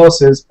these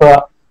resources,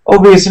 but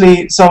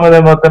obviously some of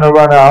them are going to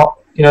run out.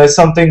 You know,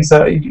 some things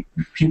that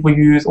people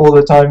use all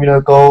the time, you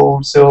know,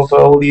 gold, silver,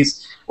 all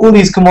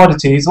these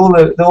commodities,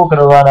 they're all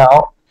going to run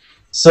out.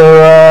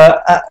 So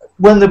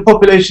when the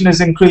population is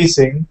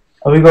increasing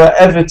and we've got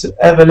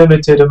ever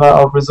limited amount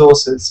of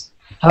resources,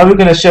 how are we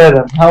going to share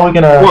them? How are we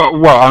going to?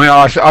 Well, I mean,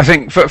 I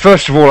think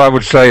first of all, I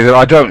would say that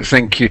I don't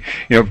think you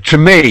know. To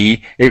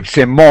me, it's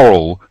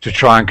immoral to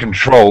try and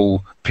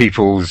control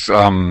people's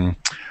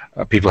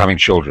people having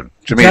children.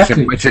 To me,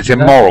 it's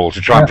immoral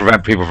to try and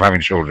prevent people from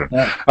having children.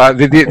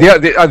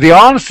 The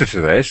answer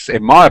to this,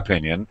 in my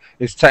opinion,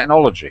 is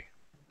technology.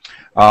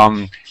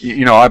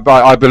 You know,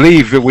 I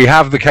believe that we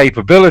have the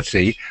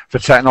capability for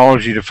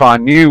technology to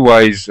find new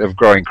ways of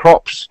growing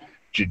crops.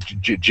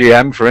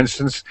 GM, for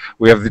instance,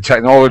 we have the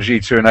technology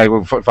to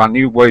enable find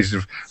new ways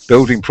of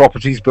building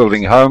properties,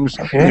 building homes.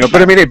 You know,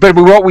 but I mean, but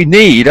what we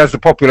need as the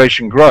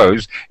population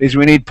grows is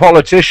we need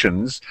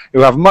politicians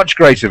who have much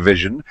greater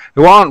vision,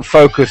 who aren't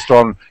focused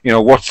on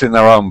what's in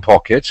their own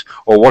pocket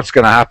or what's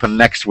going to happen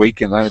next week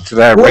to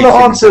their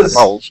ratings and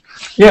polls.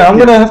 Yeah, I'm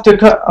gonna have to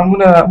cut. I'm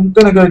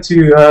gonna go to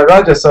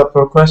Rajasab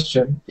for a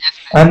question,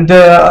 and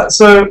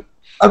so.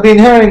 I've been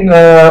hearing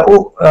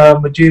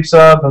Mujeeb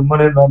Saab and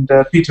Muniem and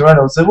Peter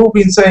Reynolds. They've all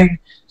been saying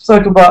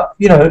something about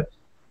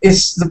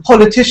it's the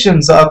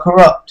politicians that are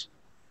corrupt.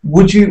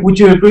 Would you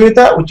agree with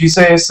that? Would you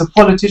say it's the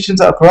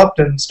politicians that are corrupt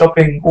and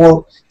stopping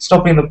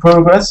the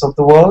progress of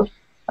the world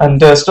and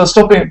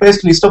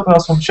basically stopping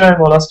us from sharing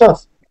all our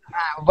stuff?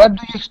 What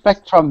do you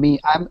expect from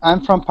me?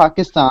 I'm from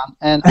Pakistan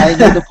and I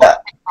know the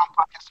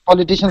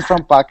politicians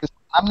from Pakistan.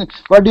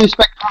 What do you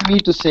expect from me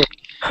to say?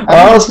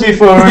 I asked you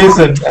for a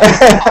reason.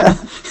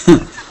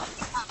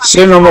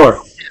 Say no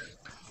more.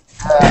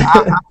 I'm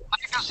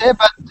sorry to say,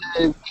 but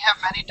we have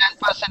many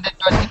 10% and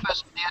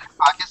 20% there in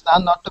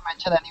Pakistan, not to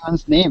mention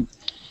anyone's name.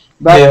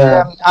 But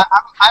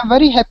I'm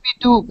very happy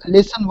to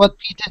listen what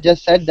Peter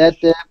just said, that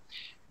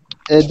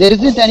there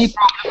isn't any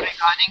problem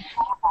regarding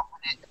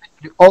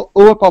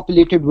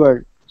overpopulated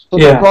world. So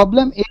the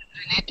problem is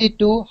related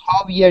to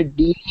how we are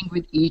dealing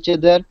with each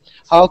other,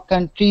 how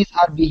countries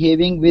are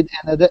behaving with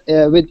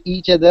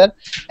each other,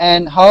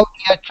 and how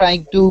we are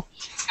trying to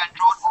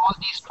control all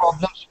these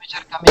problems which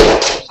are coming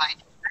in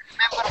society. I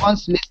remember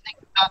once listening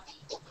to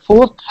the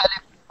fourth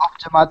Caliph of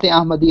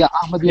Ahmadiyya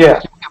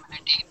Muslim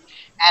community,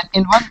 and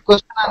in one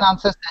question and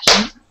answer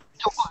session,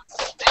 told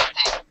this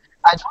thing.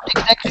 I don't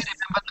exactly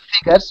remember the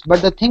figures,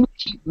 but the thing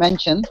he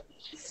mentioned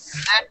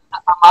that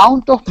the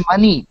amount of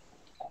money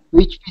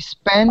which we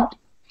spend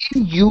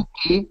in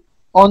UK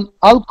on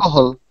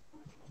alcohol,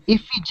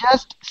 if we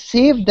just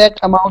save that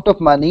amount of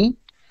money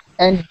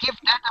and give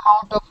that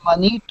amount of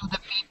money to the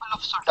people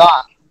of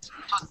Sudan,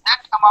 so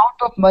that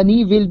amount of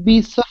money will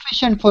be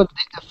sufficient for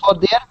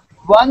their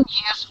 1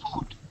 year's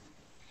food.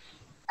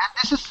 And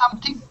this is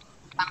something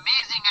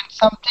amazing and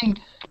something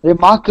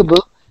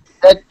remarkable,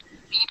 that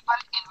people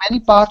in many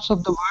parts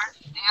of the world,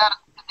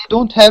 they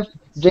don't have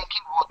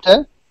drinking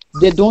water,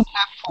 they don't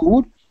have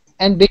food,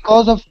 and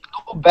because of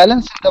no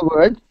balance in the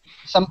world,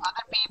 some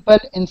other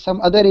people in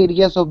some other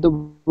areas of the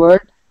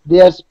world, they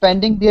are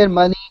spending their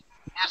money,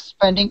 they are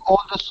spending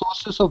all the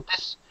sources of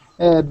this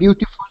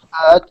beautiful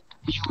earth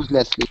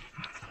uselessly.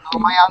 So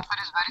my answer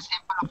is very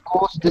simple. Of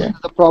course, this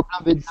is the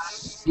problem with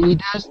the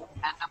leaders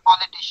and the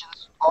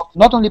politicians of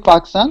not only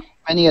Pakistan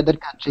many other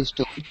countries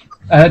too.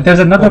 There's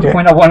another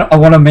point I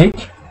want to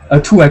make.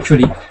 Two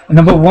actually.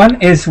 Number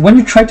one is when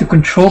you try to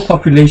control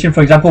population.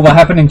 For example, what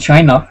happened in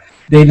China,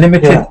 they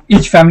limited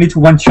each family to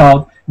one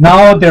child.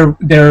 Now their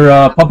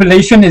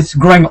population is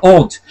growing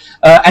old,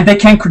 and they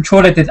can't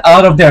control it. It's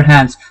out of their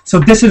hands. So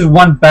this is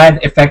one bad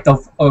effect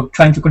of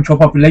trying to control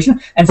population.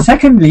 And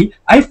secondly,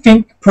 I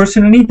think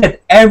personally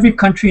that every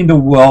country in the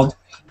world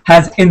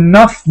has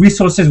enough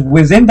resources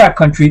within that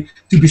country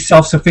to be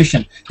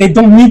self-sufficient. They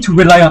don't need to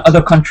rely on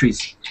other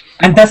countries.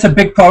 And that's a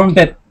big problem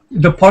that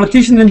the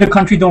politicians in the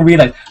country don't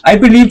realize. I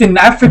believe in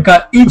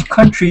Africa, each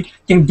country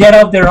can get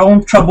out their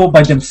own trouble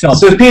by themselves.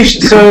 So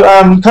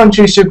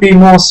countries should be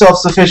more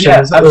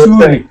self-sufficient.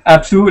 Yeah,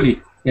 absolutely.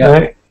 Yeah.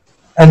 Right?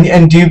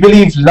 And do you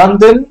believe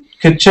London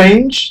could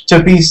change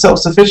to be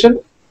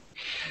self-sufficient?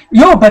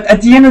 No, but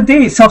at the end of the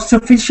day,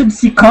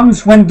 self-sufficiency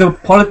comes when the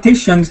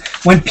politicians,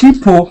 when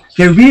people,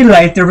 they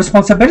realize their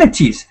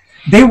responsibilities.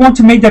 They want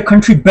to make their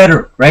country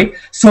better, right?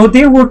 So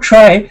they will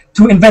try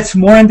to invest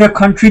more in their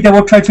country. They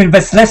will try to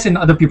invest less in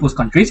other people's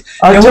countries.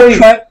 They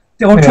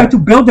will try to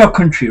build their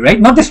country, right?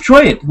 Not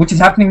destroy it, which is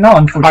happening now,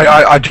 unfortunately.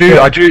 I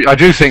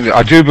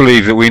do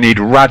believe that we need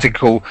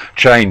radical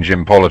change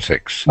in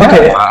politics.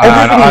 Okay. And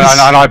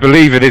I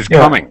believe it is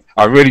coming.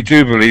 I really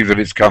do believe that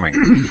it's coming.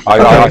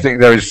 I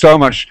think there is so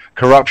much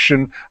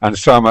corruption and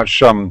so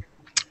much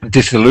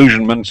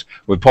disillusionment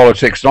with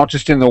politics, not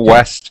just in the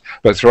West,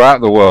 but throughout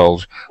the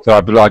world,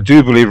 that I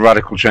do believe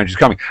radical change is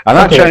coming. And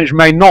that change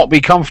may not be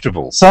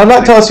comfortable. So I'd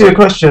like to ask you a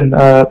question,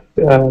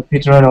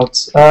 Peter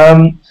Reynolds.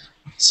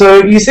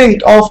 So you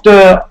think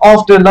after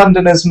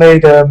London has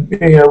made,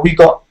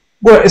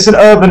 it's an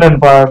urban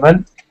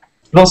environment,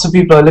 lots of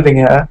people are living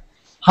here.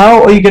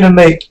 How are you going to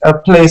make a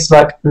place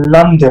like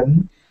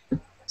London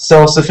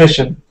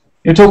self-sufficient?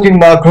 You're talking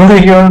about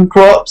growing your own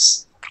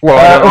crops. Well,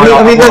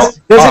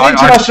 there's an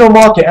international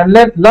market, and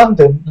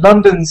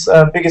London's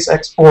biggest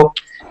export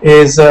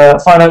is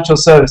financial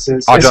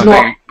services. I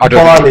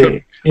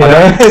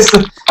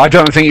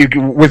don't think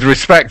you, with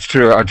respect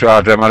to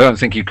Adam, I don't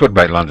think you could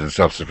make London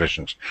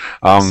self-sufficient.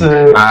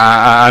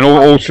 And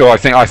also,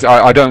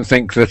 I don't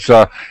think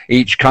that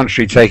each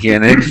country taking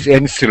an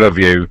insular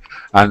view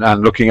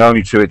and looking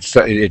only to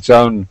its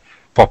own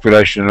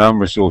population and own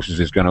resources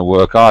is going to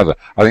work either.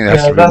 I think there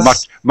has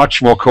to be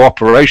much more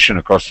cooperation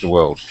across the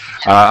world.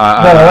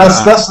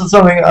 That's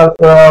something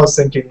I was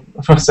thinking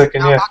for a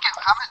second. Yeah.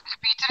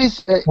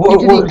 Peter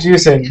what do you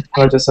think,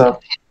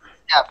 yourself?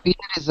 Yeah,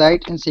 Peter is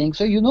right in saying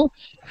so. We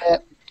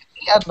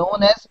are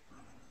known as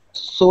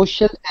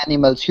social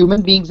animals.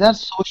 Human beings are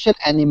social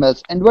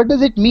animals. And what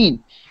does it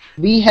mean?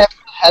 We have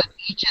to help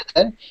each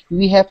other.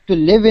 We have to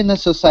live in a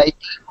society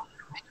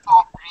with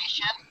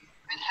cooperation,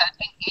 with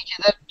helping each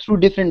other through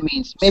different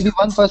means. Maybe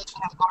one person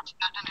has got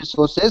certain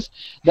resources,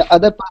 the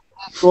other person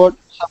has got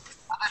some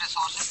other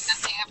resources,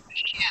 and they have to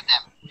share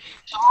them.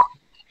 So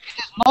it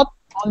is not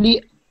only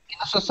in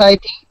a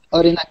society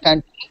or in a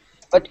country,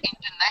 but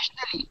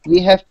internationally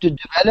we have to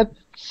develop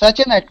such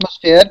an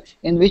atmosphere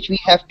in which we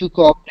have to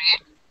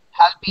cooperate,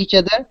 help each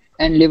other,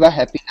 and live a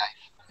happy life.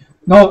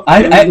 No,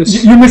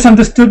 you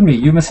misunderstood me.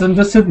 You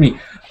misunderstood me.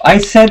 I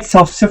said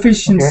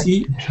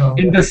self-sufficiency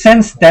in the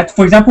sense that,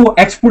 for example,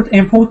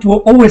 export-import will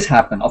always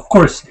happen, of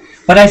course.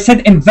 But I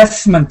said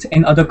investment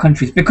in other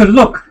countries. Because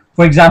look,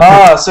 for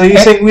example... so you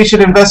think we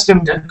should invest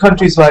in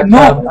countries like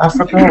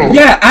Africa?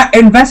 Yeah,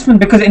 investment,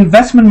 because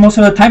investment most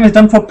of the time is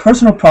done for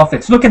personal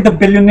profits. Look at the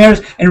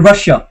billionaires in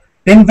Russia.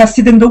 They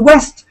invested in the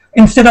West.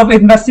 Instead of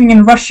investing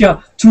in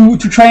Russia to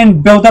try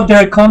and build up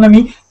their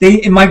economy,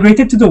 they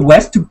migrated to the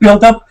West to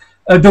build up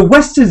the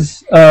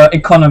West's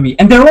economy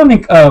and their own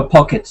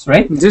pockets,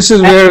 right? This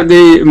is where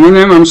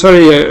Muniem, I'm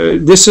sorry,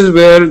 this is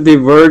where the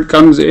word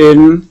comes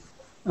in,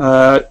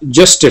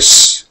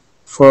 justice.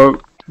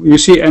 You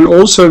see, and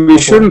also we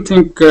shouldn't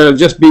think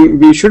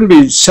we shouldn't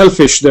be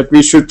selfish that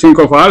we should think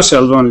of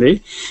ourselves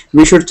only.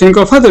 We should think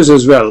of others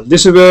as well.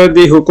 This is where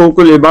the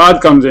hukukul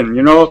ibad comes in,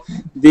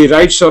 the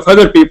rights of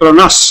other people on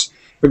us.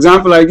 For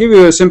example, I give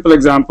you a simple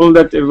example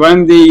that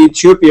when the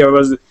Ethiopia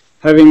was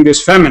having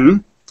this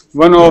famine,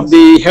 one of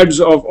the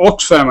heads of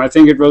Oxfam, I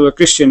think it was a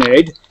Christian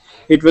Aid,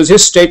 it was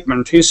his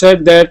statement. He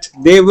said that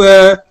they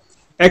were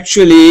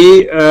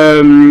actually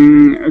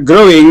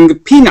growing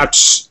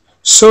peanuts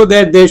so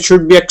that they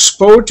should be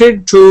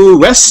exported to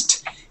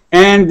West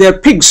and their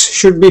pigs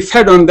should be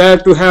fed on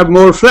that to have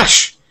more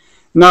flesh.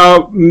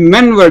 Now,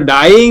 men were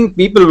dying,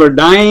 people were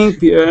dying,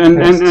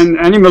 and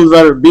animals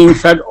were being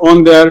fed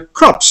on their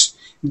crops.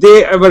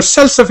 They were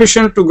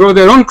self-sufficient to grow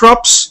their own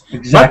crops,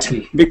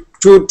 exactly. But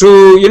what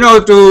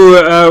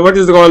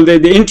is it called,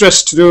 the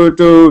interest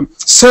to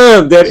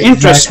serve their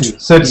interest.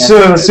 Exactly.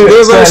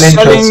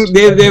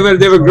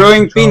 They were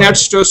growing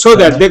peanuts so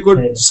that they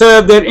could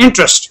serve their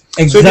interest.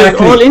 Exactly. So it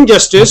was all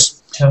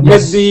injustice.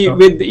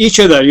 with each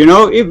other. You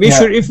know,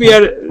 if we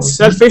are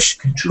selfish,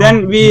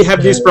 then we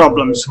have these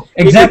problems.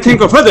 If we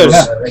think of others,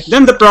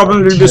 then the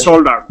problem will be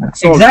solved out.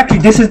 Exactly.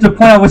 This is the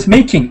point I was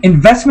making.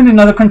 Investment in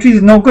other countries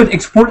is no good.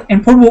 Import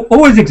will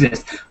always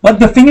exist. But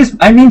the thing is,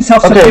 I mean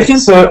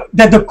self-sufficient,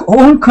 that the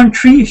own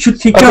country should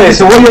take care of. Okay,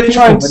 so what you're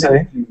trying to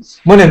say,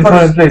 Muniem,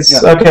 please.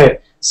 Yeah. Okay,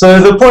 so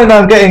the point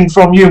I'm getting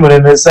from you,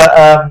 Muniem, is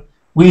that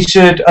we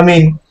should, I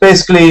mean,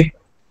 basically,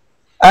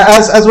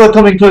 as we're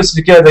coming closer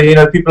together, you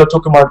know, people are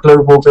talking about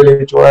global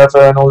village or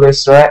whatever and all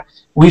this, right?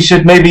 We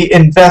should maybe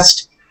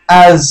invest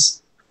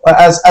as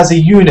a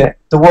unit.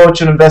 The world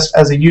should invest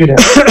as a unit.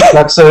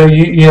 Like, so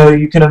you know,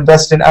 you can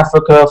invest in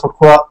Africa for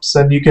crops,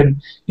 and you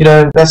can, you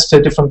know, invest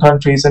to different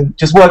countries and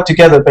just work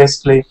together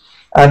basically,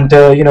 and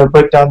you know,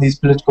 break down these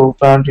political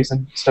boundaries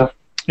and stuff.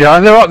 Yeah,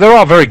 and there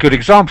are very good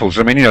examples.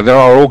 I mean, you know, there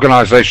are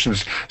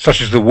organisations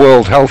such as the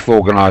World Health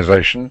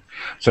Organization,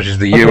 such as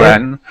the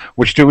UN,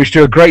 which do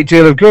a great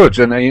deal of good,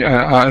 and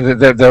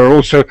there are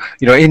also,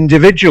 you know,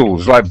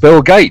 individuals like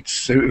Bill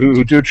Gates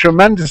who do a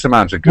tremendous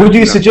amount of good. Would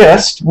you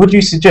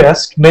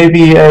suggest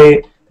maybe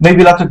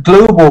like a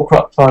global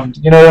crop fund?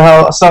 You know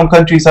how some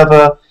countries have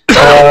a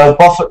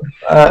buffer.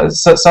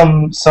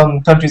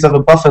 Some countries have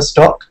a buffer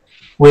stock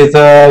with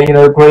you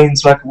know,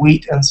 grains like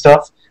wheat and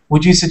stuff.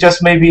 Would you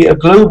suggest maybe a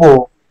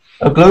global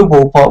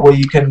part where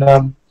you can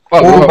all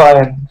buy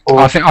in?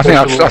 I think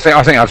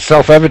that's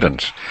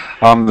self-evident.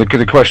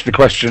 The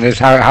question is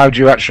how do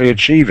you actually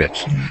achieve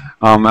it,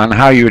 and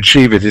how you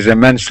achieve it is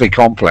immensely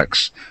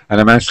complex and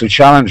immensely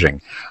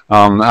challenging.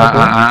 And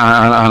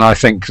I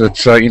think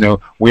that you know,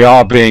 we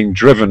are being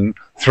driven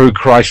through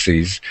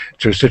crises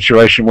to a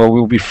situation where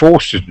we'll be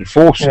forced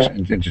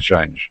into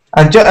change.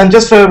 And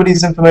just for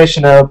everybody's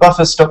information, a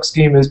buffer stock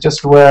scheme is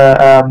just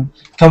where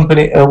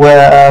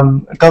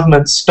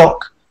governments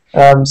stock,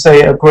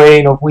 say, a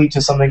grain of wheat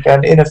or something,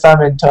 and in a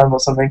famine time or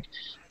something,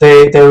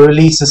 they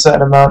release a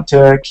certain amount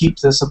to keep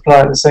the supply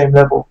at the same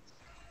level.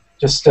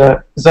 Just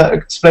is that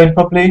explained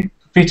properly,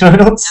 Peter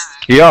Reynolds?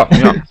 Yeah.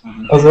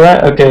 Was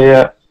alright? Okay,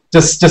 yeah.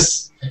 Just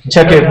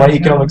check if my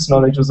economics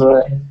knowledge was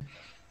alright.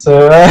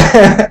 So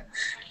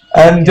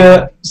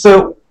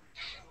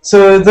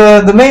so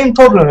the main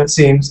problem, it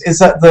seems, is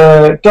that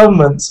the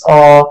governments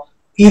are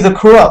either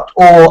corrupt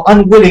or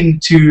unwilling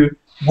to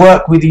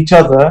work with each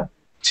other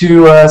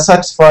to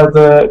satisfy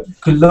the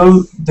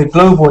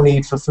global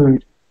need for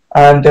food.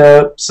 And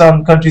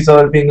some countries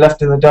are being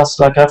left in the dust,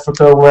 like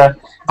Africa, where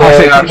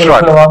people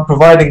aren't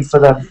providing for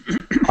them.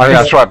 I think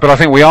that's right, but I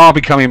think we are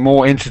becoming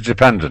more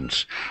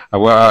interdependent.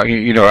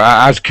 You know,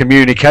 as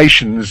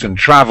communications and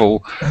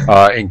travel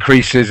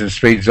increases and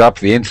speeds up,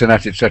 the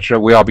internet, etc.,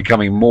 we are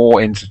becoming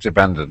more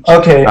interdependent.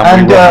 Okay,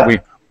 and we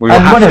will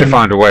have to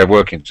find a way of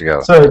working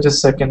together. Sorry, just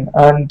a second.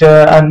 And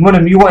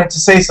Muniem, you wanted to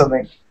say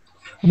something?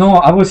 No,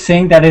 I was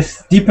saying that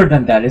it's deeper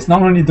than that. It's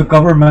not only the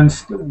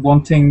governments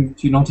wanting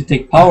to, you know, to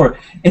take power.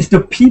 It's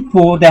the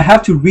people that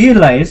have to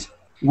realize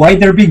why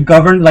they're being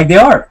governed like they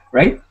are,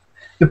 right?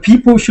 The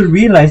people should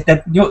realize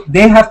that, you know,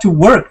 they have to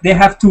work. They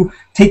have to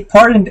take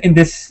part in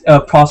this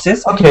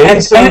process. Okay,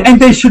 and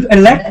they should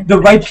elect the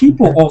right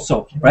people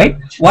also, right?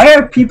 Why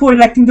are people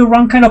electing the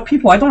wrong kind of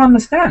people? I don't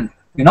understand,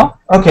 you know?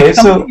 Okay,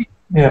 so,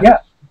 yeah.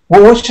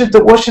 Well, what should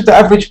the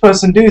average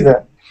person do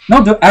then?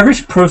 No, the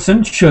average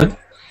person should,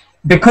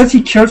 because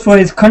he cares for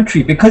his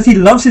country, because he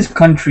loves his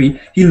country,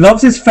 he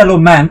loves his fellow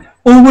man,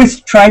 always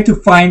try to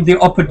find the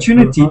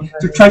opportunity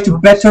to try to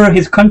better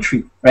his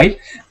country, right?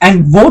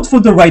 And vote for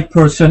the right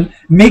person,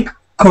 make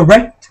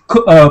correct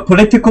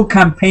political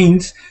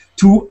campaigns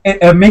to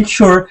make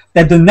sure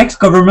that the next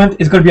government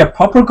is going to be a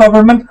proper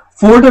government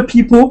for the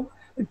people,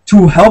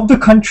 to help the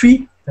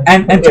country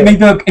and to make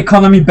the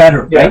economy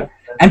better, right?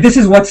 And this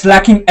is what's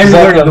lacking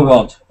everywhere in the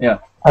world. Yeah.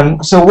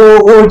 And so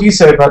what would you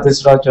say about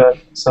this, Raja?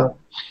 So.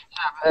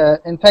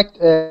 In fact,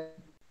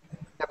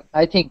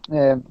 I think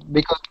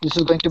because this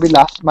is going to be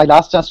my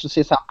last chance to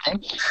say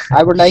something,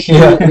 I would like to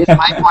raise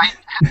my point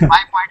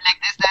like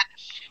this, that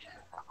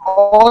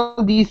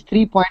all these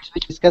 3 points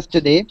which we discussed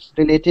today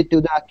related to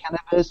the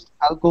cannabis,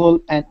 alcohol,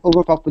 and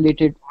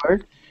overpopulated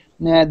world,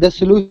 the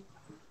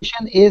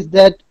solution is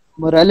that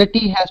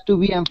morality has to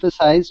be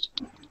emphasized,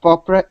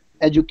 proper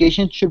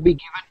education should be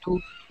given to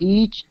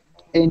each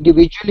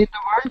individual in the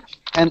world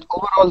and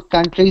overall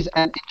countries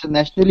and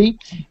internationally,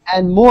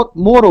 and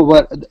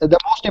moreover, the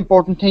most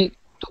important thing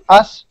to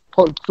us,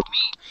 to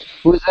me,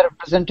 who is a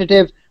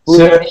representative, who is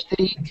a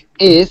missionary,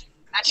 is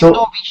that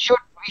we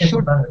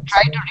should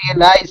try to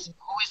realize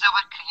who is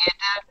our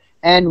creator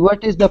and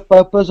what is the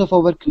purpose of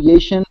our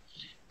creation.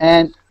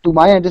 And to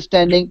my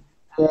understanding,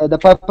 the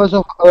purpose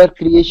of our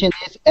creation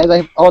is, as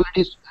I've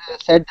already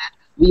said, that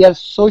we are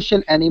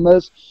social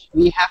animals.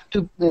 We have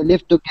to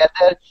live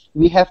together.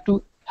 We have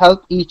to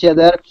help each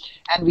other,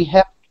 and we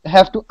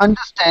have to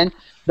understand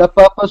the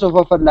purpose of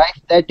our life,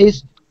 that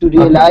is to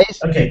realize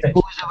who is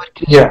our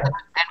creator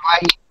and why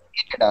he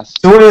created us.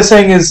 So what you're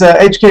saying is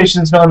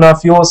education is not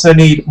enough, you also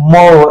need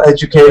moral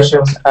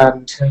education,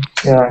 and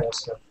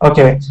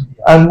okay.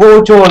 And what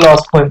would your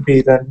last point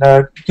be then,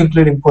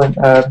 concluding point,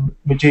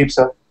 Mujeeb,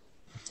 sir?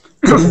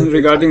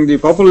 regarding the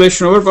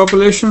population,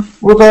 overpopulation?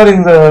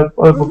 Regarding the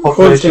Whole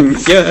overpopulation.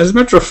 thing. Yeah, as a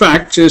matter of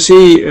fact, you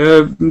see,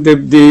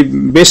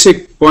 the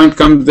basic point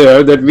comes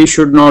there that we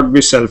should not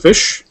be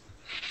selfish.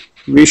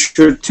 We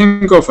should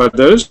think of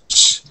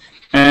others,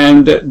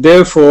 and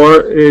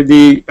therefore,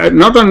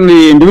 not on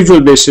the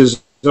individual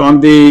basis, on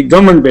the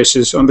government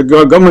basis, on the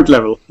government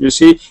level. You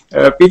see,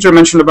 Peter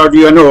mentioned about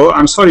UNO.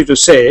 I'm sorry to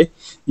say,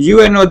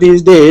 UNO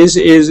these days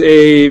is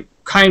a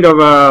kind of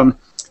a,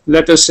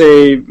 let us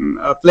say,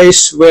 a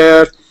place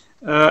where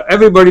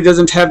everybody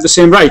doesn't have the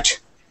same right.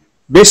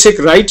 Basic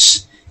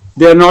rights,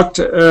 they're not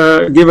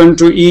given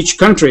to each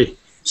country.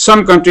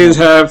 Some countries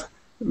have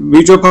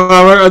veto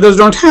power, others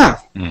don't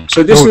have.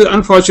 So this is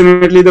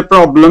unfortunately the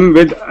problem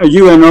with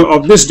UNO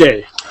of this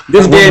day.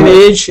 This day and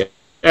age,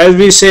 as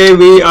we say,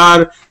 we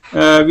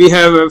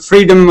have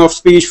freedom of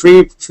speech,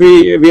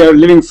 we are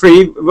living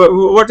free.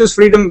 What is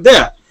freedom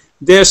there?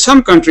 There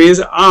some countries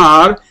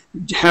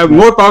have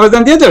more power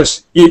than the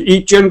others.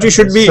 Each country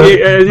should be,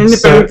 an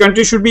independent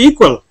country should be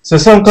equal. So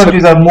some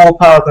countries have more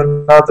power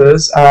than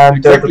others, and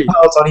Exactly. the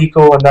powers are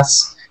unequal, and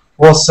that's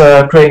what's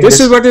creating This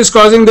is what is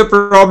causing the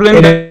problem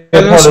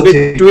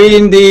inequality.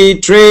 between the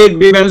trade,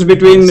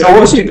 between,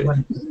 So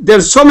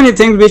there's so many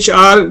things which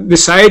are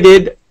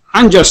decided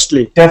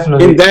unjustly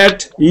definitely. in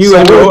that So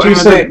UNO what do you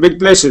and say? other big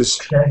places.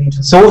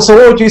 So what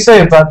would you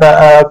say about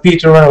that,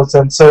 Peter Reynolds?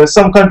 And so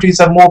some countries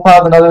have more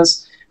power than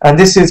others, and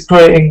this is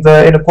creating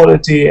the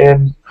inequality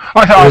in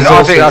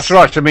I think that's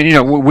right. I mean, you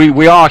know,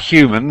 we are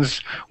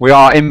humans, we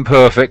are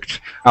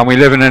imperfect, and we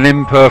live in an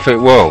imperfect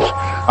world.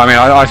 I mean,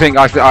 I think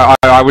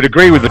I would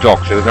agree with the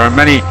doctor that there are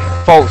many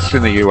faults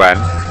in the UN.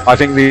 I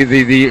think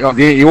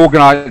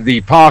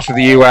the part of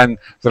the UN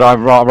that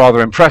I'm rather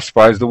impressed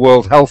by is the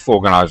World Health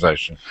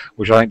Organization,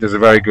 which I think does a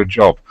very good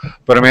job.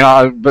 But I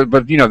mean,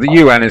 but you know, the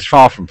UN is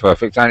far from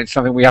perfect, and it's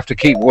something we have to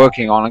keep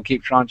working on and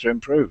keep trying to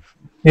improve.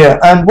 Yeah,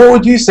 and what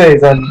would you say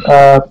then,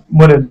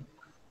 Muniem?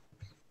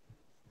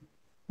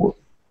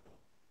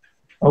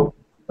 Oh,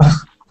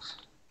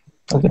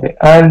 okay,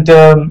 and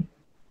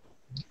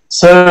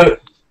so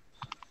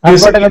I've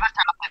got another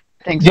chance,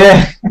 I think.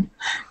 yeah,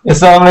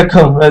 Assalamu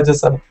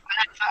alaikum.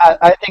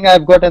 I think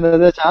I've got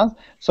another chance.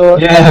 So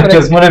Yeah,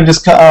 because Muniem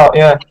just cut out.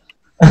 Yeah,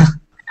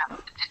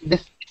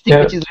 this thing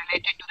which is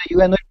related to the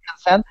UNO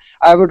concern,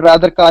 I would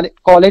rather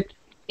call it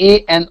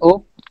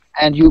ANO,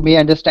 and you may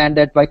understand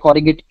that by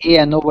calling it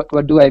ANO,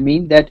 what do I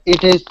mean? That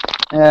it is,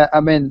 I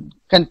mean,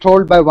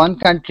 controlled by one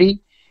country,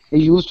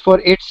 used for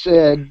its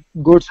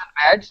goods and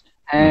bads,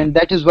 and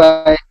that is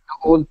why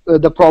all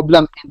the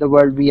problem in the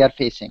world we are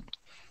facing.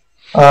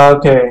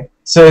 okay.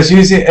 So it's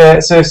using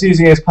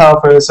its power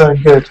for its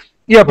own good.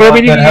 Yeah, but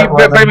I mean,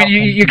 Rather than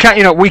you can't.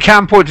 You know, we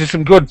can point to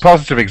some good,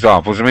 positive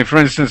examples. I mean, for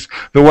instance,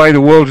 the way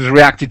the world has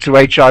reacted to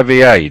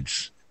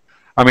HIV/AIDS.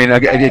 I mean,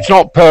 it's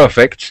not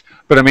perfect,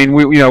 but I mean,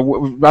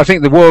 I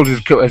think the world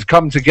has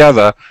come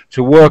together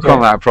to work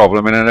on that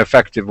problem in an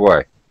effective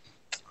way.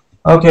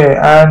 Okay,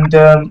 and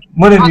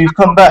Muniem, you've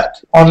come back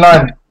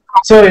online.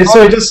 Sorry, just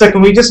a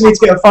second. We just need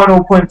to get a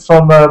final point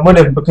from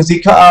Muniem because he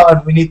cut out,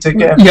 and we need to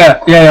get him. Yeah.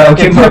 Okay,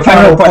 Okay, my final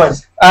final point.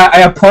 point.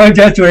 I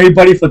apologize to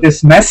everybody for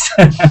this mess.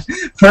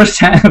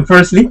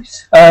 Firstly,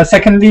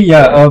 secondly,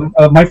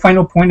 my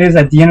final point is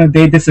at the end of the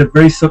day, this is a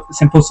very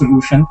simple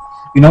solution.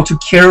 You know, to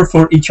care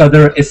for each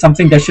other is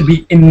something that should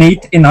be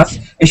innate in us.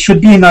 It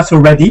should be in us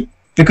already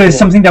because it's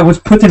something that was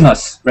put in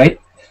us, right?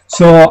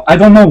 So I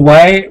don't know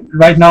why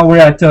right now we're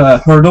at a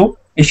hurdle.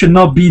 It should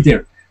not be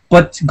there.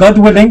 But God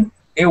willing,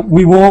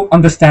 we will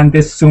understand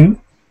this soon.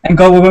 And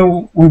God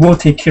willing, we will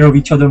take care of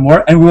each other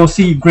more. And we will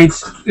see great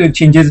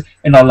changes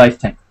in our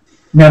lifetime.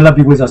 May Allah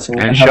be with us all.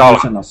 And have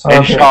mercy on us. Okay.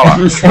 Inshallah.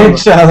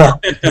 Inshallah.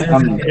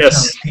 Amen.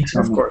 Yes,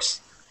 of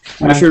course.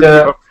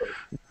 And,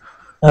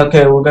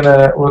 okay, we're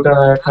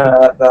gonna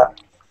cut that.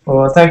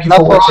 Well, thank you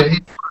for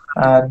watching,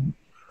 and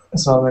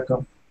assalamu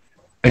alaikum.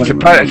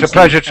 It's a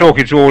pleasure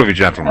talking to all of you,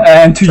 gentlemen.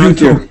 And to you Thank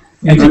too. you.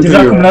 And to And to you.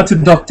 Jazakumullah, to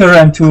Doctor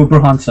and to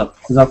Burhan Sab.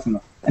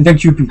 Jazakumullah. And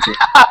thank you, Peter.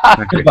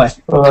 Thank you. Goodbye.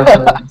 Well,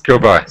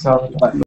 Goodbye. assalamu alaikum.